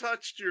 Not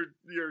touched your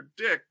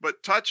dick,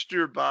 but touched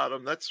your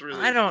bottom. That's really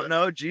I don't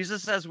know.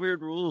 Jesus has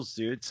weird rules,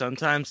 dude.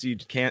 Sometimes you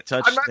can't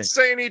touch I'm not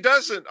saying he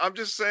doesn't. I'm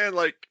just saying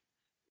like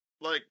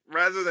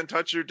rather than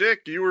touch your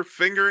dick, you were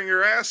fingering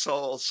your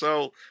asshole.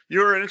 So you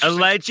were an interesting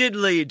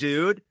allegedly,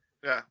 dude.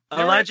 Yeah.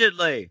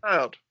 Allegedly.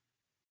 Child.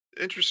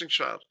 Interesting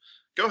child.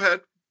 Go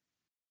ahead.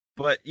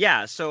 But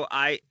yeah, so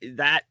I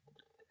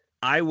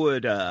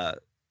would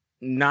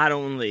not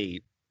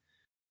only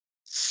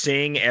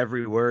sing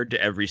every word to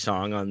every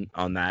song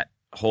on that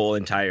whole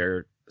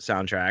entire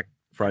soundtrack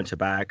front to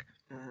back.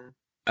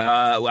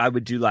 I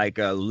would do like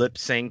a lip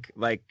sync,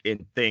 like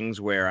in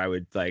things where I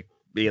would like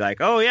be like,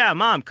 oh yeah,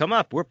 mom, come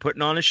up, we're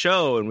putting on a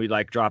show, and we'd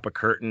like drop a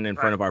curtain in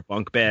front of our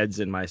bunk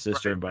beds, and my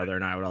sister and brother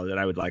and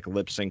I would like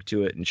lip sync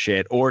to it and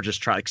shit, or just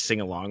try like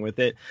sing along with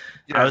it.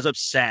 I was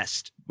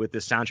obsessed with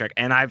this soundtrack,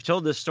 and I've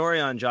told this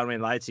story on John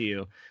Wayne Lied to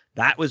You.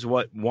 That was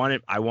what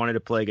I wanted to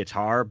play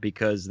guitar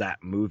because that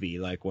movie,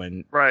 like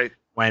when Marty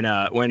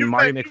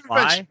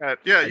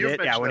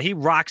McFly, when he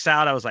rocks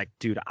out, I was like,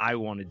 dude, I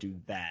want to do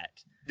that.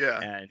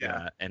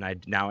 And I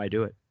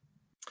do it.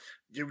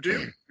 You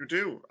do.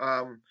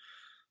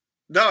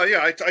 No,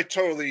 yeah, I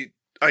totally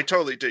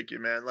dig you,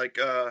 man. Like,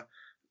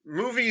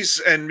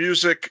 movies and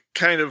music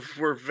kind of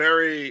were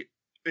very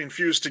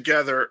infused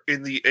together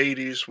in the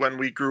 80s when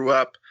we grew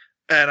up,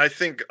 and I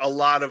think a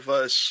lot of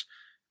us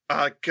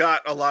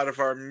got a lot of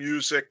our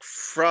music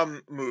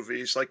from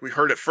movies. Like we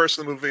heard it first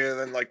in the movie, and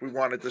then like we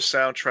wanted the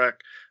soundtrack.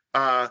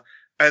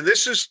 And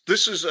this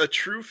is a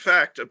true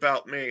fact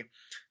about me.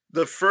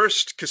 The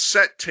first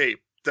cassette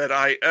tape that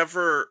I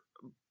ever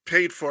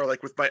paid for,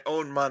 like with my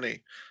own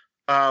money,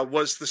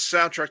 was the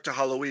soundtrack to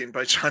Halloween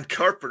by John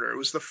Carpenter. It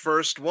was the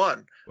first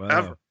one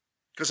ever.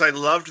 Because I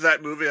loved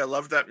that movie. I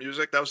loved that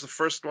music. That was the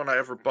first one I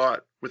ever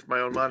bought with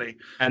my own money.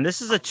 And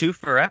this is a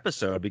 2-for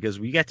episode because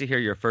we get to hear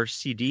your first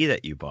CD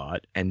that you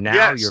bought, and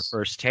now your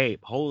first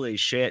tape. Holy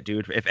shit,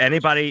 dude! If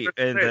anybody,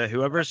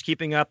 whoever's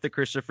keeping up the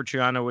Christopher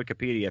Triano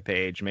Wikipedia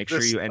page, make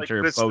sure you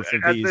enter both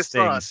of these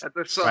things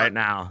right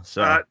now.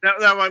 So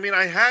now, I mean,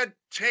 I had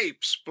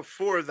tapes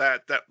before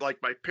that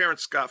like my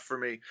parents got for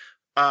me,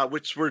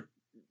 which were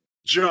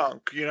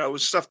junk. It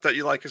was stuff that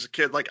you like as a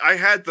kid. Like I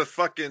had the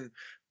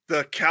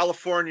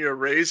California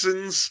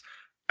Raisins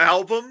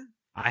album.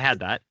 I had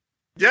that.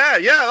 Yeah,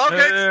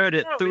 okay. Heard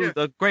it through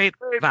the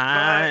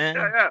grapevine.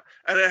 Yeah.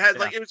 And it had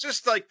like it was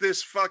just like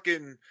this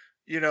fucking,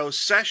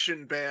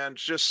 session band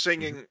just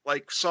singing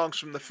like songs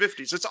from the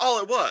 50s. That's all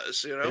it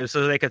was,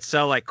 So they could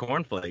sell like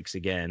cornflakes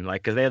again,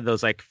 like because they had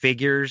those like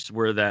figures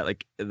where that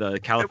like the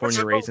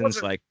California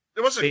Raisins like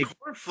it wasn't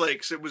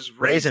cornflakes, it was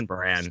Raisin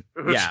Bran.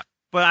 Yeah,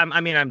 but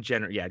I'm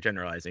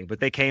generalizing. But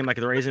they came like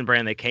the Raisin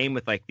Bran. They came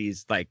with like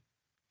these like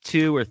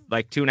 2 or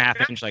like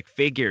 2.5 inch like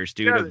figures,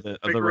 dude, of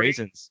the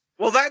raisins.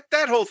 Well,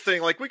 that whole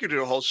thing, like we could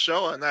do a whole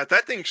show on that.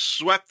 That thing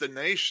swept the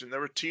nation. There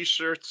were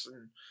T-shirts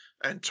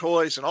and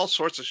toys and all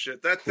sorts of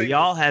shit. That thing. We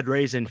all had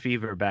raisin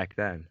fever back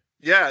then.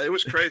 Yeah, it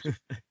was crazy.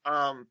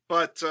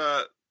 But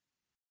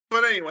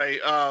but anyway,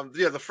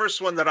 yeah, the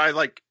first one that I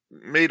like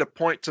made a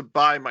point to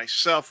buy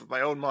myself with my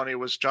own money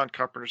was John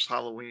Carpenter's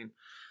Halloween.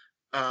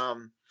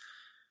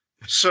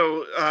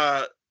 So,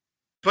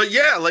 but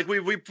yeah, like we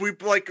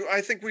like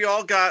I think we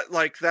all got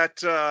like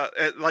that,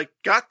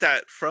 got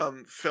that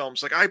from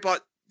films. Like I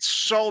got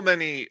so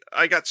many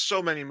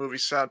movie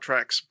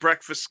soundtracks: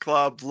 Breakfast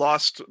Club,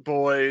 Lost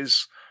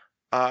Boys,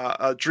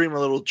 Dream a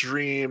Little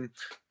Dream.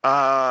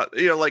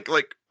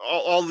 Like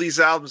all these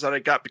albums that I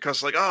got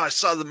because like, I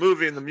saw the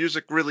movie and the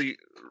music really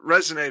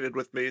resonated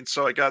with me, and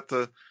so I got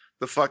the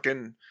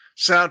fucking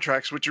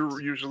soundtracks, which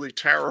are usually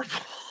terrible.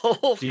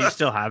 Do you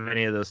still have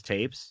any of those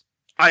tapes?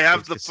 I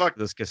have those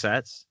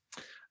cassettes.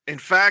 In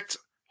fact,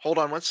 hold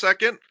on one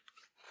second.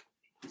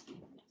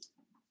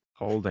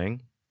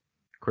 Holding.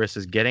 Chris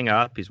is getting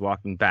up. He's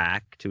walking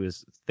back to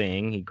his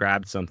thing. He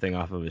grabbed something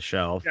off of his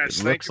shelf. Yes,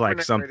 it looks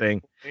like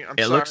something.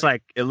 Looks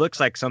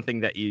like something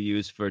that you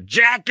use for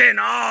jacking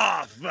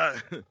off.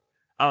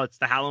 Oh, it's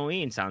the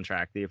Halloween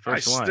soundtrack, the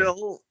first one.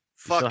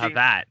 Still have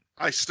that.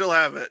 I still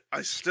have it.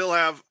 I still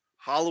have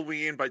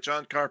Halloween by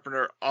John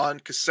Carpenter on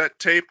cassette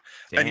tape.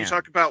 Damn. And you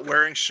talk about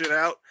wearing shit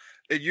out.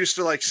 It used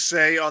to like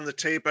say on the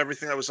tape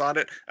everything that was on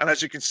it, and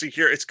as you can see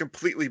here, it's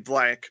completely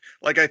blank.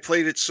 Like I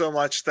played it so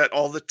much that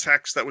all the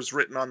text that was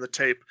written on the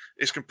tape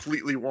is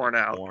completely worn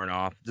out. Worn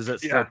off. Does it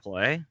still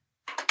play?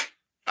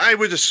 I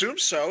would assume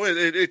so.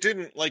 It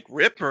didn't like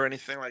rip or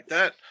anything like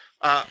that.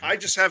 I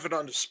just have it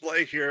on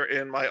display here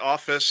in my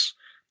office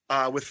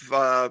with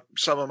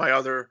some of my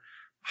other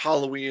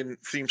Halloween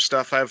themed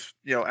stuff. I have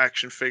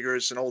action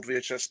figures and old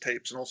VHS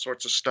tapes and all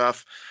sorts of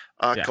stuff,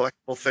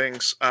 collectible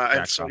things,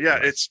 and so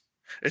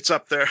it's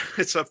up there.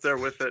 It's up there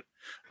with it.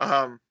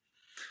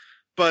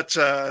 But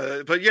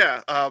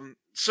yeah.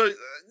 So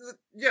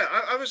yeah,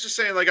 I was just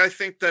saying, like, I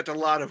think that a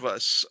lot of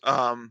us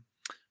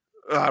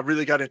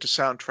really got into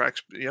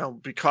soundtracks,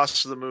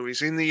 because of the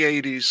movies in the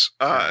 80s.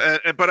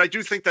 But I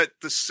do think that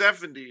the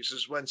 70s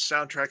is when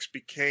soundtracks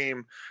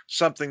became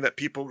something that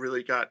people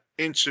really got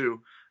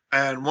into.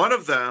 And one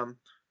of those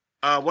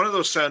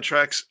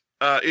soundtracks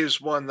is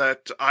one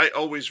that I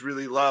always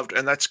really loved,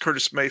 and that's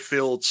Curtis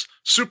Mayfield's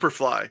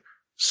Superfly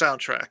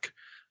soundtrack.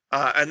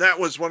 And that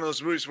was one of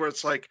those movies where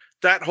it's like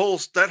that whole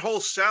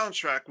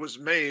soundtrack was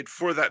made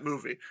for that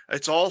movie.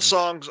 It's all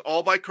songs,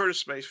 all by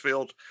Curtis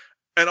Mayfield,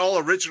 and all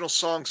original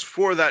songs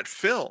for that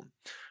film.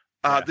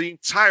 The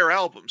entire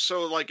album.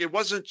 So like it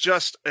wasn't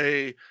just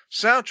a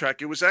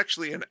soundtrack, it was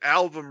actually an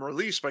album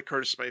released by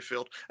Curtis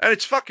Mayfield. And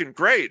it's fucking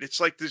great.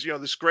 It's like this,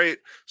 this great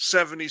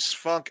 70s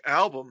funk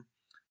album.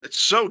 It's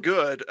so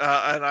good.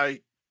 And I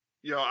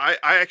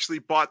actually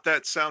bought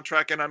that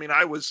soundtrack, and I mean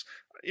I was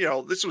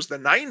this was the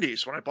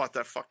 90s when I bought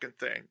that fucking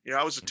thing.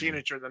 I was a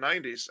teenager in the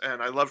 90s,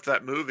 and I loved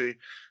that movie.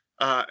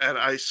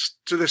 And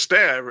to this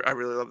day, I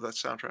really love that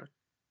soundtrack.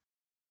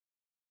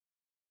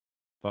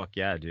 Fuck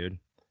yeah, dude.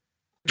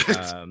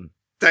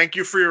 Thank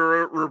you for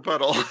your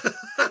rebuttal.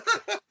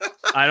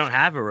 I don't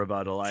have a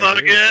rebuttal.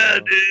 Fuck yeah,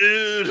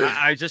 dude.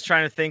 I was just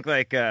trying to think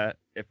like I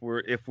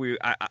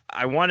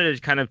wanted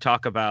to kind of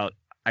talk about.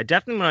 I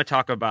definitely want to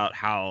talk about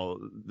how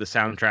the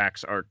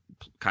soundtracks are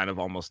kind of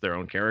almost their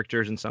own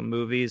characters in some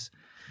movies.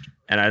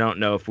 And I don't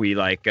know if we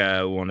want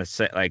to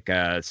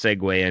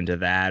segue into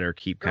that or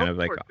keep kind of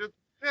like.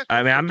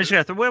 I mean, I'm just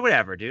gonna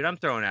whatever, dude. I'm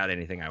throwing out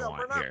anything I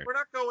want here. We're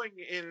not going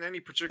in any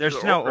particular.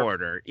 There's no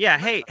order. Yeah.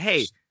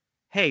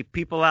 Hey,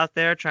 people out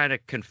there trying to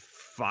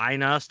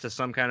confine us to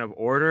some kind of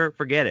order.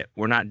 Forget it.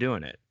 We're not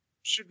doing it.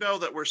 You should know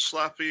that we're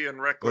sloppy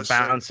and reckless. We're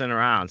bouncing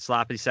around,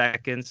 sloppy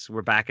seconds.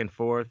 We're back and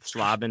forth,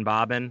 slobbing,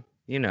 bobbing.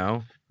 I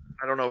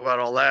don't know about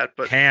all that,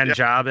 but hand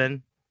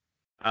jobbing.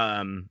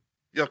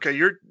 Okay,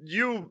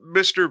 you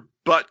Mr.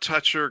 Butt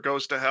Toucher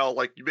Goes to Hell.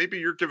 Like maybe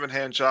you're giving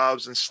hand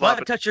jobs and slobbing.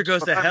 Butt Toucher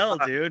Goes to Hell,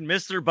 dude.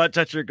 Mr. Butt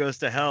Toucher Goes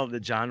to Hell, the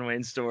John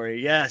Wayne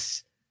story.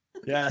 Yes.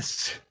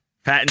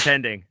 Patent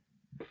pending.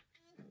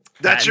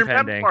 That's your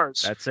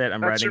memoirs. That's it.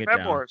 I'm writing it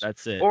down.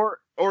 That's it. Or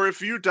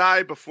if you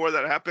die before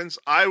that happens,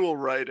 I will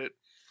write it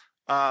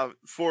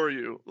for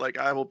you. Like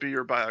I will be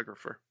your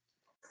biographer.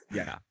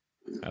 Yeah,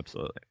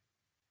 absolutely.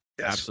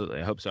 Yes. Absolutely.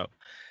 I hope so.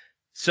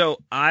 So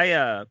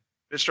Mr.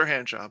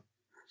 Handjob.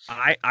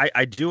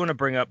 I do want to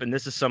bring up, and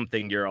this is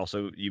something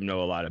you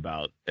know a lot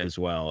about as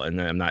well. And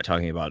I'm not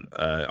talking about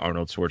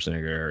Arnold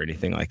Schwarzenegger or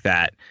anything like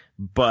that.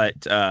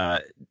 But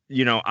I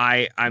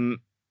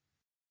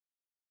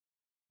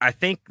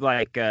think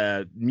like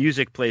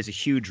music plays a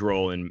huge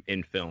role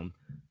in film,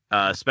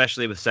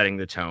 especially with setting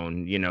the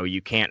tone.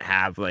 You can't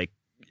have like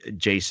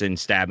Jason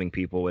stabbing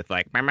people with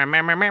like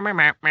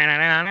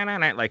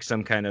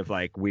some kind of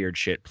like weird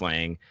shit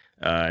playing,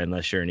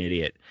 unless you're an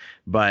idiot.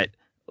 But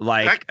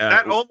like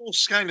that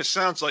almost kind of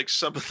sounds like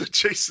some of the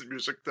Jason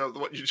music, though.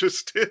 What you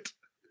just did.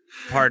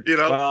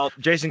 Well,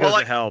 Jason Goes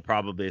to Hell,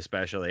 probably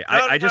especially.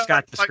 I just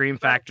got the Scream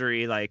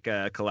Factory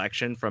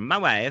collection from my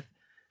wife,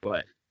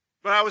 but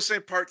I was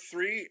saying part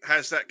 3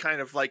 has that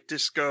kind of like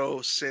disco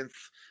synth.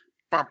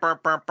 Bum, bum,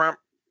 bum, bum.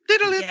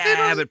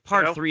 Yeah, but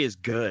part 3 is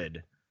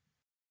good.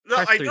 No,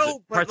 I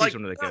know, part 3 is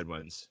one of the good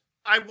ones.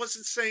 I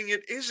wasn't saying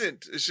it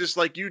isn't. It's just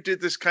like you did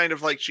this kind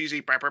of like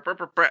cheesy,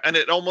 and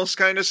it almost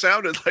kind of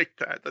sounded like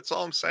that. That's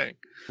all I'm saying.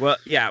 Well,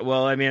 yeah.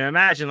 Well, I mean,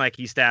 imagine like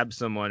he stabs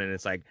someone and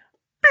it's like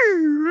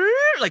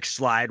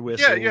slide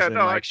whistles and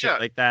like shit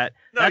like that.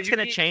 No, that's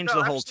gonna change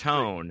the whole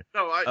absolutely.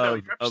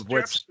 tone of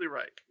what's absolutely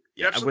right.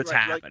 What's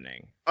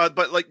happening.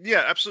 But like,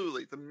 yeah,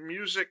 absolutely. The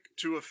music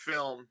to a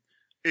film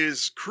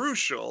is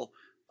crucial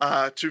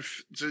to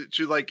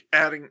like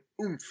adding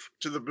oomph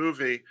to the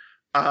movie.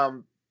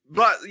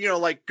 But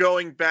like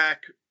going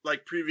back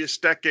like previous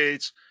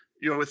decades,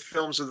 with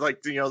films of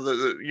like the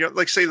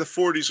like say the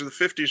 40s or the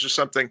 50s or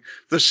something,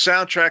 the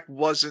soundtrack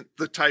wasn't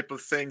the type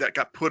of thing that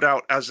got put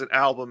out as an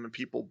album and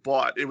people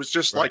bought. It was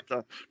just like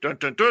the dun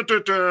dun dun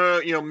dun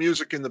dun,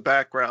 music in the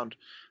background.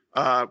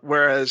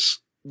 Whereas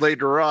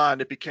later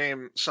on, it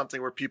became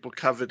something where people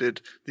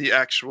coveted the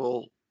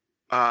actual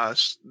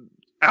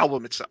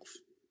album itself.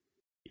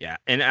 Yeah,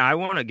 and I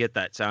want to get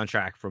that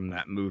soundtrack from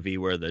that movie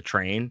where the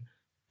train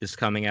is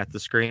coming at the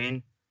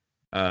screen.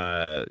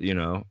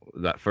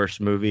 That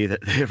first movie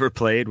that they ever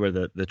played where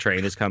the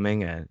train is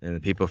coming and the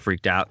people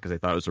freaked out because they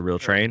thought it was a real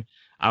train.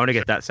 I want to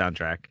get that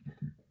soundtrack.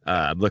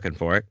 I'm looking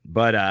for it.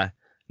 But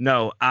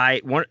no,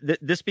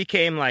 this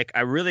became like,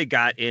 I really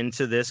got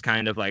into this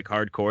kind of like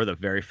hardcore the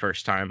very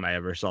first time I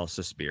ever saw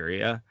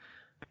Suspiria.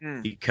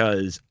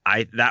 Because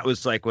that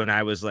was like when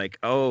I was like,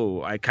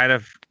 I kind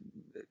of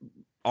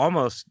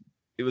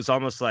it was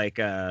almost like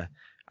that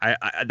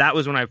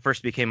was when I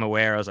first became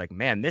aware. I was like,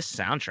 man, this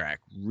soundtrack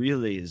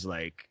really is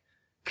like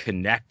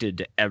connected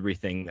to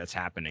everything that's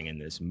happening in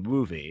this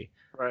movie.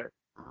 Right.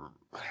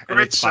 And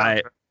it's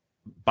by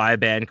a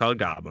band called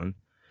Goblin.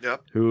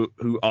 Yep. Who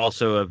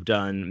also have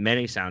done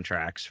many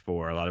soundtracks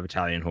for a lot of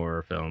Italian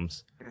horror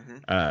films.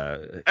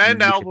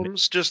 And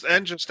albums, just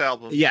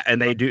albums. Yeah,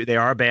 and they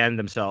are a band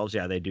themselves.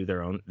 Yeah, they do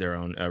their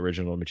own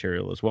original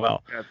material as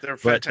well. Yeah, they're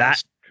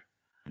fantastic.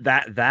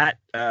 But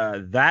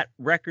that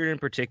record in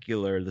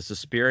particular, the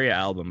Suspiria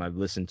album, I've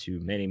listened to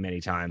many,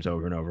 many times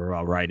over and over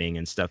while writing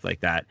and stuff like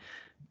that.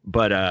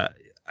 But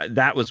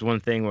that was one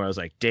thing where I was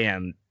like,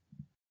 damn,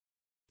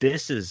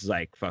 this is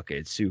like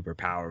fucking super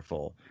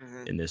powerful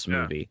in this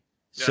movie.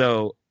 Yeah.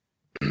 So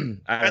I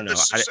don't know.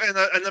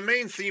 And the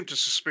main theme to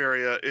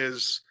Suspiria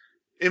is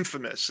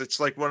infamous.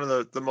 It's like one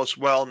of the most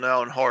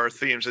well-known horror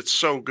themes. It's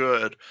so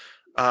good.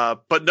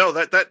 But no,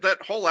 that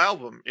whole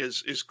album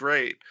is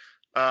great.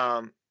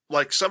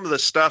 Like some of the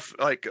stuff,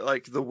 like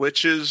the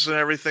witches and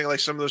everything,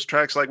 like some of those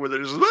tracks, like where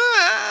there's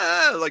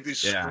like these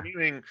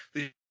screaming.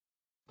 You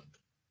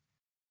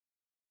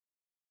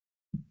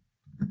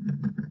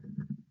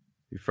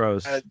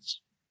froze.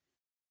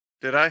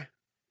 Did I?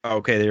 Oh,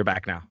 okay, you're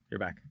back now. You're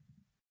back.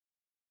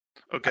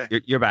 Okay,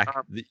 you're back.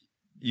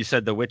 You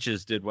said the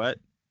witches did what?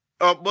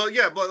 Oh, well,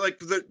 yeah, but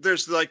like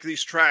there's like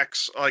these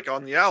tracks like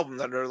on the album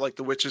that are like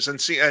the witches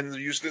and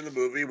used in the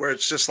movie where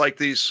it's just like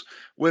these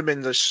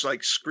women just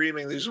like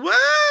screaming these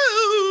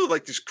whoa,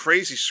 like these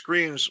crazy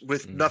screams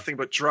with nothing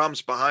but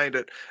drums behind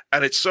it,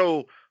 and it's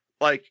so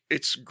like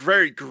it's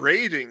very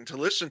grating to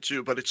listen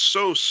to, but it's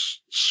so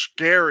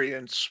scary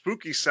and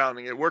spooky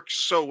sounding. It works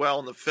so well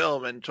in the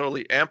film and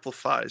totally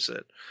amplifies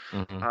it.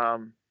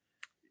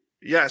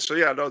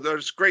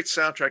 There's great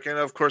soundtrack, and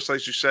of course,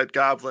 as you said,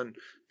 Goblin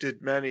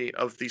did many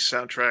of these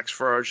soundtracks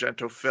for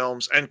Argento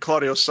films, and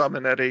Claudio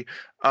Simonetti,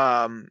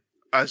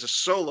 as a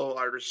solo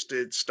artist,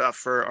 did stuff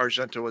for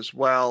Argento as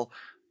well.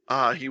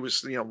 He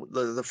was, the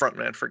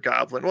frontman for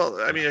Goblin.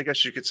 Well, I mean, I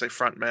guess you could say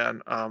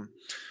frontman.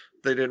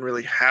 They didn't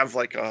really have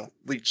like a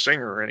lead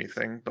singer or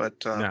anything,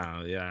 but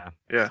no, yeah.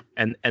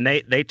 And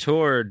they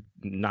toured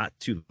not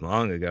too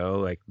long ago,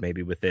 like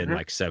maybe within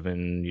like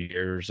 7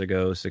 years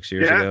ago, 6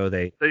 years ago.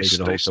 They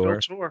did a whole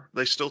tour.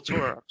 They still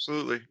tour,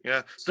 absolutely.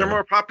 Yeah, they're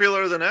more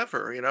popular than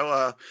ever.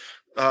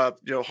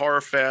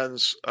 Horror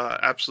fans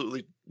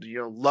absolutely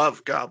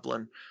love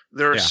Goblin.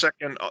 They're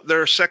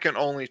second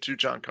only to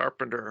John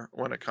Carpenter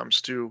when it comes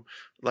to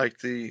like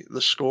the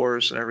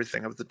scores and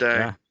everything of the day.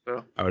 Yeah.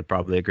 So I would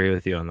probably agree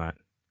with you on that.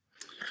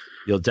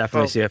 You'll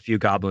definitely see a few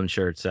Goblin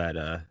shirts at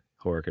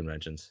horror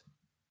conventions.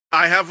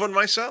 I have one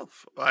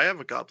myself. I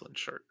have a Goblin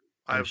shirt.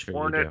 I've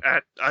worn it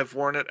at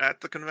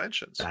the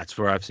conventions. That's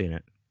where I've seen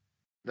it.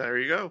 There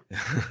you go.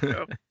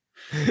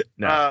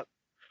 No.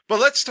 But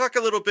let's talk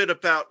a little bit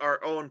about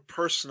our own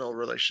personal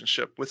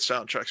relationship with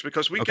soundtracks,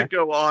 because we could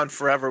go on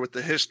forever with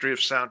the history of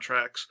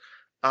soundtracks.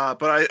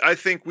 But I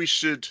think we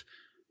should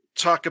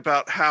talk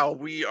about how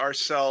we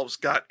ourselves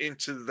got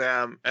into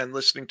them and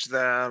listening to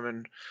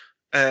them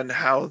and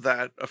how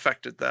that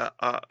affected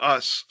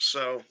us.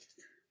 So,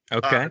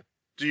 okay.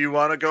 Do you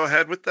want to go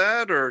ahead with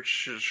that, or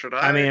should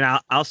I? I mean,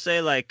 I'll say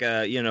like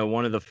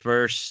one of the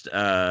first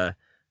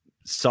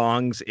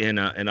songs in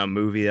a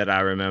movie that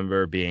I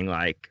remember being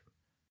like,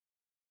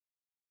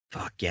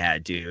 "Fuck yeah,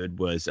 dude,"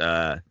 was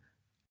the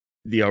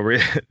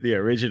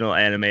original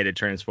animated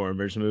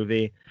Transformers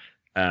movie,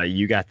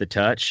 "You Got the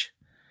Touch,"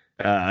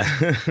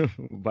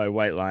 by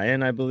White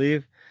Lion, I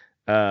believe.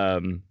 Oh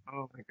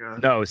my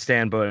god! No,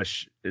 Stan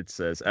Bush. It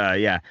says,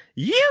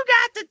 "You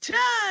got the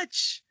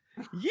touch.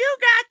 You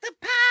got the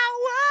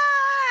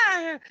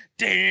power.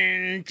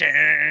 Dun,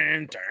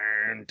 dun,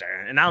 dun,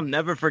 dun. And I'll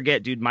never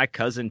forget, dude, my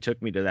cousin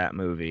took me to that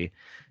movie.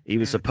 He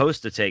was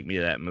supposed to take me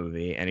to that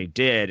movie, and he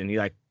did, and he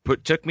like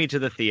took me to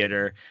the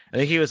theater. I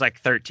think he was like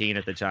 13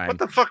 at the time. What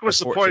the fuck was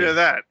the point of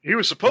that? He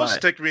was supposed to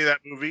take me to that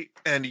movie,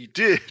 and he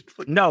did.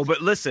 No,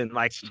 but listen,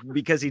 like,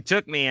 because he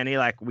took me, and he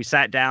like, we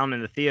sat down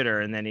in the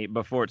theater, and then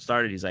before it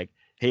started, he's like,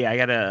 hey, I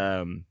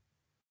gotta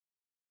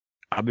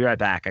I'll be right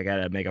back. I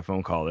gotta make a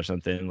phone call or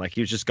something. Like,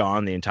 he was just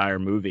gone the entire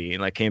movie,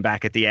 and like came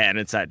back at the end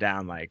and sat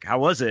down. Like, how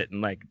was it?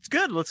 And like, it's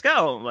good. Let's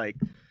go. Like,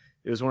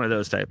 it was one of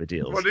those type of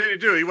deals. What did he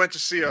do? He went to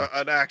see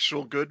an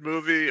actual good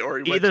movie, or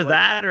he either went to,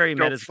 that, or he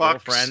met his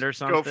girlfriend or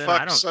something.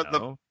 I don't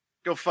know.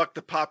 Go fuck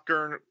the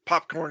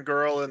popcorn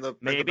girl in the.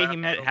 Maybe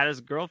he had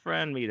his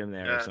girlfriend meet him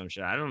there or some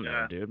shit. I don't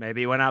know, dude.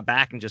 Maybe he went out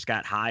back and just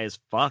got high as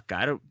fuck.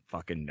 I don't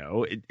fucking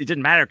know. It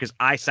didn't matter because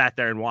I sat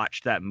there and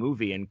watched that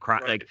movie and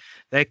cried. Like,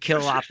 they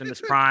kill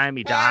Optimus Prime.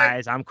 He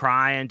dies. I'm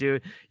crying,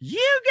 dude.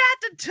 You got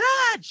the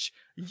touch.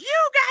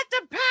 You got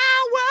the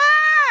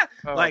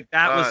power. Like,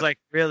 that was like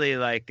really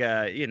like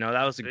that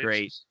was a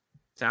great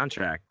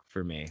soundtrack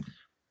for me.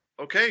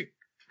 Okay.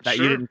 That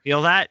you didn't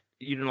feel that?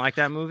 You didn't like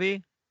that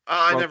movie?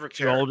 I never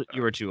cared.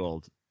 You were too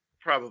old.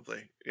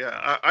 Probably,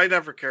 yeah. I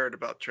never cared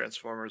about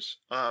Transformers.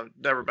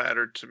 Never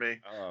mattered to me.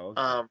 Oh,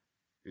 okay.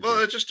 Well,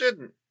 it just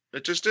didn't.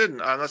 It just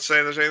didn't. I'm not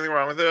saying there's anything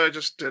wrong with it. I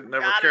just didn't.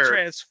 Never cared.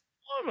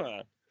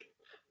 Transformer.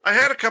 I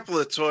had a couple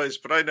of toys,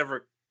 but I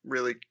never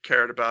really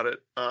cared about it.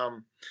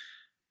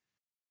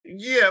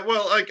 Yeah,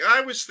 well, like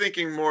I was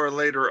thinking more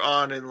later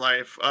on in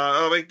life.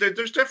 Like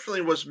there's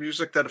definitely was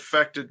music that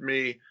affected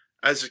me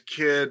as a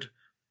kid.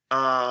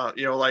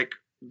 Like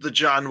the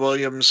John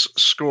Williams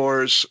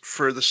scores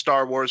for the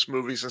Star Wars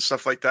movies and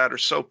stuff like that are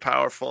so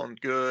powerful and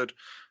good.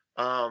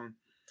 But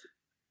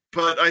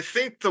I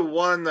think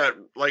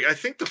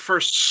the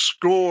first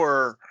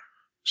score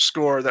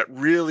that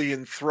really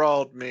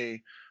enthralled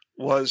me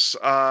was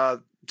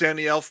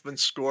Danny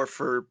Elfman's score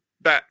for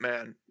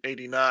Batman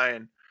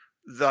 '89.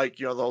 Like,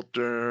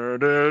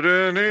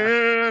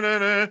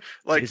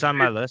 like he's on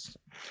my list.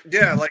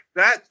 Yeah, like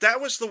that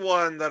was the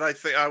one that I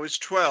think I was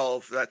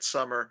 12 that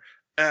summer.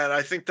 And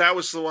I think that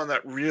was the one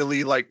that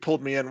really like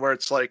pulled me in, where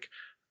it's like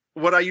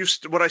what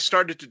I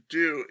started to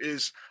do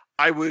is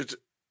I would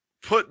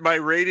put my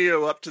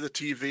radio up to the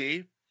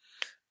TV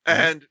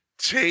and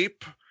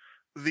tape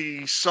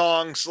the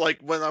songs. Like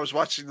when I was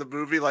watching the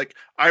movie, like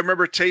I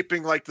remember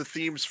taping like the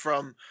themes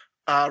from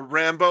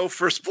Rambo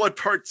First Blood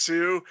Part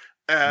 2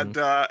 and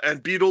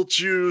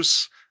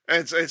Beetlejuice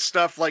and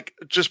stuff, like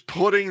just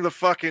putting the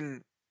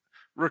fucking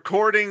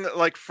recording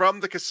like from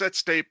the cassette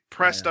tape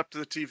pressed up to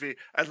the TV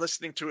and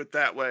listening to it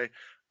that way.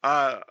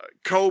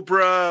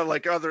 Cobra,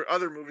 like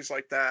other movies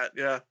like that.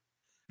 Yeah.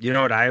 You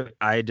know what?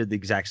 I did the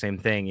exact same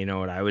thing. You know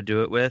what I would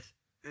do it with?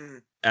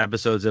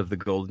 Episodes of the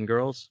Golden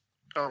Girls.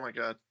 Oh my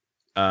God.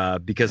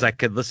 Because I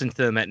could listen to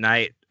them at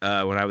night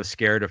when I was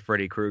scared of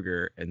Freddy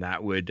Krueger, and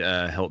that would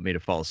help me to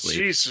fall asleep.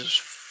 Jesus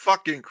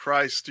fucking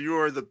Christ. You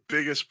are the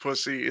biggest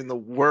pussy in the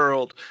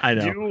world. I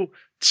know. You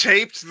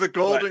taped the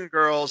Golden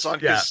Girls on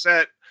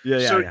cassette.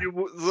 So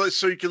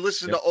you can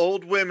listen to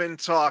old women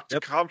talk to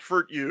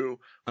comfort you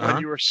when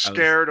you were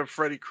scared of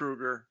Freddy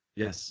Krueger.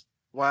 Yes.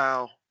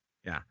 Wow.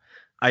 Yeah.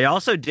 I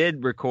also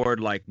did record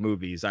like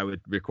movies. I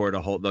would record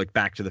a whole like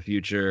Back to the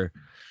Future,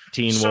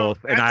 Teen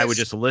Wolf, and I would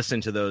just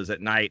listen to those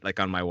at night, like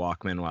on my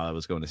Walkman while I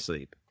was going to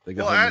sleep.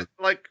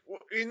 Like,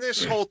 in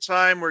this whole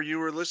time where you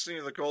were listening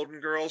to the Golden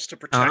Girls to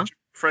protect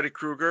Freddy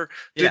Krueger,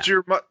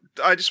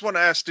 I just want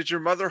to ask, did your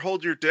mother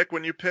hold your dick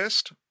when you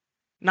pissed?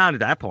 Not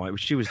at that point.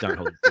 She was done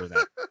doing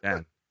that.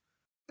 Damn.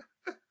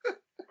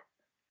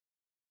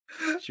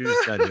 She was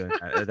done doing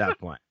that at that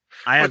point.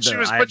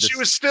 She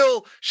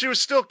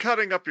was still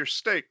cutting up your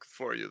steak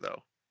for you,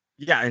 though.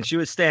 Yeah, and she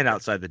would stand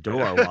outside the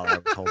door while I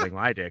was holding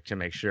my dick to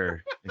make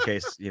sure, in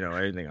case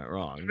anything went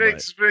wrong.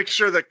 Make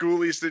sure that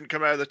ghoulies didn't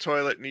come out of the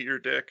toilet and eat your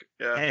dick.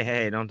 Yeah.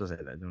 Hey, don't say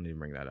that. Don't even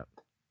bring that up.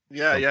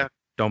 Yeah.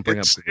 Don't bring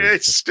up.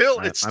 It's still.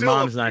 My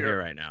mom's not here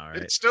right now. Right?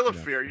 It's still a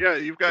fear. Yeah,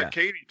 you've got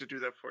Katie to do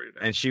that for you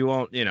now. And she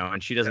won't.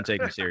 And she doesn't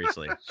take me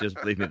seriously. She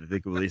doesn't believe me that the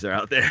ghoulies are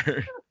out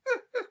there.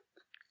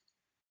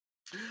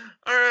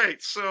 All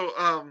right, so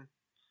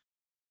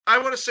I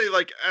want to say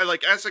like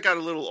as I got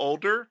a little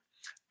older,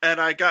 and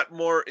I got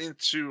more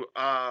into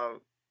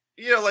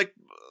like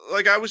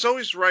I was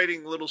always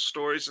writing little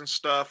stories and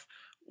stuff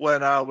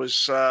when I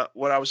was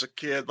a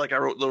kid. Like I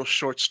wrote little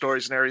short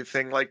stories and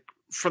everything. Like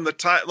from the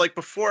time, like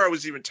before I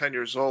was even 10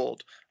 years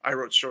old, I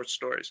wrote short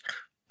stories.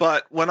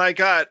 But when I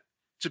got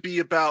to be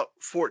about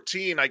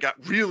 14, I got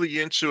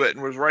really into it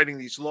and was writing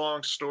these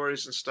long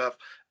stories and stuff.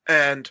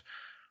 And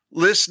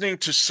listening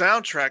to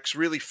soundtracks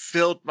really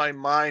filled my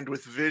mind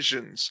with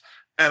visions.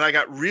 And I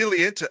got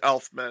really into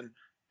Elfman.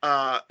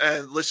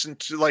 And listened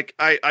to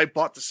I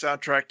bought the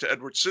soundtrack to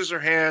Edward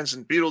Scissorhands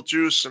and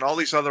Beetlejuice and all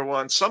these other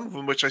ones, some of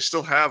them which I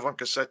still have on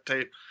cassette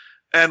tape,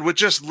 and would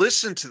just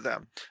listen to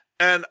them.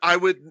 And I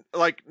would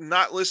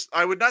not listen.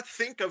 I would not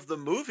think of the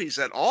movies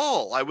at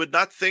all. I would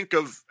not think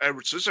of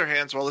Edward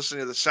Scissorhands while listening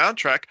to the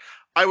soundtrack.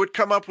 I would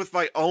come up with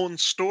my own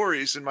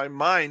stories in my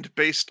mind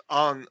based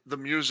on the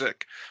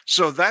music.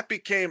 So that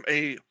became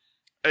a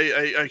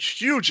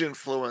huge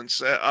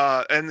influence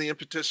and the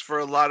impetus for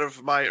a lot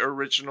of my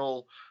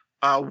original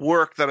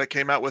work that I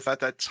came out with at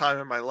that time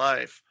in my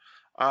life.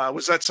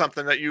 Was that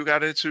something that you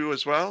got into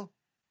as well?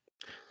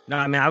 No,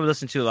 I mean, I would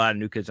listen to a lot of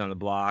New Kids on the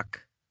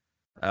Block.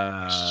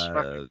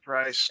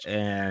 Christ.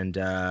 And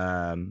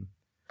I'm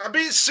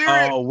being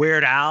serious. Oh,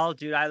 Weird Al,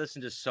 dude! I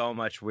listened to so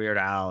much Weird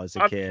Al as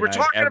a kid. We're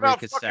talking about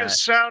cassette. fucking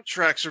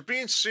soundtracks. We're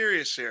being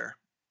serious here.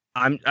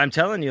 I'm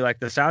telling you,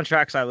 like the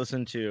soundtracks I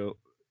listened to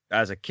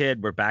as a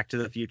kid were Back to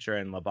the Future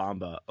and La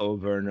Bamba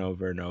over and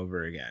over and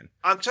over again.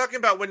 I'm talking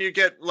about when you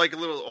get like a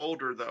little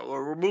older, though,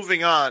 or we're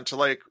moving on to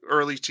like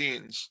early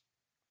teens.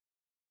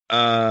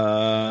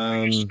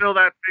 Are you still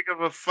that big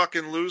of a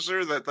fucking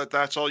loser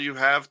that's all you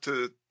have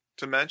to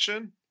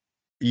mention?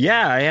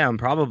 Yeah, I am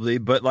probably,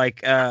 but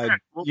like, well,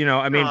 you know,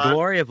 I mean,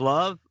 Glory of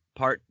Love,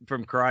 part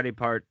from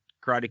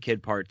Karate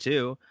Kid Part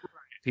 2,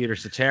 Peter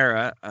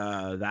Cetera,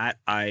 that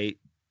I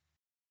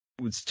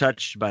was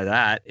touched by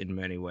that in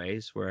many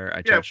ways, where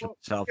I touched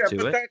myself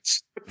to it.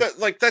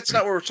 That's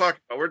not what we're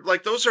talking about. We're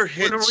like, those are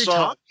hit songs. What are we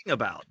talking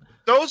about?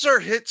 Those are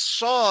hit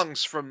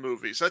songs from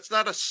movies. That's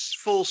not a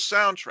full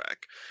soundtrack.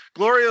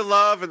 Glory of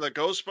Love and the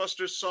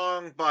Ghostbusters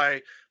song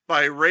by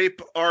Ray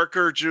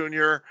Parker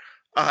Jr.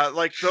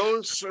 Like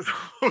those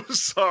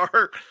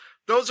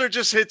are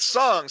just hit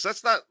songs.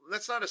 That's not a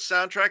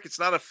soundtrack. It's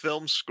not a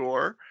film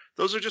score.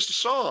 Those are just a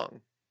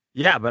song.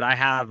 Yeah, but I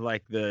have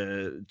like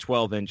the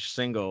 12-inch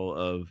single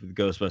of the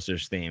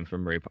Ghostbusters theme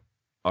from Ray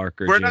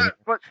Parker Jr.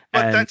 But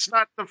that's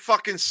not the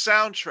fucking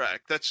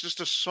soundtrack. That's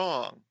just a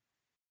song.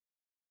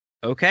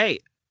 Okay.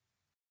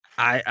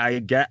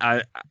 I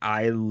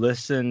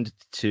listened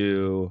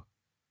to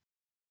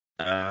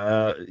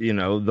you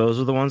know, those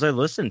are the ones I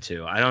listened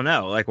to. I don't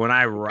know. Like when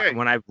I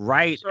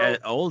write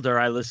older,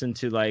 I listen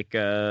to like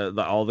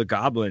all the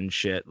Goblin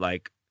shit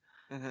like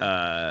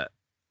a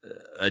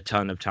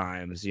ton of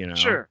times, you know.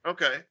 Sure.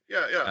 Okay.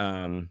 Yeah.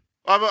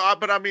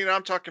 But I mean,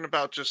 I'm talking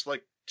about just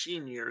like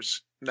teen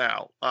years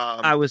now.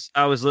 I was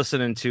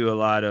listening to a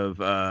lot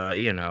of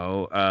you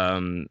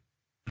know,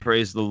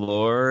 Praise the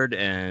Lord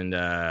and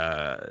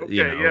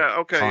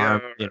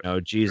you know,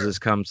 Jesus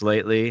Comes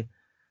Lately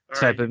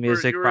type of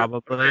music,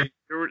 probably.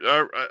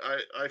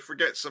 I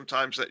forget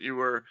sometimes that you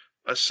were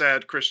a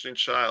sad Christian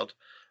child.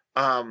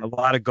 A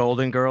lot of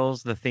Golden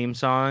Girls, the theme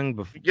song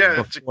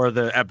before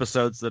the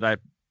episodes that I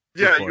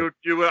you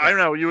I don't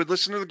know, you would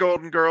listen to the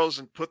Golden Girls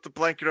and put the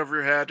blanket over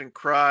your head and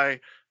cry,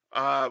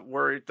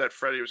 worried that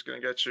Freddie was going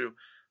to get you.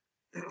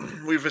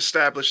 We've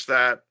established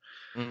that.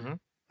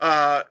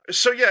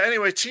 So yeah,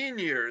 anyway, teen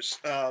years.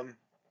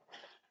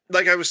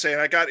 Like I was saying,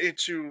 I got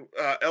into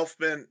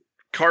Elfman,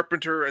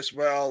 Carpenter as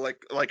well.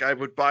 Like I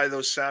would buy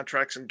those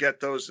soundtracks and get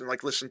those and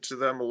like listen to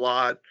them a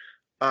lot.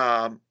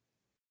 And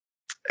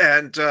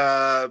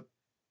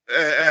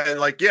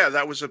like, yeah,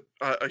 that was a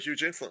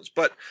huge influence.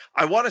 But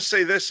I want to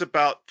say this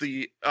about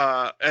the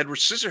Edward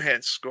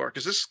Scissorhands score,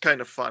 because this is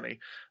kind of funny.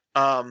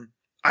 I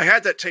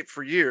had that tape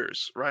for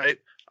years, right?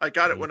 I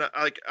got it when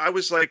I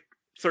was like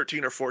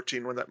 13 or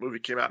 14 when that movie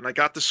came out, and I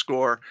got the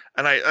score,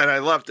 and I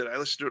loved it. I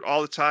listened to it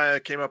all the time. I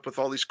came up with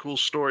all these cool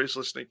stories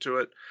listening to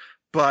it.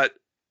 But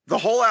the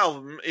whole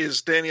album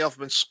is Danny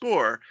Elfman's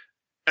score,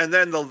 and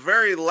then the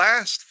very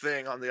last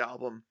thing on the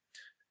album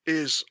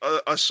is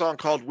a song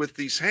called "With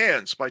These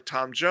Hands" by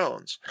Tom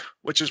Jones,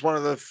 which is one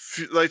of the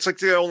it's like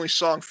the only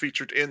song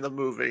featured in the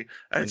movie,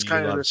 and it's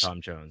kind of this. Tom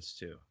Jones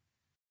too.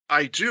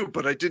 I do,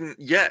 but I didn't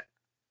yet.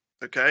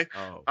 Okay.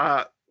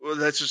 Oh. Well,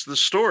 that's just the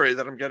story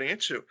that I'm getting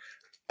into.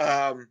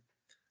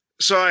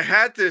 So I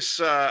had this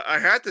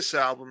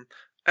album,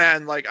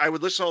 and like I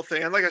would listen to the whole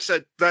thing, and like I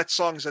said, that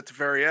song's at the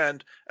very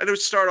end, and it would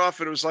start off,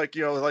 and it was like,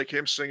 you know, like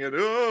him singing,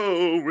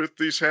 "Oh, with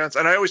these hands,"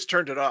 and I always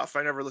turned it off.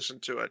 I never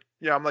listened to it.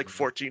 Yeah, I'm like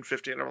 14,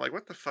 15, and I'm like,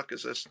 what the fuck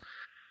is this?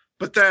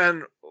 But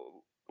then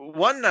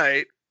one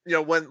night, you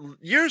know, when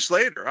years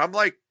later, I'm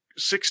like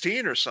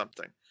 16 or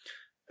something,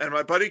 and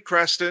my buddy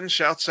Creston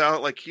shouts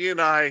out, like he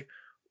and I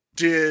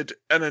did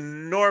an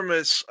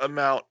enormous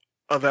amount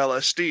of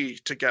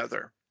LSD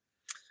together.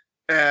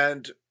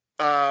 And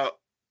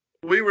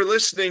we were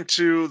listening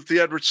to the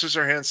Edward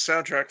Scissorhands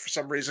soundtrack for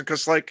some reason,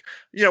 because like,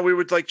 you know, we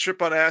would like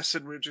trip on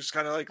acid and we would just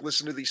kind of like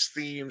listen to these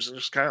themes and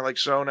just kind of like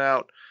zone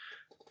out.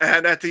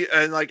 And at the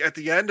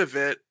end of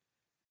it,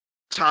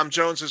 Tom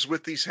Jones's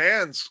 "With These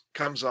Hands"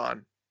 comes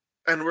on,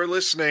 and we're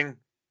listening,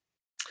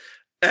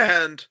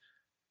 and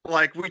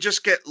like we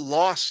just get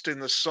lost in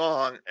the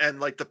song and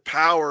like the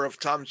power of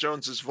Tom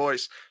Jones's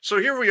voice. So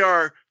here we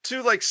are,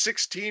 two like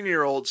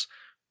 16-year-olds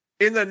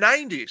in the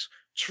 90s,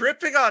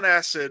 tripping on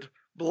acid,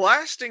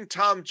 blasting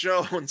Tom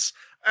Jones,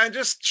 and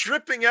just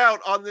tripping out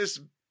on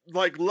this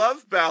like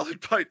love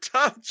ballad by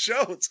Tom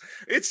Jones.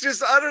 It's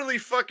just utterly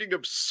fucking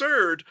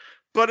absurd,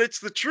 but it's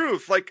the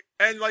truth. Like,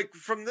 and like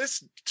from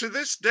this to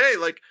this day,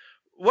 like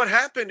what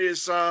happened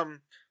is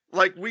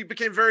like we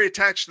became very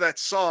attached to that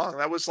song.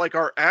 That was like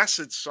our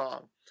acid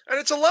song. And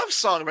it's a love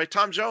song by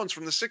Tom Jones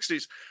from the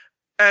 60s.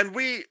 And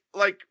we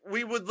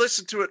would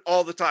listen to it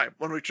all the time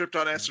when we tripped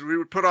on acid. We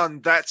would put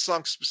on that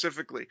song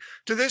specifically.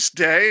 To this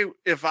day,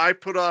 if I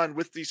put on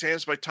With These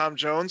Hands by Tom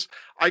Jones,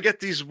 I get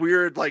these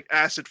weird like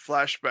acid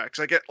flashbacks.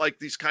 I get like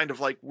these kind of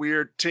like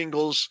weird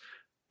tingles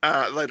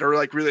that are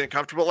like really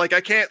uncomfortable. Like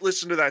I can't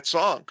listen to that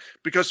song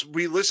because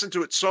we listened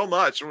to it so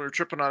much when we were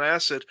tripping on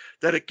acid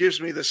that it gives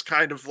me this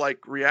kind of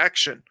like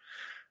reaction.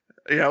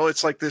 You know,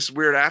 it's like this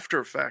weird after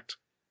effect.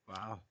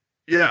 Wow.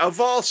 Yeah, of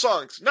all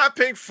songs, not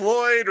Pink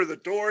Floyd or The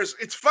Doors,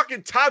 it's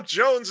fucking Tom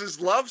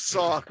Jones's love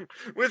song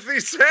With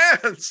These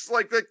Hands.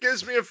 Like that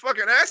gives me a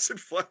fucking acid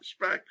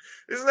flashback.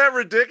 Isn't that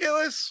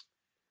ridiculous?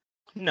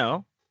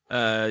 No.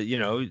 What do you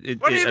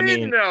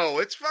mean? No,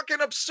 it's fucking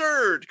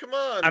absurd. Come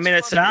on.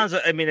 It sounds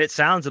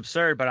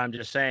absurd, but I'm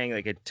just saying,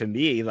 like, to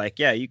me, like,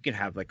 yeah, you can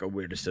have like a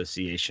weird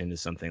association to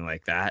something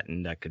like that,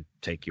 and that could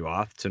take you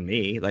off. To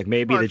me, like,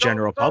 maybe the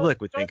general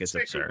public would think it's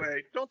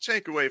absurd. Don't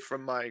take away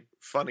from my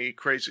funny,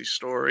 crazy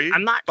story.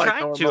 I'm not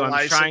trying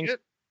to.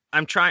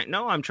 I'm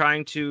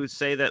trying to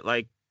say that,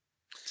 like,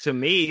 to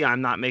me, I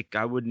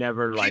would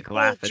never like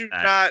laugh at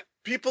that.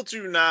 People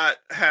do not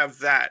have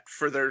that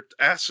for their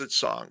acid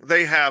song.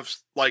 They have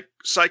like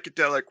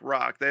psychedelic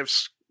rock. They have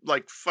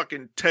like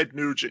fucking Ted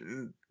Nugent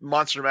and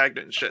Monster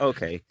Magnet and shit.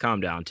 Okay,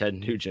 calm down. Ted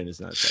Nugent is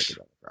not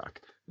psychedelic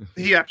rock.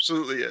 He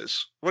absolutely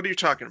is. What are you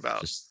talking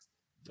about?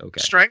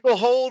 Okay.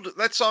 Stranglehold,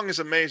 that song is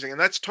amazing, and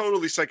that's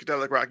totally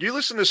psychedelic rock. You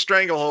listen to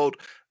Stranglehold,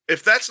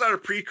 if that's not a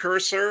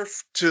precursor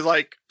to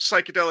like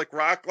psychedelic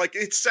rock, like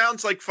it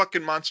sounds like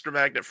fucking Monster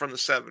Magnet from the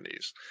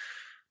 70s.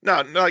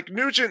 No, like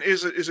Nugent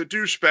is a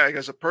douchebag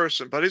as a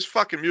person, but his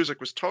fucking music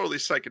was totally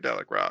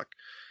psychedelic rock.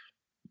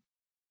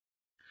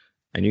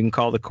 And you can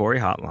call the Corey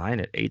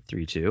hotline at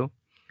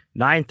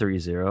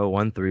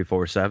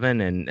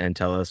 832-930-1347 and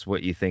tell us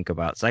what you think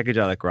about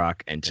psychedelic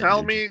rock. And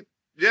tell me,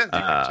 you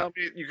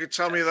can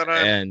tell me that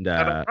I'm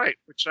right,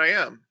 which I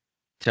am.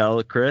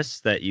 Tell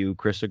Chris that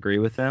Chris, agree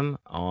with him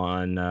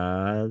on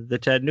the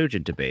Ted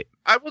Nugent debate.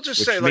 I will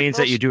just say, means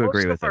that you do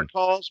agree with him.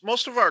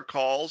 Most of our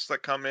calls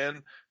that come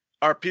in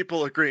are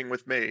people agreeing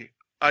with me.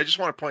 I just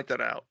want to point that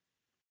out.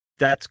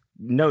 That's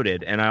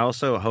noted. And I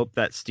also hope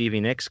that Stevie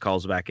Nicks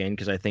calls back in,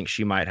 because I think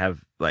she might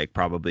have like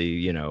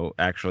probably,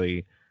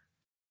 actually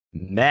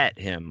met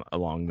him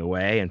along the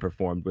way and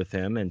performed with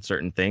him and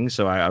certain things.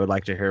 So I would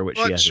like to hear what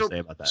she has to say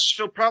about that.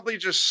 She'll probably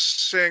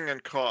just sing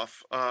and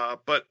cough.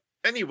 But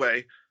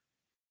anyway,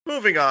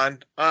 moving on.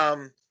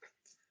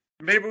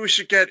 Maybe we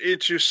should get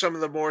into some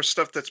of the more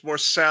stuff that's more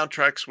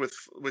soundtracks with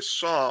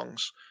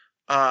songs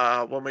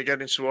when we get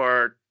into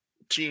our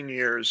teen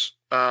years.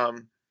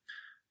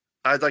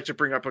 I'd like to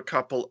bring up a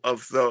couple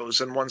of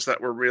those and ones that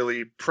were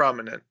really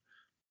prominent.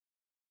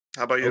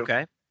 How about you?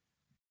 Okay.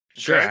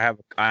 Sure.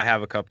 I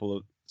have a couple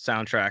of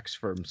soundtracks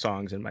from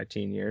songs in my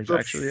teen years.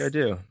 Actually, I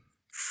do.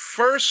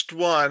 First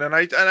one, and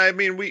I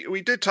mean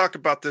we did talk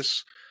about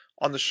this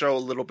on the show a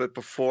little bit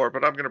before,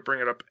 but I'm going to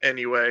bring it up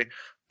anyway.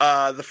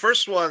 The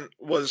first one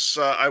was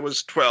I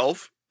was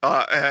 12,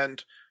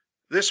 and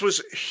this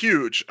was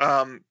huge.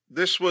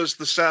 This was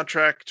the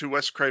soundtrack to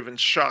Wes Craven's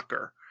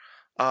Shocker,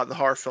 the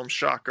horror film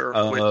Shocker.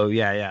 Oh,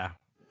 yeah.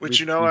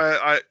 Which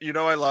I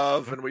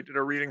love, and we did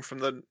a reading from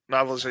the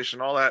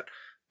novelization, all that.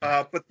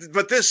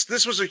 But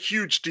this was a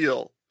huge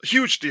deal.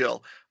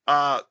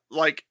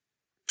 Like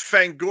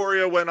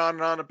Fangoria went on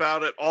and on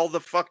about it. All the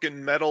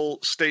fucking metal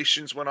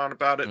stations went on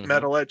about it. Mm-hmm.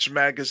 Metal Edge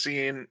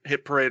magazine,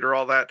 Hit Parader,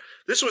 all that.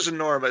 This was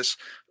enormous.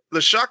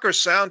 The Shocker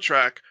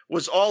soundtrack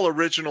was all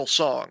original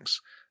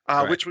songs.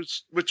 Right. which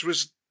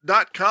was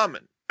not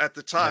common at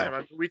the time. No.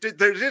 I mean,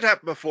 there did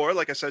happen before,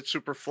 like I said,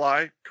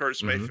 Superfly,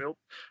 Curtis Mayfield.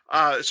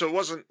 So it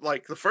wasn't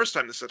like the first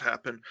time this had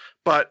happened,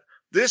 but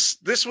this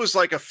was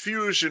like a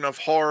fusion of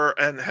horror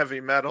and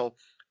heavy metal,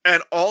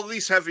 and all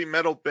these heavy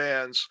metal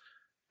bands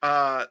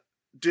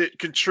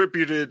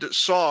contributed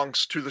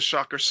songs to the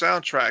Shocker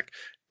soundtrack.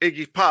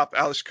 Iggy Pop,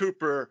 Alice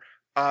Cooper,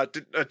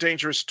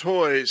 Dangerous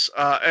Toys,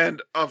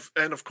 and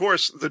of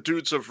course the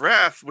Dudes of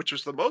Wrath, which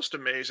was the most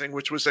amazing,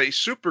 which was a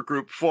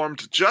supergroup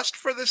formed just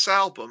for this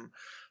album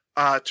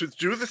to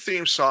do the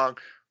theme song.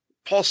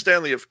 Paul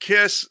Stanley of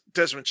Kiss,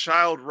 Desmond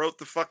Child wrote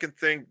the fucking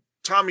thing.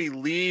 Tommy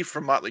Lee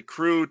from Motley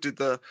Crue did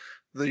the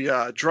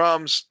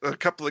drums. A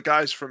couple of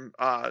guys from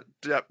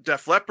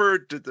Def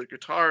Leppard did the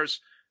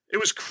guitars. It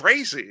was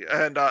crazy,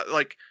 and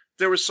like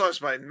there were songs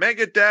by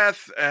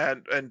Megadeth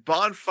and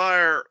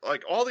Bonfire,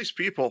 like all these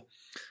people.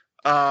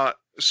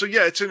 So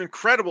yeah, it's an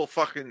incredible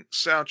fucking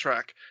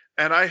soundtrack,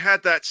 and I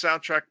had that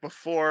soundtrack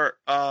before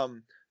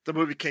the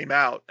movie came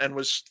out and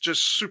was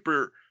just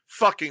super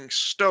fucking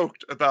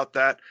stoked about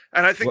that.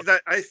 And I think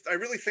that I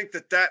really think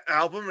that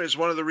album is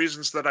one of the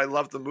reasons that I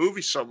love the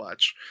movie so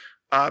much,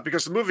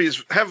 because the movie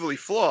is heavily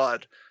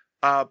flawed,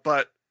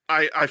 but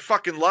I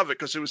fucking love it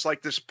because it was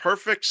like this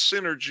perfect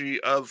synergy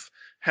of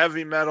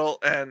heavy metal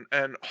and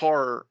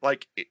horror,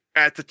 like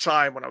at the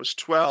time when I was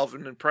 12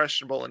 and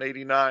impressionable in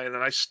 89, and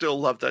I still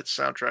love that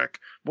soundtrack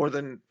more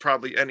than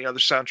probably any other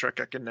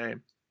soundtrack I can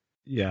name.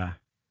 Yeah.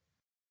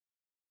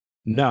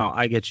 No,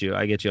 I get you.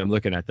 I'm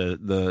looking at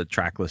the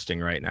track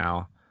listing right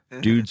now.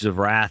 Mm-hmm. Dudes of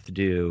Wrath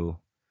do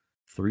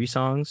 3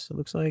 songs. It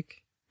looks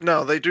like.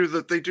 No, they do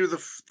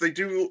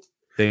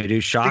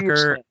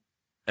Shocker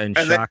and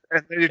Shock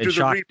and they do the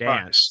Shock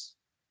reprise.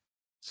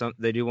 Dance.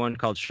 They do one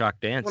called Shock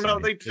Dance. Well, no,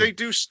 they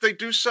do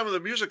some of the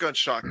music on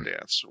Shock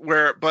Dance,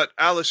 but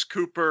Alice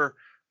Cooper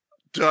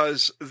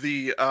does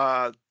the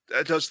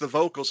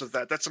vocals of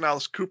that. That's an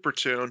Alice Cooper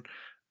tune,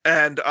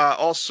 and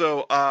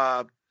also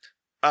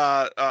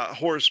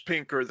Horace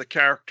Pinker, the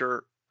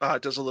character,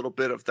 does a little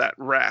bit of that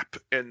rap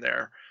in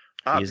there.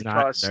 He's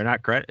not. They're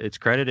not It's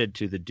credited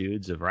to the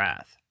Dudes of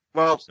Wrath.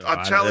 Well, so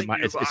I'm telling you,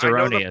 it's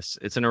erroneous.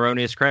 It's an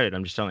erroneous credit.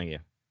 I'm just telling you.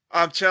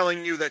 I'm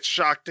telling you that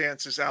Shock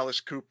Dance is Alice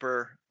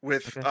Cooper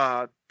with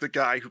the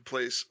guy who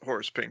plays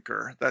Horace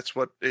Pinker. That's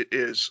what it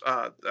is.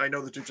 I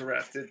know the Dudes of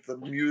Wrath did the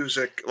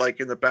music like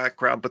in the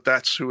background, but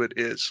that's who it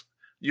is.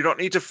 You don't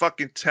need to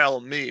fucking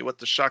tell me what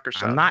the Shocker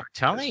sound. I'm not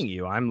telling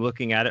you. I'm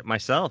looking at it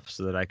myself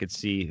so that I could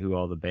see who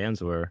all the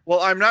bands were.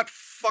 Well, I'm not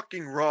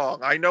fucking wrong.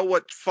 I know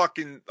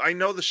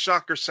the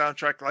Shocker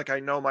soundtrack like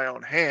I know my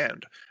own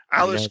hand.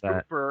 Alice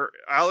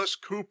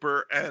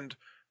Cooper and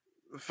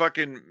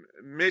fucking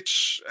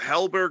Mitch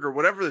Helberg or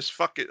whatever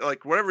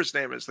whatever his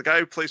name is, the guy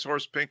who plays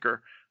Horace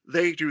Pinker,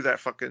 they do that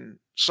fucking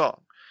song.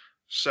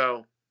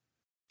 So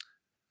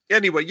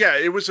anyway, yeah,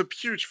 it was a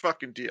huge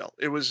fucking deal.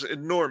 It was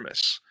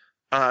enormous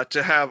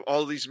to have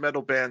all these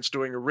metal bands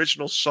doing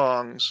original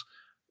songs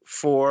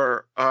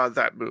for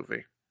that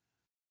movie.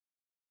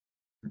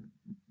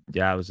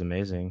 Yeah, it was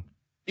amazing.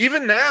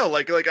 Even now,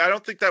 like I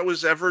don't think that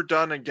was ever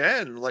done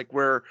again, like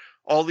where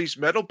all these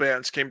metal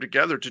bands came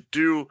together to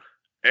do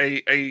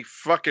a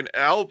fucking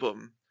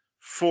album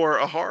for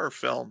a horror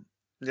film.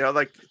 You know,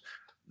 like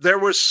there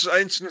was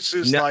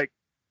instances like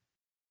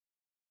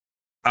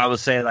I would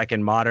say like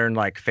in modern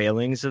like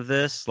failings of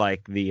this,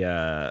 like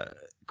the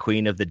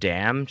Queen of the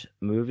Damned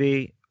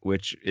movie,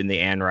 which in the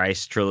Anne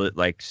Rice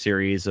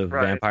series of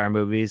vampire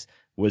movies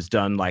was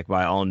done like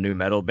by all new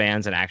metal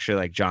bands, and actually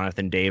like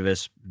Jonathan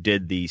Davis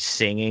did the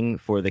singing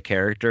for the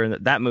character, and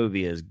that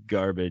movie is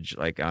garbage,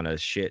 like on a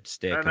shit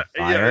stick of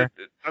fire.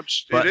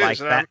 But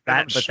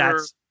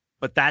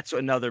that's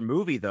another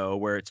movie though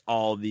where it's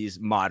all these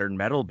modern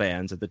metal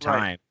bands at the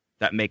time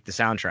that make the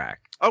soundtrack.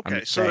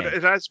 Okay, so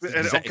it has been.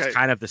 It's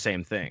kind of the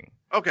same thing.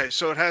 Okay,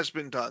 so it has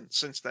been done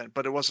since then,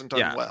 but it wasn't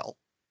done well.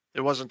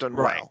 It wasn't done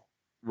well.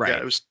 Right. Yeah,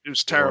 it was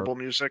terrible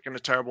music and a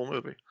terrible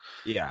movie.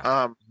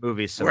 Yeah.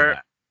 Movies so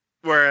bad.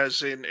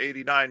 Whereas in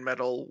 '89,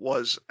 metal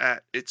was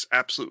at its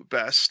absolute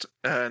best,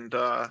 and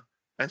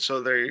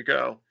so there you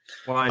go.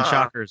 Well, and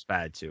Shocker's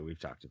bad too. We've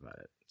talked about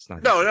it. It's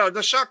not. No,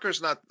 the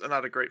Shocker's not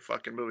a great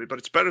fucking movie, but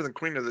it's better than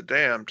Queen of the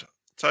Damned. I'll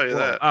tell you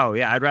that. Oh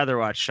yeah, I'd rather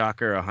watch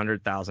Shocker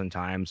 100,000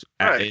 times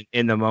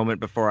in the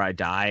moment before I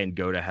die and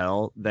go to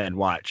hell than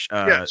watch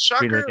Shocker,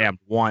 Queen of the Damned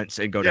once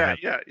and go to hell.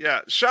 Yeah.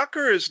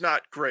 Shocker is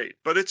not great,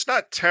 but it's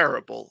not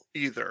terrible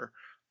either.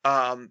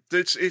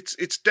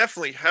 It's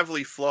definitely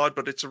heavily flawed,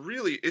 but it's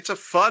a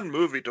fun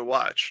movie to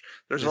watch.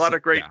 There's a lot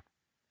of great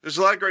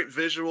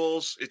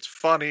visuals. It's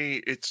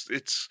funny.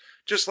 It's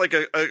just like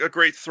a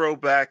great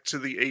throwback to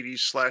the 80s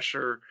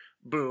slasher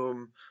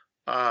boom.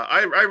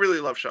 I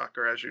really love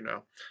Shocker, as you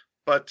know,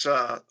 but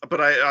I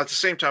at the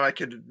same time I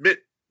can admit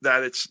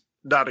that it's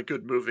not a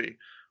good movie.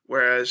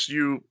 Whereas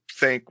you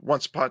think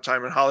Once Upon a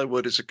Time in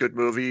Hollywood is a good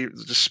movie,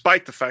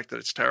 despite the fact that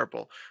it's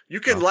terrible. You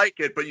can like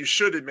it, but you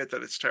should admit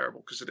that it's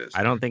terrible because it is.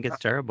 I don't think it's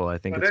terrible. I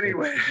think it's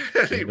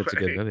it's a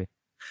good movie.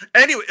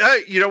 Anyway,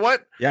 you know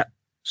what? Yeah.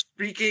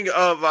 Speaking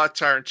of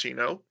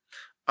Tarantino,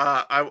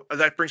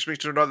 that brings me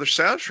to another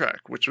soundtrack,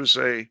 which was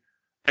a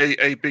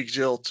big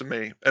deal to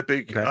me. A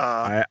big.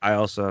 Okay. I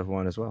also have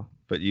one as well,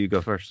 but you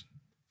go first.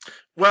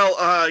 Well,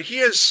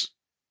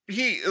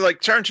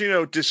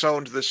 Tarantino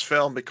disowned this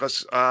film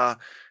because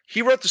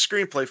he wrote the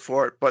screenplay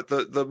for it, but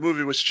the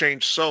movie was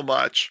changed so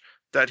much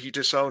that he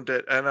disowned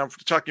it. And I'm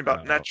talking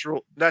about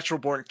Natural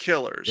Born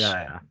Killers.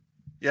 Yeah.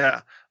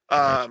 But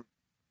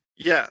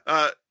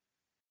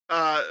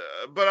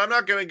I'm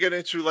not going to get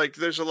into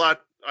there's a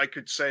lot I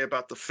could say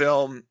about the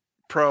film,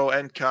 pro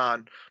and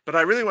con, but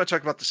I really want to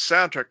talk about the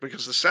soundtrack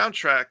because the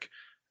soundtrack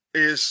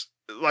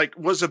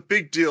was a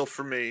big deal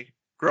for me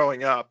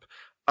growing up.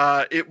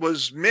 It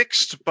was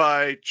mixed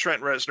by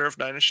Trent Reznor of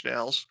Nine Inch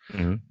Nails,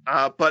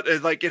 but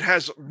it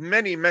has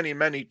many, many,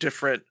 many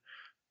different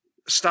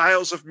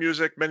styles of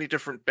music, many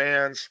different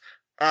bands,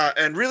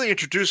 and really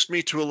introduced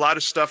me to a lot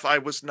of stuff I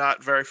was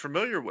not very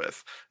familiar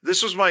with.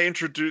 This was my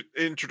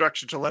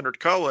introduction to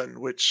Leonard Cohen,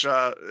 which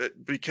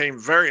it became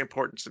very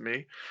important to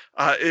me.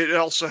 It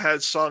also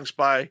had songs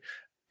by,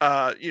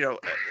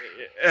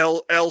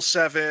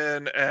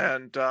 L7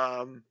 and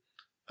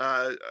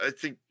I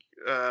think.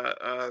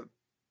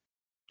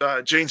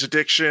 Jane's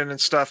Addiction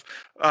and stuff,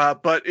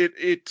 but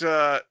it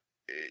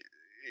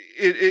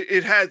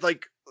had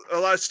like a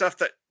lot of stuff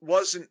that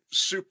wasn't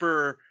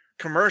super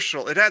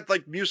commercial. It had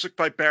like music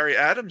by Barry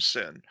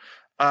Adamson,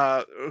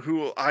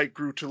 who I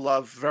grew to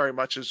love very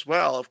much as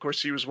well. Of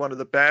course, he was one of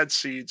the Bad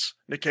Seeds,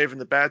 Nick Cave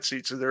and the Bad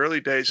Seeds in the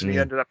early days, and he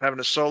ended up having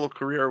a solo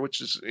career, which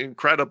is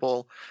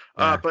incredible.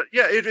 But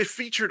yeah, it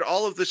featured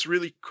all of this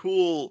really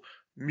cool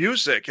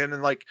music, and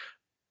then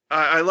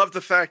I love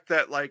the fact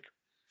that like,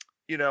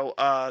 you know,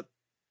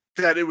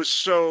 that it was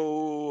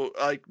so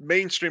like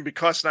mainstream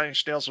because Nine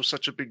Inch Nails was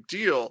such a big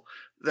deal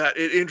that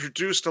it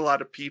introduced a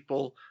lot of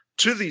people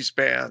to these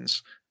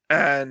bands,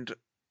 and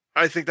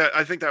I think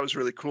that was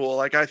really cool.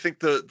 Like I think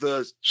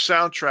the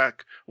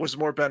soundtrack was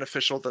more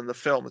beneficial than the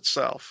film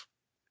itself.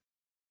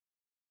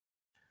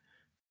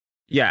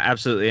 Yeah,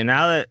 absolutely. And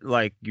now that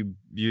like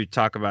you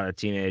talk about a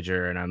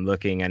teenager, and I'm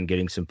looking and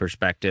getting some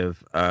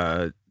perspective.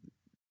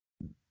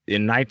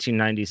 In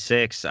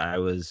 1996, I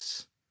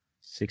was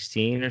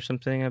 16 or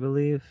something, I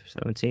believe,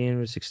 17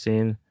 or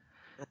 16,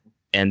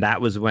 and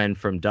that was when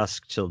From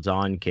Dusk Till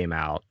Dawn came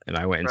out, and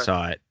I went and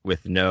saw it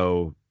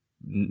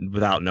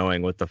without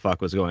knowing what the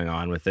fuck was going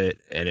on with it,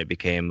 and it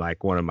became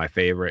like one of my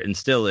favorite, and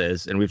still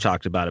is. And we've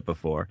talked about it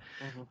before,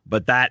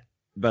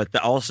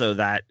 also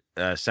that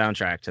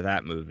soundtrack to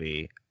that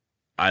movie,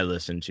 I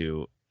listened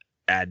to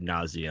ad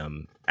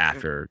nauseum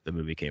after the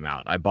movie came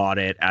out. I bought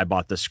it. I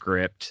bought the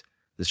script,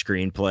 the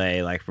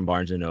screenplay, like from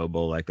Barnes and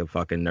Noble, like a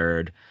fucking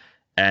nerd.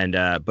 And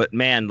but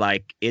man,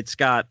 like it's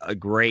got a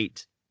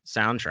great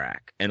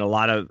soundtrack, and a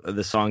lot of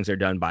the songs are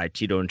done by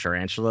Tito and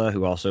Tarantula,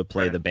 who also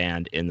play the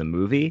band in the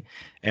movie.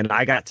 And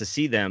I got to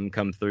see them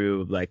come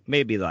through like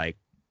maybe like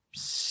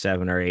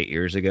 7 or 8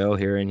 years ago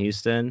here in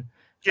Houston.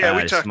 Yeah,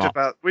 we talked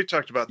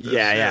about this.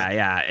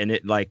 Yeah. And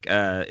it like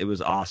it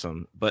was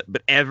awesome. But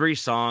every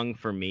song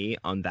for me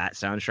on that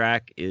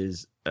soundtrack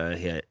is a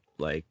hit.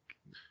 Like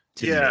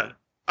to me.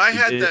 I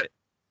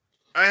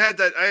had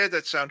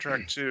that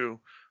soundtrack too.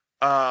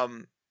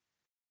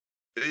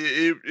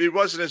 It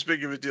wasn't as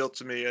big of a deal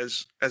to me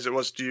as it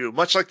was to you.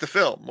 Much like the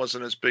film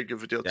wasn't as big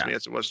of a deal to me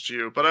as it was to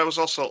you. But I was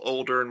also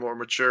older and more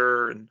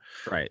mature, and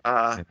right.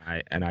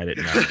 And I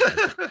didn't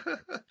know.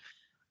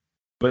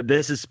 But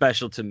this is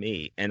special to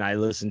me, and I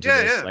listened to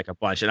this like a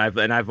bunch. And I've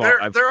there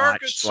watched, are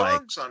good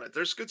songs on it.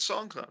 There's good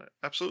songs on it.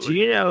 Absolutely. Do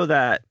you know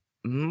that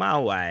my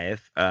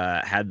wife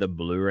had the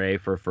Blu-ray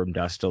for From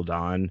Dusk Till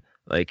Dawn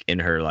like in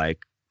her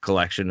like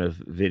collection of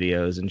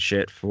videos and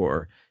shit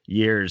for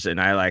years,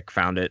 and I like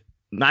found it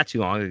not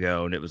too long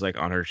ago, and it was like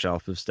on her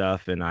shelf of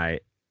stuff, and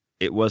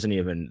it wasn't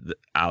even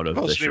out of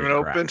the even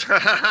opened.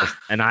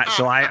 And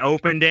I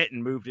opened it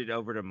and moved it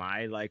over to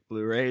my like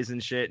Blu-rays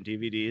and shit and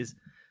DVDs.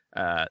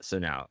 So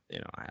now, you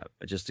know, I have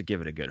just to give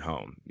it a good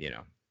home, you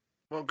know.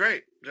 Well,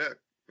 great. Yeah,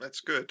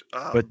 that's good.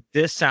 But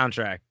this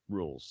soundtrack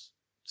rules.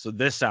 So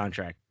this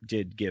soundtrack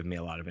did give me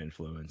a lot of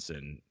influence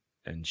and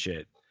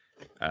shit.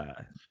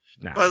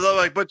 Now,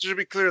 but to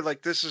be clear,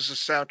 like this is a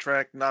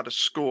soundtrack, not a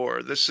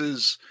score. This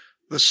is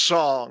the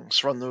songs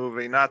from the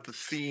movie, not the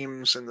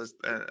themes and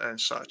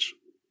such.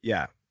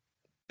 Yeah.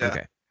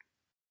 Okay.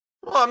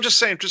 Well, I'm just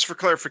saying, just for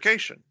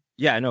clarification.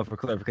 Yeah, I know, for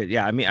clarification.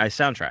 Yeah, I mean, I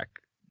soundtrack,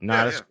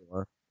 not a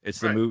score. It's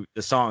the movie,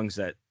 the songs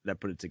that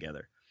put it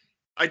together.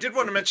 I did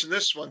want to mention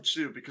this one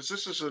too, because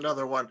this is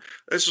another one.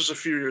 This was a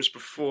few years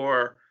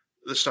before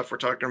the stuff we're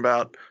talking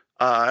about,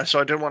 so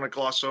I didn't want to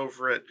gloss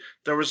over it.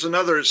 There was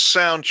another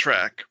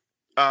soundtrack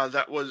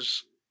that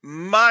was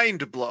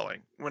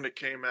mind-blowing when it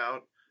came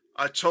out,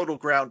 a total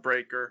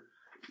groundbreaker.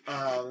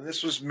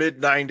 This was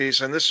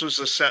mid-'90s, and this was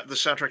the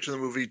soundtrack to the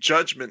movie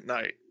Judgment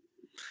Night.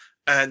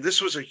 And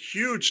this was a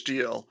huge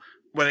deal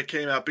when it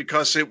came out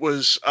because it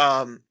was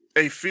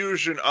a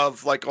fusion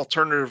of like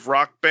alternative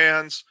rock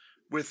bands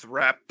with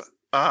rap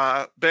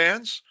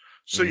bands.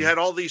 So you had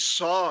all these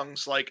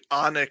songs like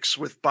Onyx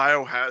with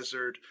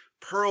Biohazard,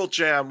 Pearl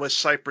Jam with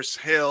Cypress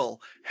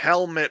Hill,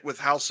 Helmet with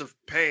House of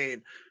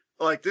Pain.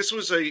 Like this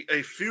was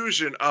a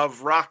fusion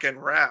of rock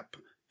and rap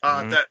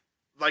that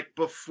like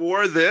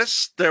before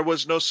this there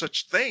was no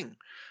such thing.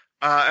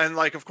 And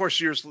like of course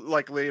years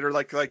like later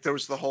like there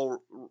was the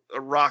whole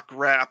rock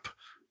rap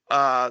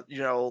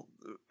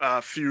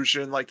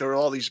fusion. Like there were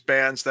all these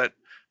bands that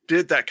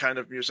did that kind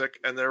of music,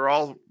 and they're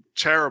all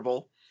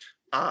terrible,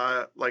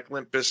 like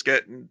Limp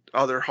Bizkit and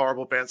other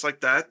horrible bands like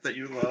that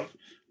you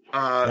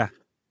love.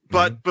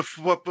 But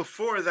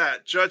before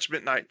that,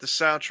 Judgment Night, the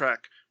soundtrack,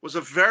 was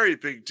a very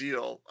big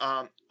deal.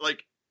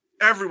 Like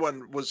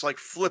everyone was like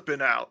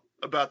flipping out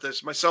about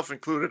this, myself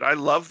included. I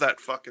love that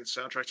fucking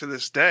soundtrack to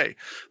this day.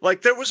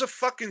 Like there was a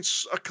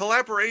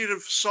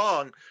collaborative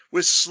song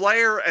with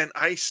Slayer and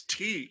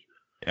Ice-T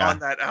on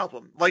that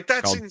album. Like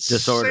that's insane.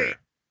 Disorder.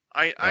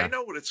 I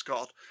know what it's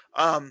called.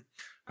 I'm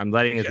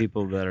letting the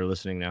people that are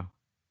listening know.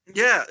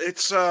 Yeah,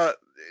 it's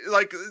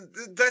like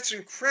that's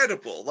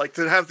incredible. Like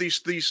to have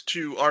these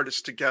two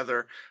artists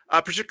together,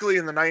 particularly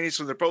in the 90s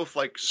when they're both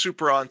like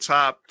super on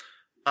top.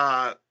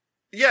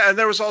 Yeah, and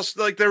there was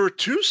also like there were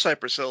two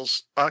Cypress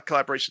Hills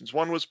collaborations.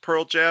 One was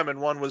Pearl Jam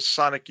and one was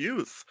Sonic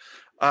Youth.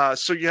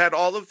 So you had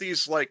all of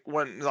these like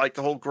when like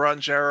the whole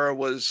grunge era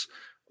was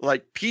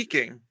like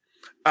peaking,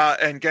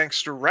 and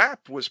gangster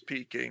rap was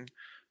peaking.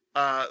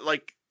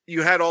 Like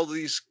you had all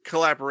these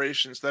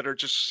collaborations that are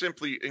just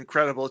simply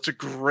incredible. It's a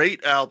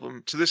great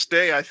album. To this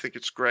day, I think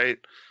it's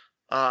great.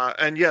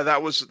 And yeah,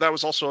 that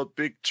was also a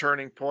big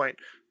turning point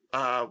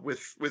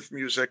with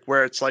music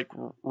where it's like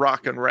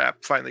rock and rap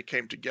finally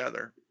came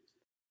together.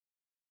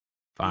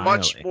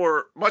 Finally.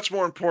 Much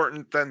more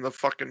important than the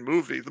fucking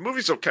movie. The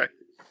movie's okay.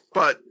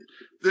 but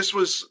this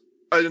was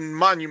a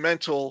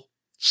monumental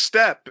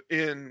step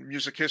in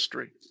music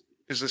history.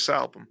 Is this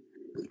album?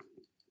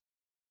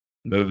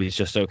 Movie's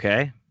just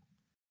okay.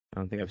 I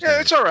don't think I've seen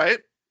it. It's all right.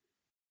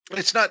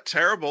 It's not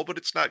terrible, but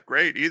it's not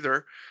great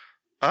either.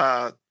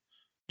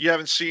 You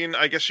haven't seen,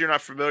 I guess you're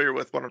not familiar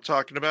with what I'm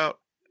talking about,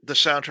 the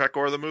soundtrack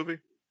or the movie?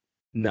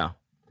 No.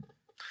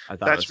 I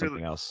thought it was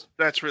something else.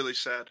 That's really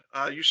sad.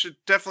 You should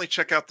definitely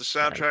check out the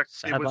soundtrack.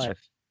 Sad life.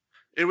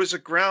 It was a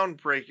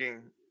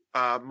groundbreaking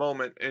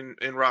moment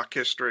in rock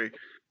history.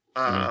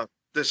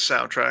 This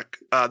soundtrack.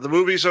 The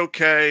movie's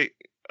okay.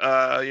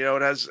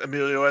 It has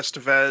Emilio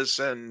Estevez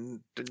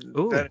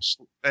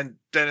and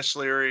Dennis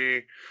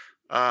Leary.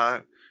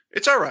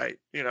 It's all right,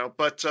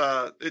 but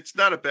it's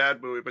not a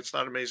bad movie, but it's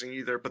not amazing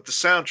either. But the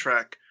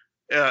soundtrack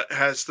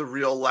has the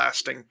real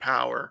lasting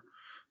power.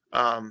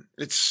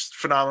 It's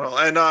phenomenal.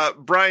 And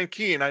Brian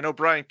Keane, I know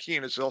Brian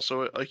Keane is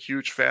also a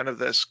huge fan of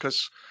this,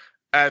 because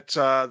at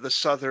the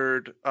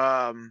Southern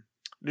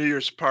New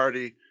Year's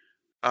party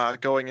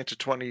going into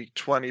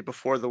 2020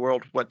 before the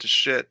world went to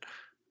shit,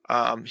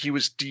 he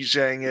was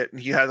DJing it,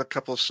 and he had a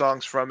couple of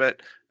songs from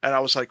it, and I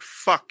was like,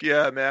 fuck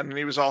yeah, man. And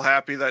he was all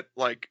happy that,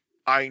 like,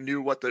 I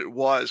knew what it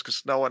was,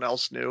 because no one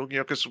else knew,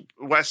 because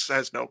Wes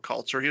has no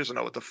culture. He doesn't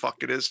know what the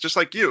fuck it is. Just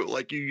like you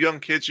young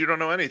kids, you don't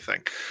know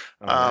anything.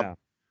 Yeah.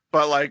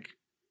 But like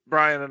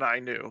Brian and I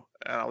knew,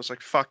 and I was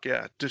like, fuck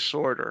yeah,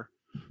 disorder.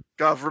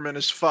 Government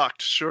is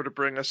fucked, sure to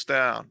bring us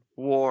down.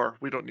 War,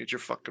 we don't need your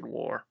fucking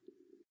war.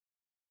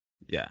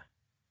 Yeah.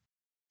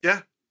 Yeah.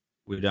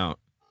 We don't.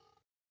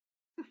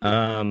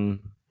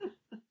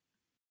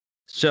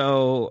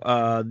 So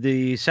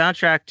the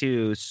soundtrack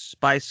to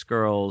Spice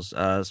Girls,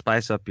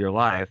 Spice Up Your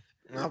Life,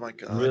 oh my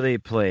God, really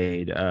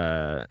played.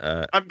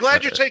 I'm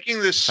glad you're taking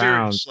this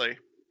seriously.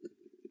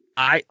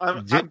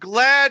 I'm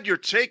glad you're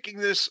taking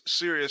this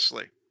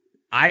seriously.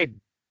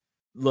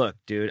 Look,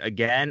 dude.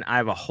 Again, I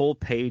have a whole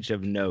page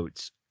of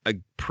notes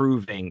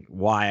proving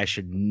why I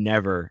should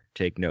never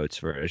take notes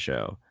for a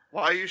show.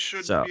 Why you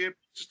shouldn't be able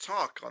to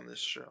talk on this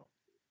show.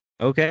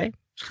 Okay.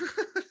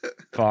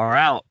 Far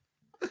out.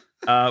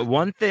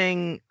 One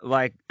thing,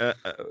 like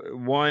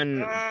one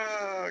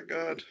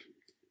God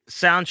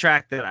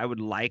soundtrack that I would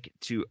like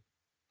to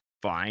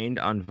find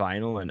on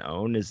vinyl and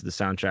own is the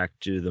soundtrack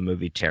to the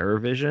movie Terror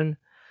Vision.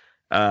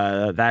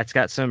 That's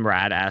got some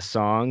rad ass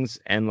songs,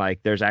 and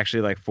like there's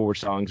actually like 4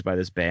 songs by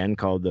this band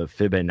called the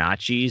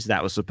Fibonacci's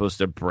that was supposed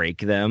to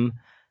break them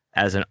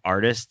as an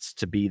artist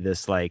to be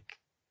this like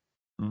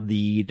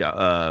lead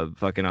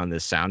fucking on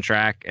this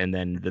soundtrack, and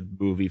then the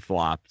movie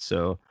flopped,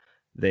 so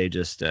they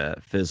just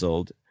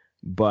fizzled.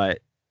 But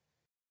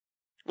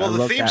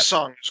the theme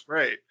song is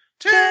great.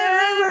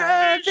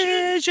 Terror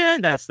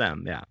Vision, that's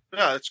them. Yeah,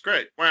 it's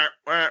great.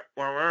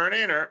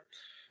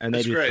 And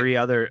they do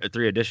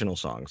 3 additional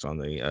songs on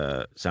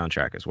the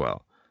soundtrack as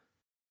well.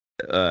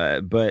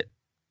 But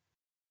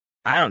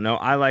I don't know.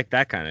 I like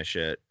that kind of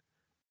shit.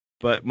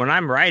 But when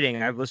I'm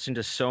writing, I've listened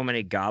to so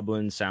many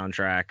Goblin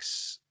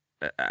soundtracks.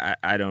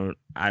 I don't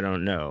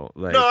know.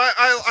 Like, no,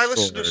 I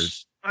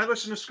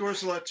listen to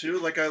scores a lot too.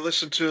 Like I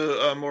listen to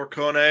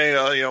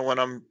Morricone, when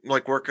I'm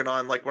like working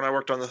on, like when I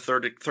worked on the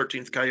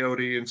 13th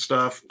Coyote and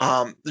stuff.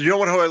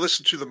 Who I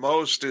listen to the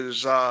most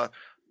is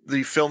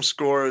the film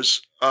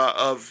scores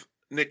of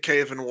Nick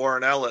Cave and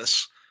Warren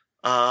Ellis,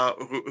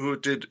 who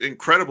did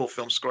incredible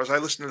film scores. I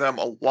listen to them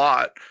a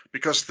lot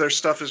because their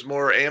stuff is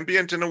more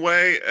ambient in a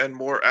way and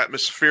more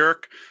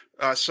atmospheric,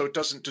 so it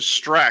doesn't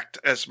distract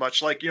as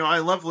much. Like, I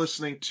love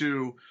listening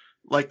to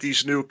like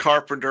these new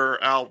Carpenter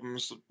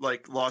albums,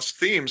 like Lost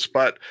Themes,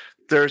 but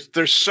they're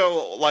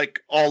so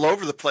like all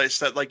over the place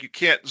that like you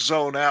can't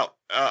zone out,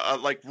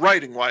 like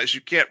writing wise,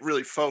 you can't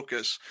really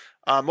focus.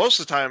 Most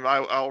of the time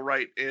I'll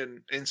write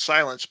in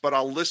silence, but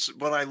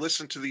when I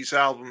listen to these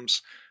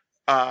albums,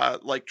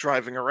 like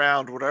driving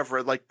around,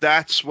 whatever, like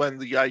that's when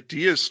the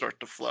ideas start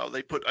to flow.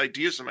 They put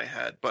ideas in my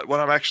head, but when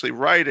I'm actually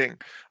writing,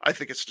 I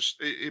think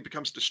it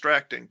becomes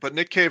distracting. But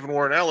Nick Cave and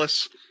Warren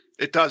Ellis,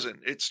 it doesn't.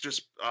 It's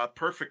just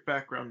perfect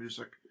background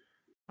music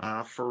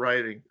for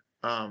writing.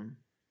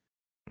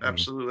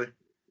 Absolutely.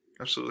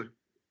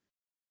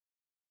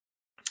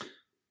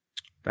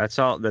 That's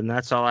all. Then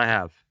that's all I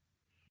have.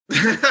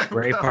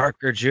 Ray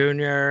Parker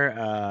Jr.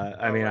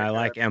 I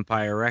like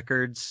Empire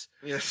Records.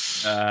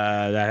 Yes.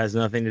 That has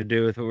nothing to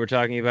do with what we're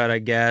talking about, I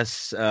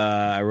guess.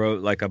 I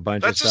wrote like a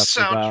bunch of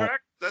stuff about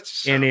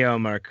Ennio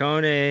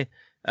Morricone,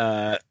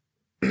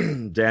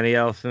 Danny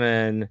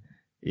Elfman.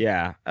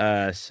 Yeah.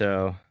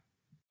 So.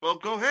 Well,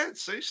 go ahead.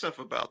 Say stuff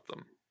about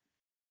them.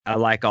 I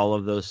like all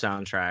of those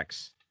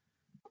soundtracks.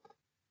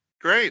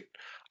 Great.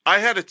 I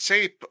had a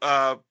tape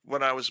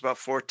when I was about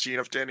 14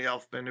 of Danny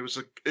Elfman.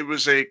 It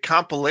was a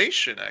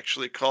compilation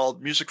actually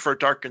called Music for a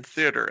Darkened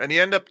Theater, and he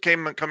ended up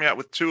coming out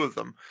with 2 of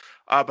them.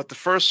 But the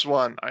first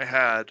one I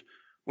had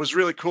was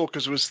really cool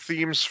because it was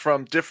themes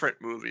from different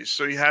movies.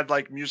 So you had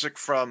like music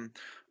from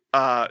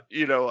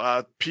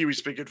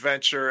Pee-wee's Big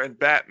Adventure and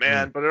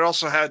Batman, but it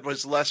also had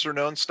was lesser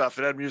known stuff.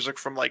 It had music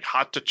from like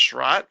Hot to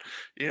Trot,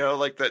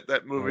 like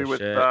that movie with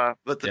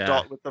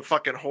the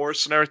fucking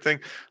horse and everything.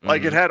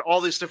 Like it had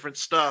all this different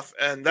stuff,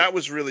 and that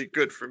was really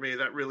good for me.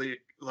 That really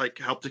like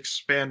helped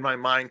expand my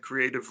mind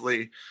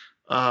creatively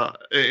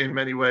in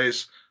many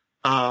ways.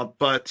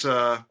 But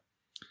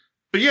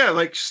yeah,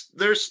 like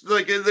there's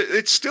like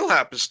it still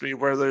happens to me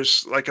where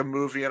there's like a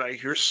movie and I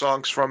hear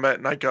songs from it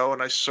and I go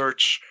and I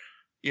search,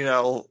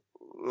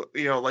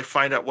 like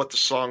find out what the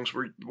songs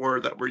were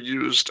that were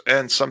used,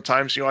 and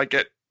sometimes I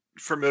get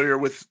familiar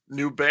with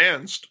new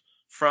bands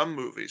from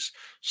movies.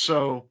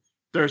 So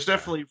there's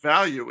definitely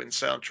value in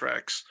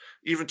soundtracks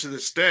even to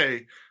this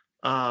day.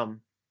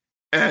 And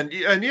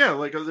yeah,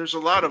 like there's a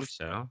lot of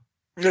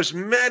there's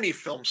many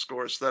film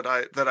scores that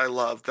I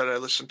love that I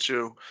listen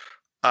to.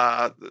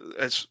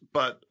 As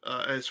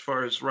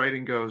far as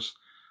writing goes,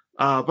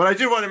 but I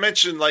do want to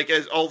mention, like,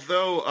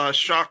 although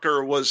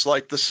Shocker was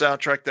like the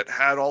soundtrack that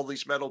had all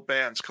these metal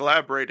bands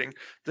collaborating,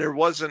 there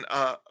wasn't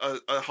a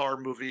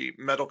horror movie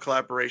metal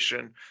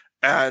collaboration,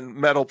 and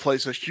metal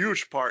plays a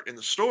huge part in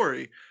the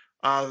story.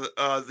 The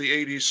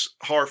 '80s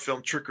horror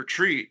film Trick or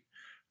Treat,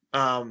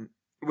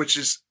 which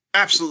is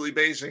absolutely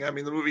amazing. I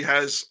mean, the movie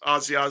has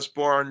Ozzy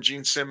Osbourne,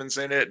 Gene Simmons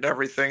in it and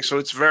everything, so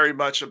it's very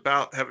much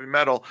about heavy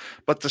metal.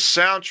 But the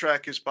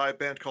soundtrack is by a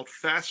band called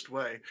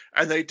Fastway,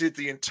 and they did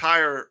the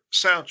entire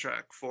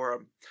soundtrack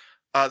for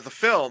the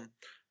film.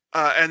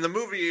 And the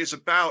movie is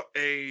about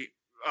a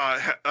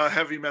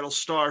heavy metal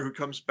star who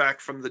comes back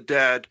from the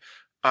dead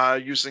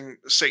using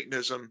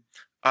Satanism,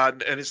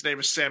 and his name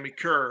is Sammy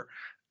Kerr.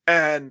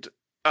 And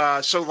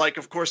so like,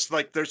 of course,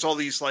 like there's all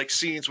these like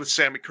scenes with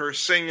Sammy Kerr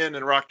singing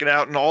and rocking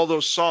out, and all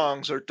those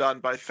songs are done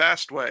by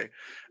Fastway.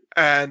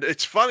 And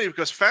it's funny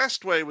because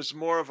Fastway was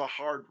more of a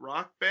hard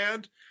rock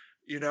band,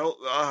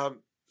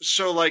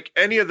 so like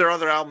any of their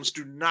other albums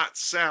do not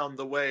sound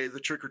the way the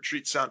Trick or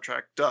Treat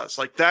soundtrack does.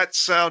 Like that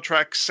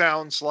soundtrack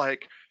sounds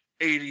like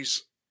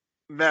 80s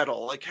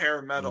metal, like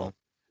hair metal.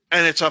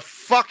 And it's a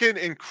fucking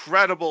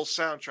incredible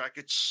soundtrack.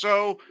 It's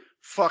so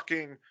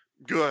fucking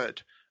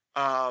good.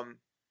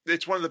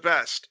 It's one of the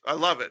best. I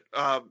love it.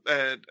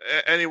 And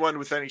anyone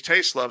with any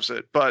taste loves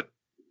it. But,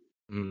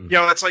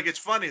 it's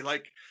funny.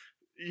 Like,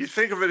 you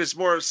think of it as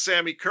more of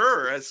Sammy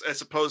Kerr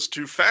as opposed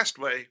to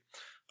Fastway,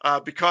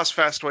 because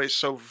Fastway is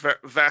so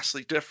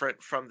vastly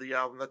different from the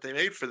album that they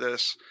made for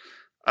this.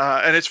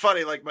 And it's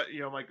funny, like,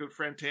 my good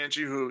friend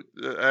Tangi, who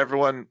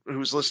everyone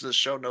who's listening to the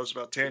show knows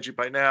about Tangi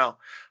by now.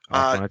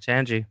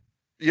 Tangi.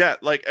 Yeah,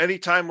 like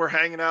anytime we're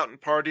hanging out and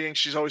partying,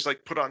 she's always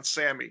like, put on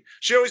Sammy.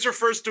 She always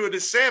refers to it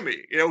as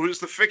Sammy, who's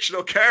the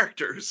fictional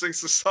character who sings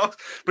the song.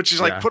 But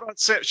she's like, put on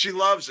Sammy. She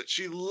loves it.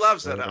 She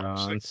loves that album.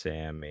 Put on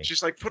Sammy.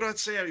 She's like, put on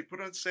Sammy,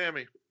 put on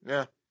Sammy.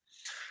 Yeah.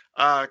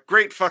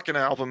 Great fucking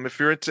album if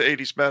you're into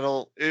 80s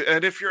metal.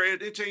 And if you're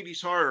into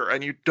 80s horror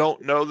and you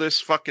don't know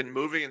this fucking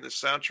movie and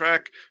this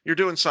soundtrack, you're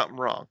doing something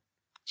wrong.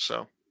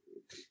 So.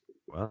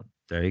 Well,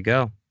 there you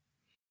go.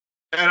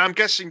 And I'm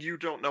guessing you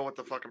don't know what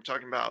the fuck I'm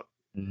talking about.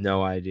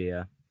 No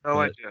idea.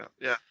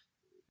 Yeah.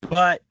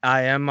 But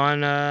I am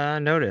on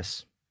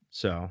notice,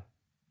 so.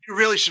 You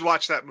really should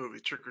watch that movie,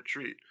 Trick or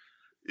Treat.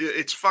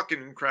 It's fucking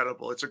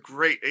incredible. It's a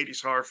great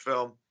 80s horror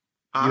film.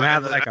 You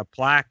have like a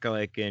plaque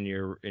like in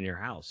your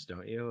house,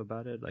 don't you,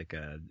 about it? Like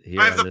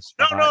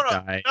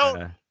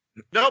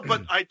No,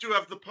 but I do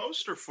have the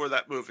poster for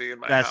that movie in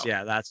my house.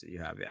 Yeah, that's what you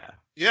have, yeah.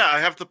 Yeah, I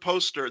have the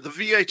poster, the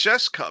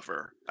VHS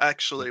cover,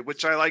 actually,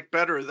 which I like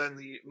better than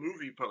the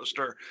movie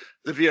poster.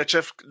 The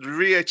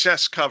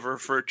VHS cover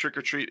for Trick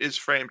or Treat is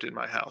framed in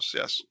my house,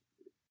 yes.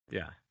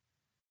 Yeah.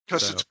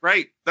 Because it's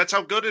great. That's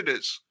how good it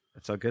is.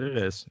 That's how good it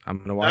is. I'm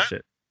going to watch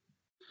it.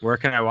 Where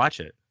can I watch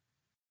it?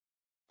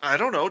 I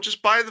don't know.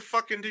 Just buy the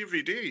fucking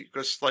DVD,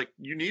 because, like,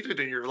 you need it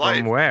in your life.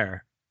 From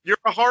where? You're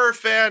a horror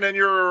fan and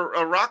you're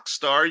a rock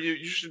star.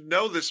 You should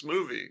know this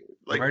movie.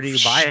 Like, where do you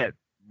buy it?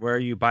 Where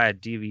you buy a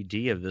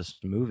DVD of this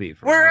movie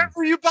from?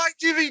 Wherever you buy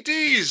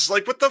DVDs.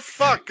 Like, what the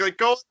fuck? Like,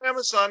 go on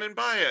Amazon and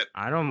buy it.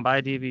 I don't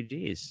buy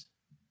DVDs.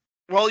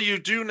 Well, you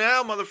do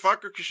now,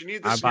 motherfucker, because you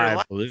need this. I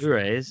buy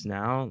Blu-rays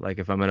now. Like,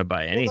 if I'm gonna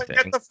buy anything,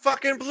 well, get the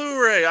fucking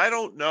Blu-ray. I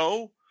don't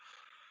know.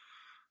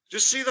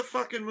 Just see the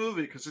fucking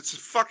movie because it's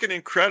fucking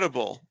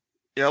incredible.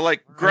 Yeah,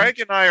 like Greg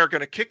and I are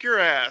going to kick your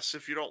ass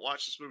if you don't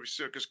watch this movie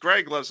soon, because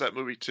Greg loves that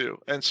movie too.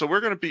 And so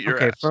we're going to beat your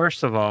ass. Okay,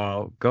 first of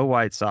all, go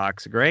White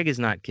Sox. Greg is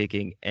not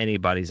kicking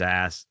anybody's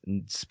ass,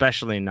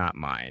 especially not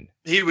mine.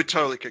 He would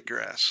totally kick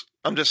your ass.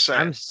 I'm just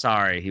saying. I'm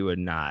sorry, he would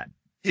not.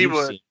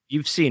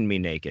 You've seen me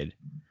naked.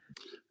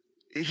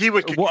 He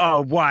would.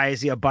 Why?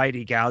 Is he a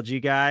bitey, gougey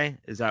guy?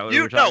 Is that what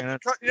we're talking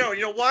about? You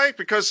know why?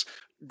 Because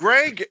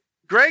Greg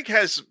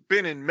has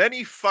been in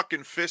many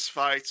fucking fist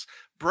fights.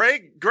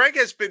 Greg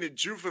has been in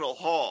juvenile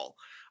hall.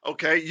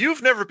 Okay,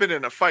 you've never been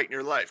in a fight in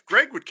your life.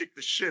 Greg would kick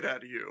the shit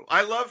out of you.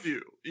 I love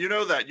you. You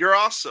know that. You're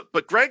awesome.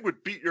 But Greg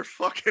would beat your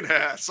fucking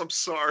ass. I'm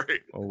sorry.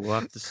 Well, we'll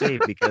have to see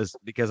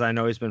because I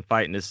know he's been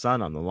fighting his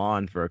son on the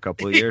lawn for a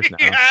couple of years now.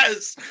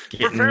 Yes.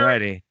 Getting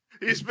ready.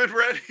 He's been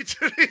ready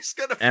to. He's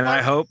gonna. And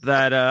I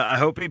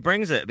hope he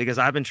brings it because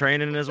I've been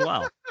training as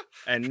well.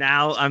 And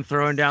now I'm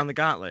throwing down the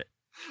gauntlet.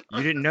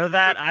 You didn't know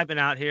that? I've been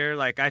out here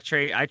like I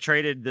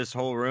traded this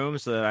whole room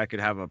so that I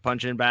could have a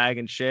punching bag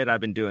and shit. I've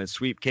been doing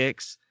sweep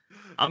kicks.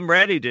 I'm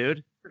ready,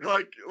 dude.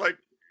 Like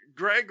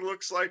Greg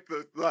looks like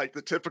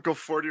the typical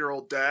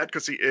 40-year-old dad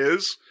because he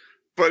is,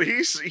 but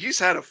he's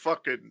had a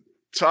fucking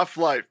tough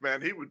life,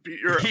 man. He would beat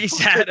your. He's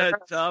had a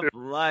tough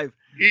life.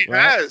 He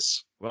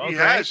has. Well, he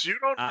Greg, has. You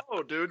don't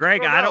know, dude.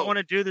 Greg, I don't want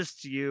to do this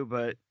to you,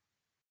 but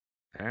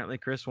apparently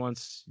Chris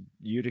wants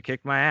you to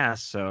kick my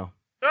ass. So.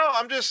 No,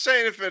 I'm just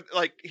saying if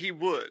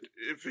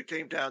it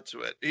came down to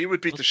it, he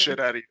would beat the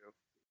shit out of you.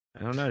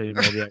 I don't know, dude.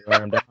 Maybe I'd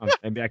wear him down.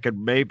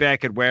 Maybe I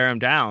could wear him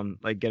down,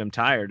 like get him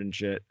tired and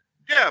shit.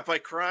 Yeah, by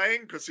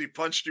crying because he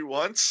punched you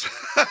once.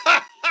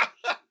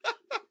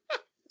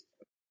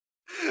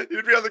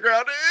 You'd be on the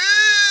ground.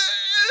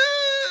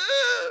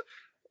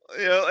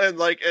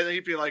 And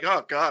he'd be like,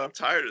 "Oh God, I'm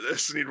tired of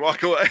this," and he'd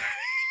walk away.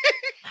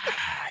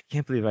 I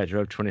can't believe I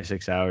drove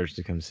 26 hours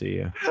to come see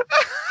you.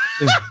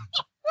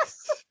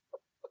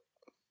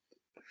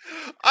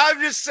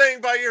 I'm just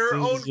saying, by your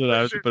own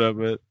admission,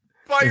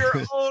 by your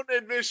own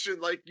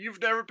admission, like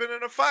you've never been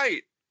in a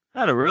fight.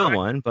 Not a real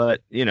one, but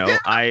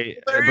I've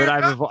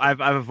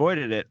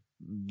avoided it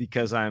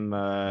because I'm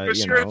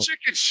you're a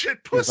chicken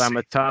shit pussy. Because I'm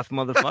a tough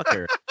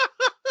motherfucker.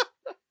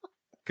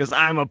 Because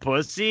I'm a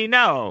pussy.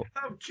 No,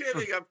 I'm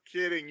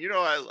kidding. You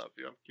know I love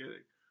you. I'm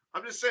kidding.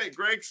 I'm just saying,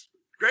 Greg's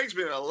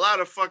been in a lot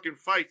of fucking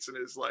fights in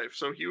his life,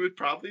 so he would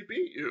probably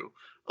beat you.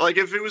 Like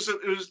if it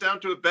was down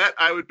to a bet,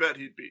 I would bet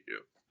he'd beat you.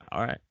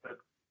 All right.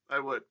 I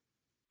would.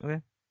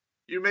 Okay.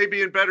 You may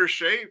be in better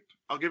shape.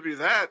 I'll give you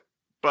that,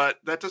 but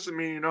that doesn't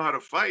mean you know how to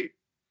fight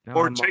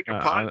take a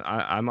punch.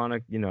 I'm on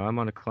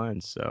a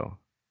cleanse, so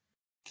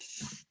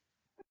it's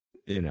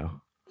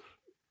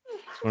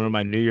one of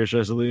my New Year's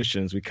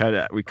resolutions. We cut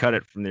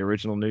it from the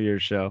original New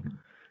Year's show.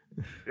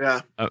 Yeah.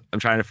 I'm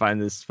trying to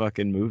find this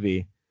fucking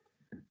movie.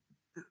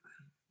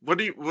 What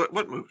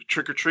movie?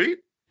 Trick or Treat?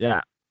 Yeah.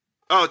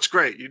 Oh, it's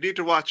great. You need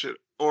to watch it,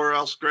 or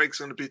else Greg's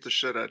gonna beat the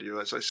shit out of you,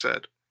 as I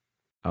said.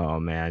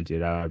 Oh man,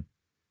 dude. All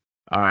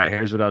right,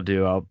 here's what I'll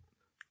do.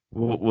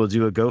 We'll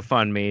do a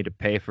GoFundMe to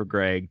pay for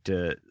Greg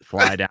to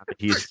fly down to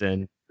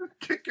Houston,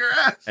 kick your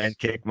ass, and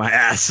kick my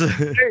ass.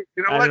 Hey,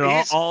 you know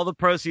what? All the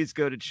proceeds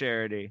go to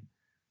charity.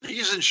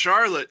 He's in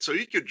Charlotte, so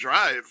he could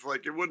drive.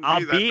 Like it wouldn't.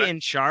 I'll be in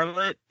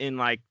Charlotte in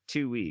like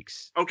 2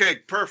 weeks. Okay,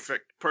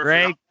 perfect.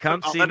 Greg,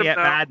 come see me at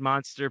Mad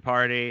Monster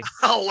Party.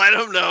 I'll let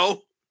him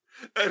know.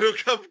 And he'll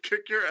come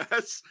kick your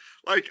ass.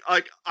 Like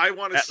I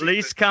want to at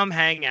least come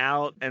hang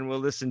out, and we'll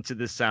listen to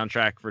the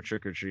soundtrack for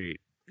Trick or Treat.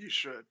 You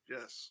should,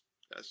 yes.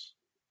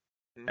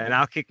 Mm-hmm. And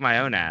I'll kick my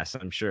own ass.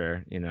 I'm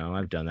sure.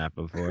 I've done that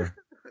before.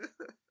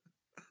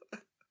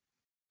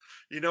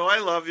 I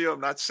love you. I'm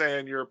not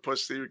saying you're a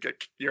pussy. You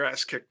get your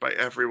ass kicked by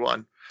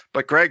everyone,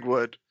 but Greg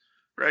would.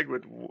 Greg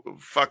would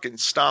fucking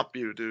stomp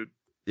you, dude.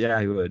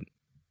 Yeah, he would.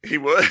 He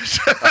would.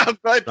 I'm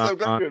glad you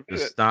admit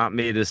it. Stomp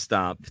me to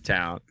stomp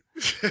town.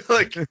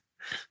 Like.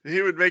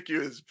 He would make you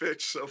his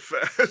bitch so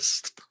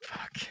fast.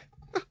 Fuck.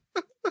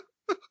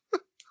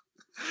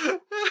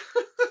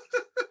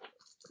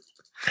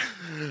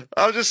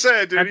 I'm just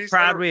saying, dude. I'm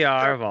proud we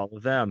are of all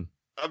of them.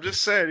 I'm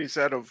just saying he's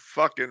had a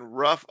fucking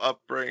rough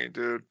upbringing,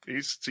 dude.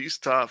 He's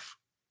tough.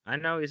 I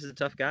know he's a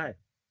tough guy.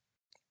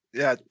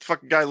 Yeah,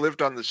 fucking guy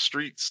lived on the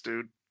streets,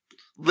 dude.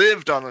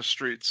 Lived on the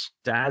streets.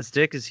 Dad's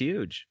dick is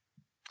huge.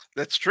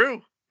 That's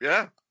true.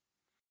 Yeah.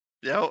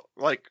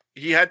 Like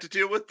he had to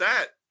deal with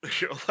that.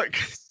 Like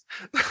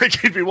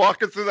he'd be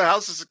walking through the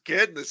house as a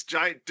kid and this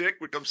giant dick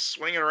would come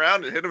swinging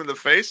around and hit him in the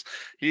face.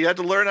 He had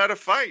to learn how to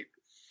fight.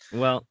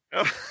 Well,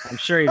 I'm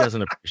sure he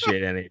doesn't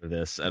appreciate any of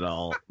this at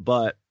all,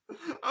 but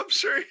I'm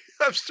sure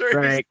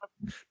Greg,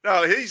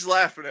 he's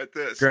laughing at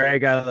this.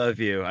 Greg, I love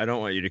you. I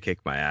don't want you to kick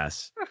my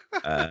ass.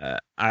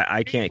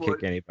 I can't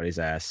kick anybody's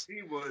ass.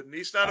 He wouldn't.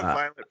 He's not a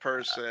violent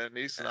person.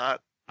 He's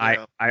not.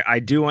 I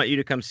do want you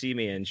to come see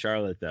me in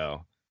Charlotte,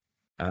 though.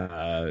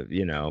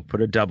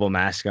 Put a double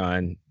mask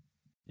on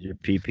your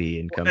PP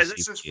and come see me.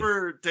 Is this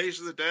for Days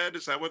of the Dead?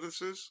 Is that what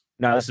this is?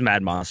 No, this is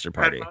Mad Monster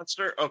Party. Mad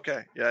Monster?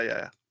 Okay.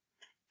 Yeah.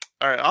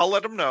 All right. I'll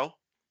let him know.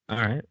 All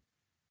right.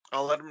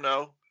 I'll let him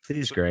know.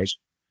 Please, Greg.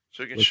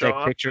 So we'll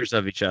take pictures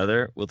of each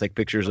other. We'll take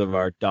pictures of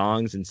our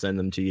dongs and send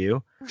them to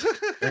you.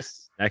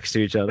 Next to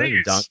each other.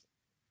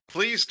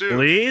 Please do.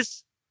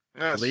 Please?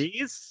 Yes.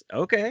 Please?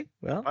 Okay.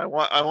 Well,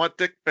 I want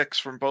dick pics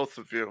from both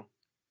of you.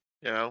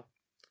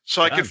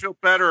 So I can feel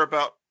better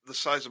about the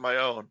size of my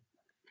own.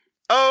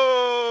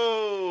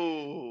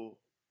 Oh.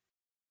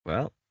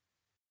 Boom.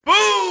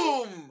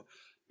 Well.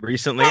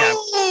 Recently,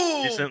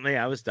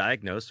 I was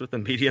diagnosed with a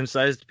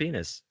medium-sized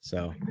penis.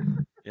 So,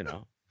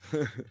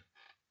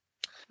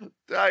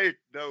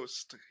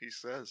 Diagnosed, he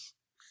says.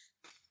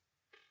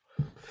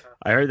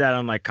 I heard that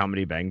on like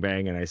Comedy Bang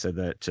Bang, and I said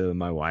that to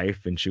my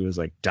wife, and she was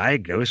like,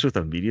 "Diagnosed with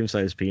a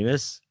medium-sized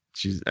penis?"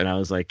 And I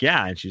was like,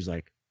 "Yeah," and she's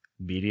like,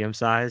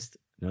 "Medium-sized?"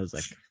 And I was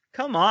like,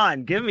 Come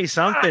on, give me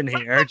something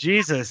here,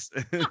 Jesus.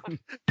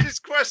 He's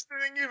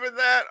questioning even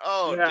that.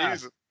 Oh, Yeah.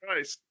 Jesus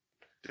Christ,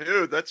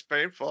 dude, that's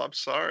painful. I'm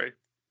sorry.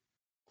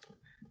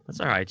 That's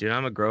all right, dude.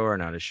 I'm a grower,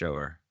 not a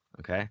shower.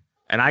 Okay.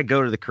 And I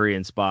go to the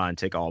Korean spa and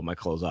take all my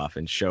clothes off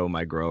and show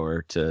my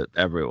grower to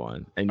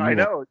everyone. And I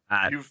know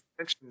not. you've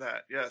mentioned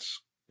that. Yes.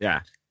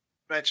 Yeah.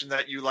 Mentioned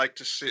that you like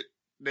to sit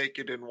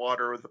naked in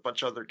water with a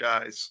bunch of other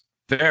guys.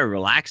 Very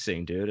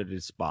relaxing, dude, at a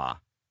spa.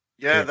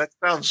 Yeah, that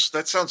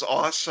sounds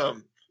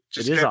awesome.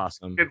 Just it is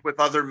awesome.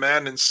 With other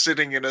men and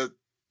sitting in a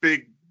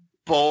big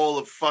bowl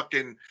of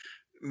fucking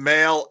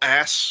male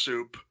ass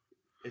soup.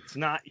 It's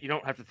not. You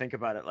don't have to think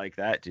about it like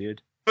that,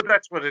 dude. But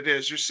that's what it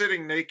is. You're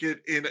sitting naked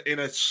in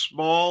a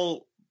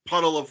small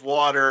puddle of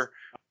water.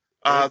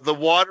 The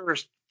water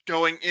is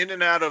going in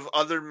and out of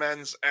other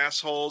men's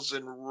assholes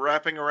and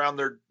wrapping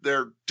around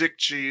their dick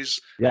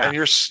cheese. Yeah. And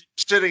you're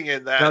sitting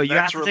in that. No, you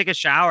have to take a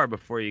shower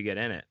before you get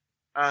in it.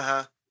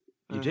 Uh-huh.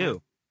 You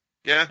do.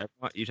 Yeah.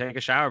 You take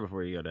a shower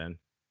before you get in.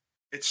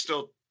 It's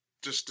still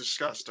just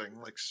disgusting,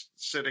 like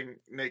sitting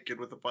naked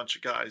with a bunch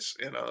of guys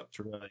in a It's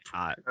really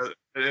hot.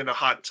 In a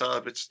hot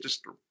tub. It's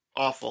just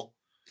awful.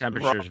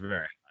 Temperature's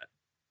very hot.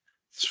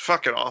 It's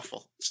fucking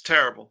awful. It's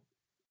terrible.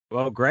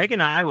 Well, Greg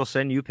and I will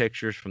send you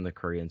pictures from the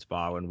Korean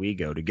spa when we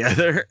go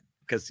together,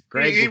 because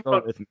Greg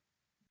will go with me.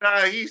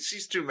 Nah,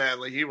 he's too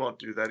manly. He won't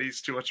do that.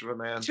 He's too much of a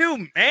man.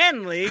 Too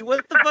manly?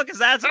 What the fuck is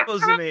that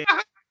supposed to mean?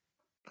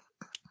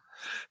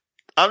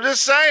 I'm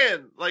just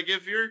saying, like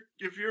if you're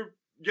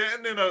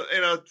getting in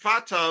a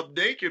hot tub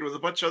naked with a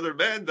bunch of other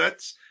men,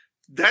 that's.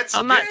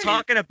 I'm not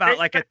talking about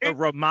like at the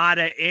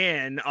Ramada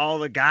Inn, all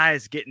the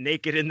guys get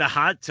naked in the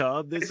hot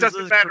tub. It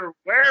doesn't matter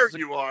where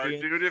you are,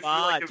 dude.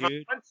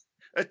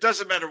 It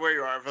doesn't matter where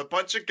you are. If a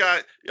bunch of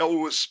guys,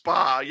 a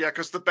spa, yeah,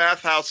 because the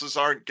bathhouses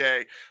aren't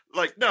gay.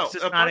 Like, no,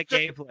 it's not a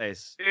gay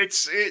place.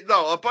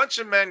 A bunch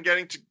of men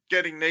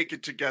getting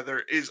naked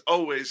together is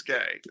always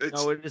gay.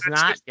 No, it is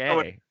not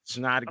gay. It's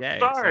not gay.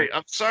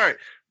 I'm sorry.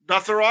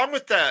 Nothing wrong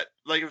with that.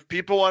 Like, if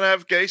people want to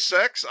have gay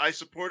sex, I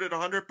support it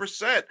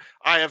 100%.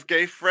 I have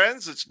gay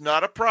friends. It's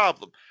not a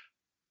problem.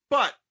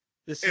 But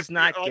this is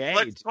not gay.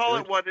 Let's call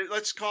it what it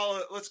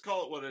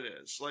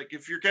is. Like,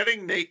 if you're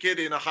getting naked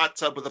in a hot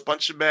tub with a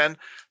bunch of men,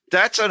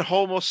 that's a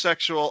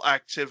homosexual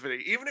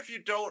activity. Even if you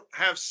don't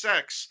have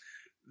sex,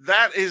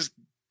 that is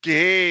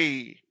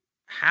gay.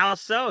 How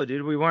so,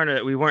 dude? We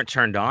weren't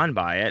turned on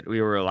by it.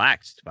 We were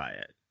relaxed by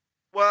it.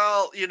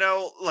 Well,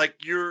 like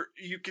you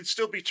can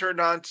still be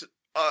turned on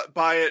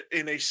by it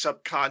in a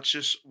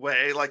subconscious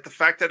way. Like the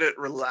fact that it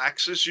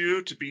relaxes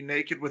you to be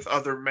naked with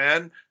other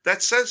men,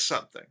 that says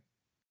something.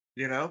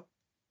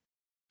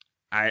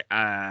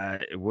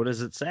 What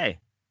does it say?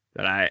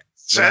 That I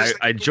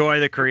enjoy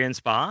the Korean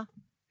spa?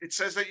 It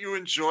says that you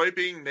enjoy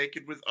being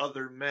naked with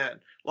other men.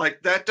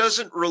 Like, that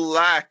doesn't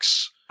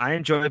relax. I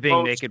enjoy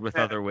being naked with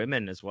other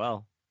women as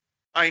well.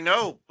 I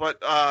know,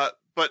 but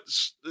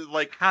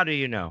like, how do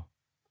you know?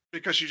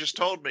 Because you just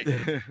told me.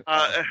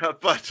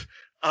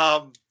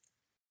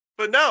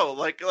 But no,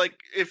 like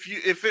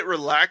if it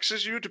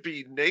relaxes you to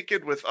be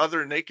naked with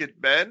other naked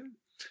men,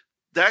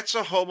 that's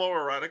a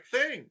homoerotic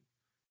thing.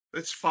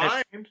 It's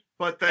fine,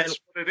 but that's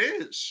what it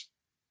is.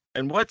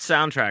 And what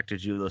soundtrack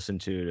did you listen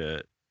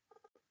to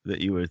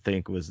that you would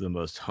think was the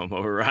most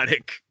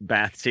homoerotic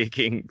bath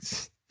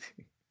takings?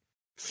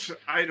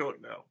 I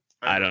don't know.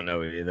 I don't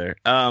know either.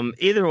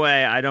 Either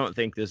way, I don't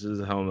think this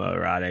is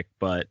homoerotic,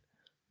 but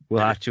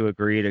we'll have to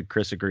agree to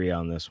disagree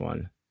on this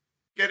one.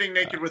 Getting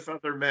naked with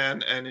other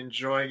men and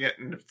enjoying it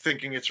and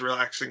thinking it's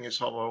relaxing is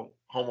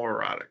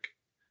homoerotic.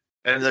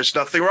 And there's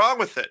nothing wrong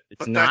with it.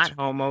 It's not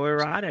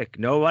homoerotic.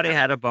 Nobody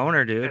had a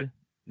boner, dude.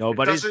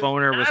 Nobody's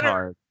boner was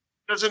hard.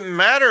 It doesn't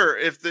matter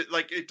if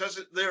it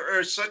doesn't. There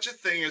is such a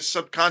thing as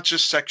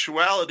subconscious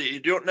sexuality. You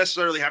don't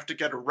necessarily have to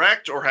get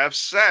erect or have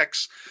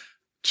sex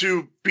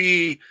to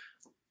be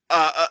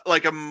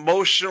like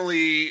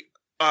emotionally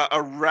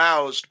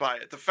aroused by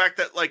it. The fact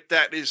that like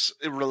that is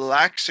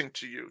relaxing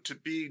to you, to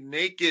be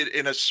naked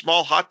in a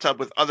small hot tub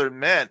with other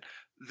men,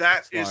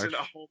 that is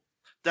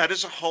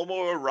a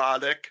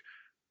homoerotic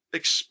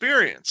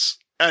experience,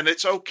 and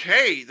it's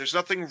okay. There's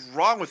nothing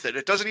wrong with it.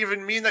 It doesn't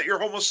even mean that you're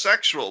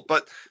homosexual,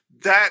 but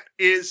that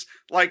is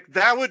like,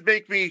 that would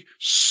make me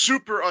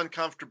super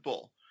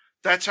uncomfortable.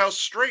 That's how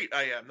straight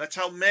I am. That's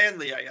how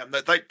manly I am.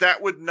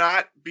 That would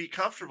not be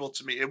comfortable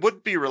to me. It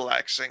wouldn't be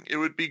relaxing. It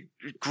would be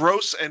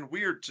gross and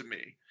weird to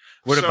me.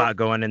 What about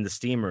going in the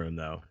steam room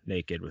though,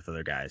 naked with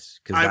other guys?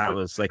 Because that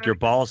was like your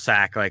ball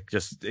sack like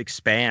just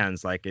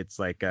expands, like it's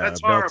like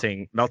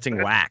melting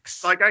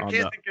wax. Like I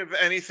can't think of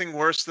anything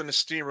worse than a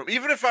steam room.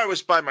 Even if I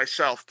was by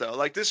myself though,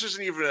 like this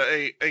isn't even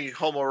a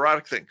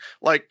homoerotic thing.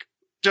 Like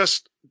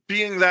just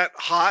being that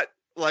hot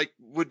like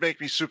would make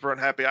me super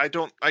unhappy. I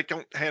don't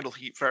handle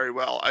heat very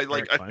well. I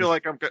feel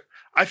like I'm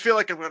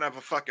gonna have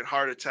a fucking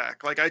heart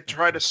attack. Like I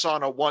tried a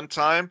sauna one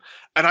time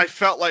and I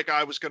felt like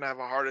I was gonna have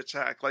a heart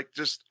attack. Like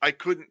just I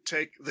couldn't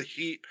take the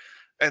heat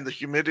and the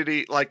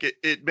humidity. Like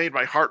it made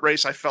my heart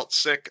race. I felt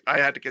sick. I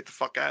had to get the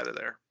fuck out of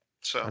there.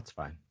 So that's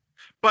fine.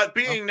 But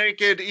being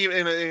naked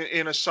even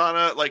in a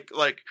sauna,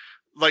 like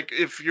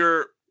if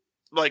you're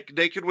like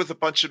naked with a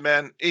bunch of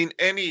men in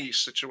any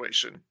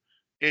situation,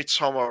 it's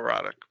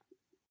homoerotic.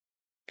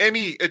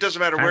 It doesn't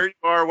matter where you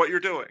are, what you're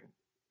doing.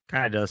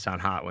 Kind of does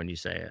sound hot when you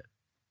say it,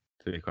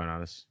 to be quite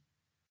honest.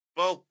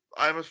 Well,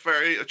 I'm a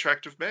very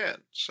attractive man,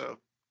 so.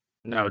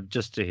 No,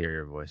 just to hear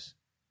your voice.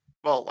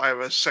 Well, I have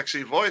a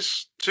sexy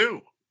voice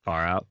too.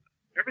 Far out.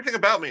 Everything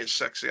about me is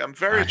sexy. I'm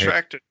very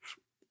attractive.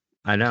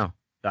 I know.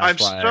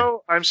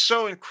 I'm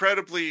so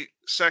incredibly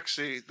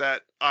sexy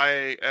that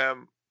I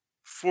am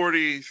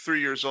 43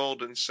 years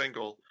old and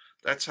single.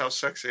 That's how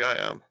sexy I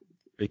am.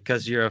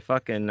 Because you're a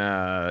fucking,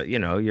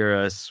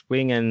 you're a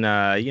swinging,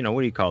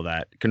 what do you call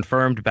that?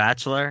 Confirmed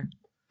bachelor?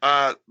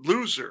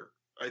 Loser,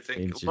 I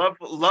think.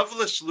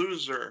 Loveless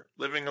loser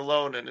living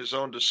alone in his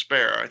own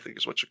despair, I think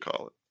is what you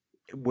call it.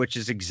 Which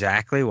is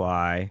exactly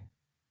why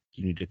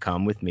you need to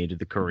come with me to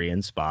the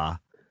Korean spa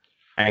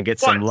and get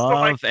some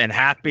love and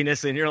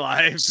happiness in your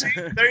life. See,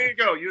 there you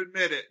go. You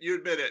admit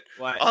it.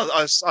 What?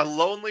 A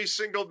lonely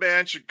single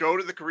man should go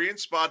to the Korean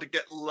spa to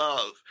get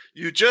love.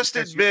 You just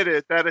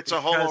admitted that it's a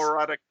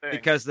homoerotic thing.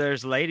 Because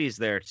there's ladies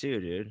there too,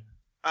 dude.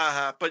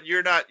 But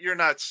you're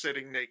not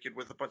sitting naked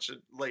with a bunch of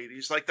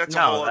ladies. Like that's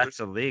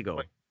illegal.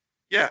 Like,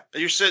 yeah,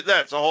 you're sitting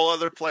there. It's a whole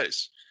other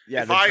place.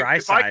 Yeah, the dry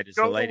side is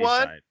the lady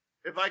side.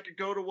 If I could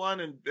go to one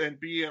and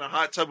be in a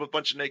hot tub with a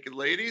bunch of naked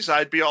ladies,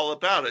 I'd be all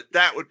about it.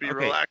 That would be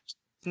relaxed.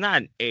 It's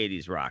not an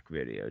 80s rock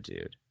video,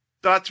 dude.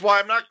 That's why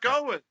I'm not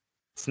going.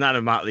 It's not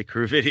a Motley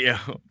Crue video.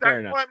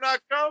 That's why I'm not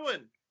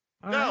going.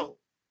 No.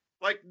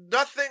 Like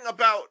nothing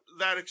about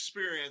that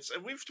experience.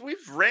 And we've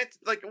ranted,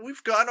 like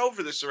we've gone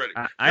over this already.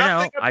 I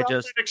know.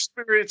 That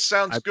experience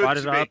sounds good brought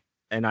it to me. up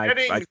and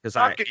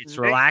it's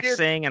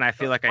relaxing and I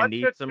feel like I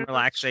need some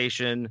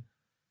relaxation.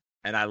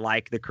 And I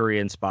like the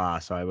Korean spa,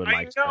 so I would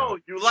like to. I know.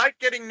 You like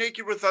getting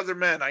naked with other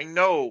men. I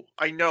know.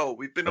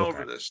 We've been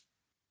over this.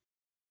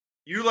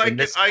 You like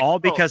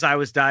it. Because I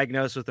was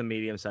diagnosed with a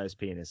medium-sized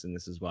penis, and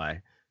this is why.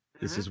 Mm-hmm.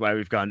 This is why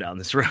we've gone down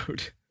this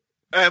road.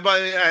 And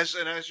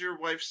as your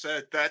wife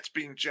said, that's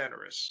being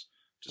generous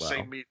to say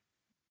medium.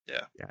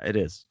 Yeah. Yeah, it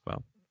is.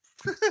 Well.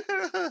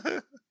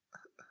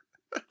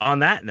 On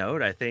that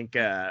note, I think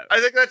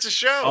that's a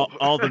show.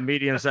 All the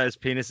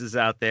medium-sized penises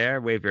out there,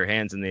 wave your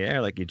hands in the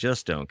air like you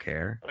just don't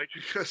care. Like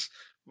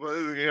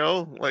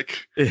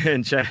like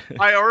and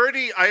I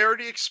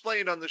already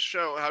explained on the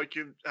show how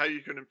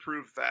you can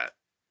improve that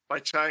by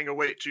tying a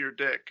weight to your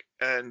dick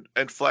and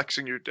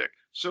flexing your dick.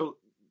 So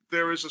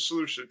there is a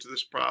solution to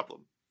this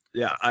problem.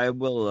 Yeah, I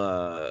will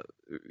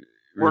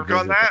work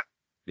on that.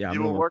 Yeah,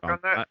 you will work on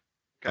that.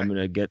 Okay. I'm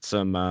gonna get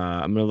some.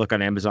 I'm gonna look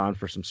on Amazon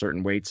for some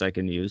certain weights I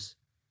can use.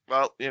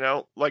 Well,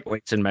 like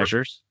weights and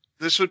measures.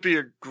 This would be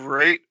a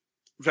great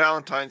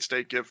Valentine's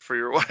Day gift for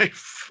your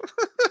wife.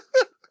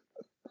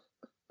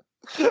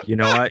 You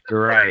know what?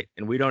 You're right,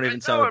 and we don't even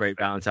celebrate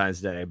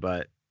Valentine's Day.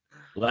 But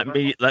let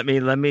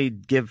me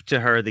give to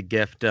her the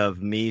gift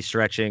of me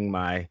stretching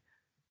my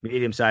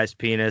medium-sized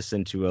penis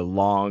into a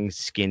long,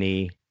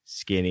 skinny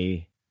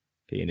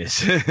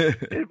penis.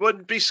 It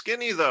wouldn't be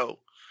skinny though,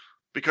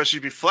 because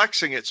you'd be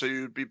flexing it, so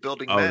you'd be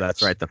building mass. Oh,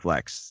 that's right, the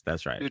flex.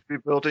 That's right. You'd be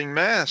building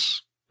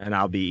mass. And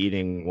I'll be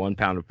eating 1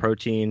 pound of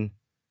protein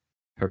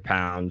per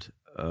pound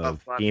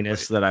of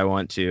penis that I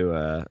want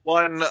to.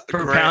 1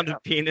 per pound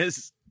of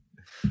penis.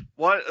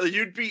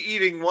 You'd be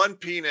eating 1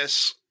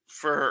 penis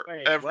for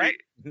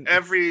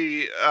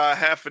every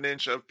half an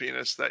inch of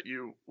penis that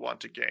you want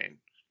to gain.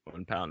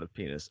 1 pound of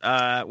penis.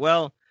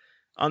 Well,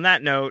 on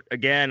that note,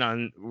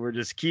 again, we're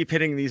just keep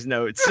hitting these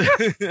notes.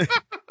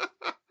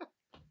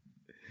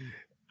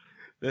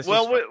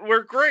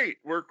 We're great.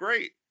 We're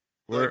great.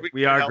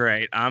 We are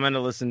great. I'm going to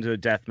listen to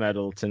death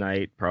metal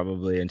tonight,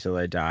 probably until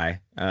I die.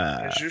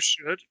 As you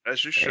should.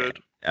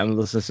 I'm going to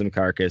listen to some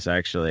Carcass,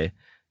 actually.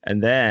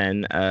 And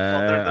then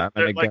I'm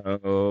going to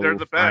go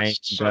find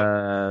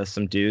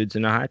some dudes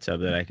in a hot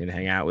tub that I can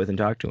hang out with and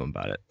talk to them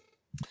about it.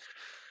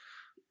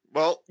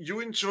 Well,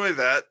 you enjoy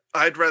that.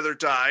 I'd rather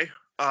die,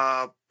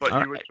 but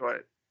you enjoy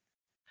it.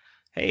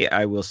 Hey,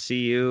 I will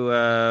see you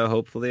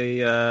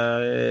hopefully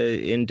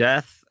in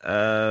death.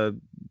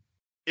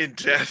 In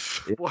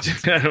death? What?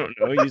 I don't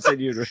know. You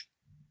said you'd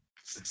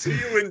see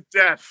you in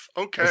death.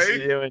 Okay. I'll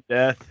see you in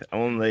death.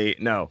 Only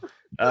no.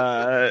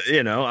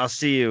 I'll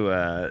see you.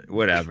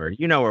 Whatever.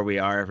 You know where we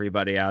are,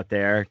 everybody out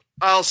there.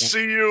 I'll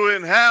see you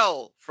in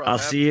hell.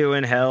 See you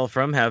in hell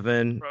from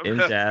heaven in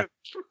death,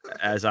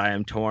 as I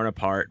am torn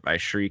apart by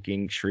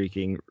shrieking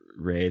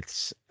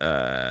wraiths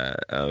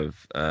of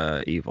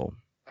evil.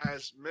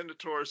 As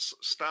minotaurs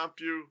stomp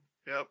you,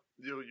 yep,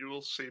 you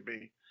will see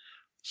me.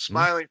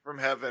 Smiling from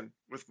heaven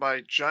with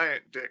my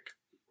giant dick,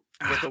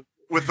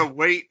 with a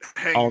weight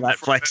hanging. All that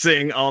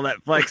flexing.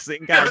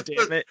 God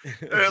damn it!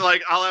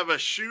 And I'll have a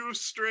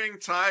shoestring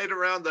tied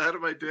around the head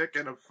of my dick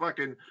and a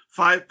fucking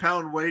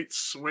 5-pound weight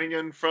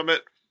swinging from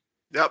it.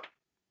 Yep.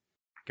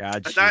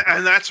 God.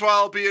 And that's why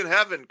I'll be in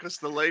heaven, because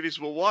the ladies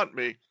will want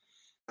me.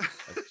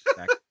 That's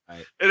exactly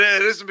right.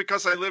 It isn't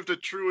because I lived a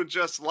true and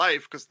just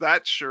life, because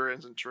that sure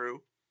isn't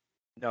true.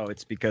 No,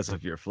 it's because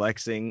of your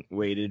flexing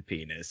weighted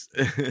penis.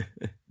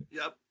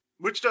 Yep.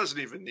 Which doesn't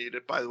even need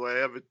it, by the way. I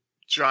have a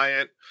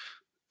giant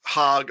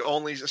hog,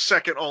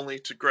 second only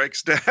to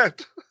Greg's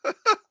dad.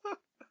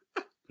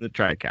 The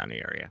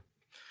Tri-County area.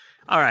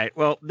 All right.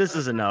 Well, this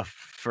is enough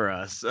for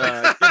us. Good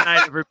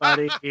night,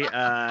 everybody.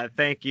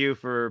 Thank you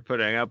for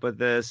putting up with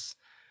this.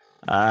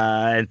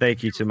 And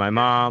thank you to my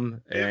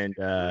mom. And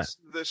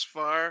this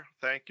far,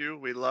 thank you.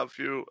 We love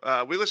you.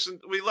 We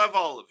love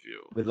all of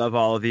you. We love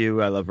all of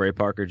you. I love Ray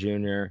Parker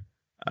Jr.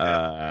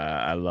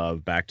 I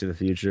love Back to the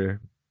Future.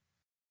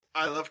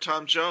 I love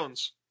Tom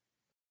Jones.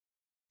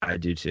 I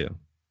do too.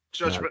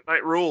 Judgment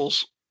Night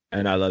rules.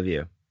 And I love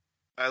you.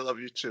 I love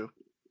you too.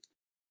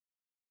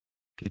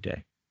 Good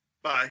day.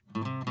 Bye.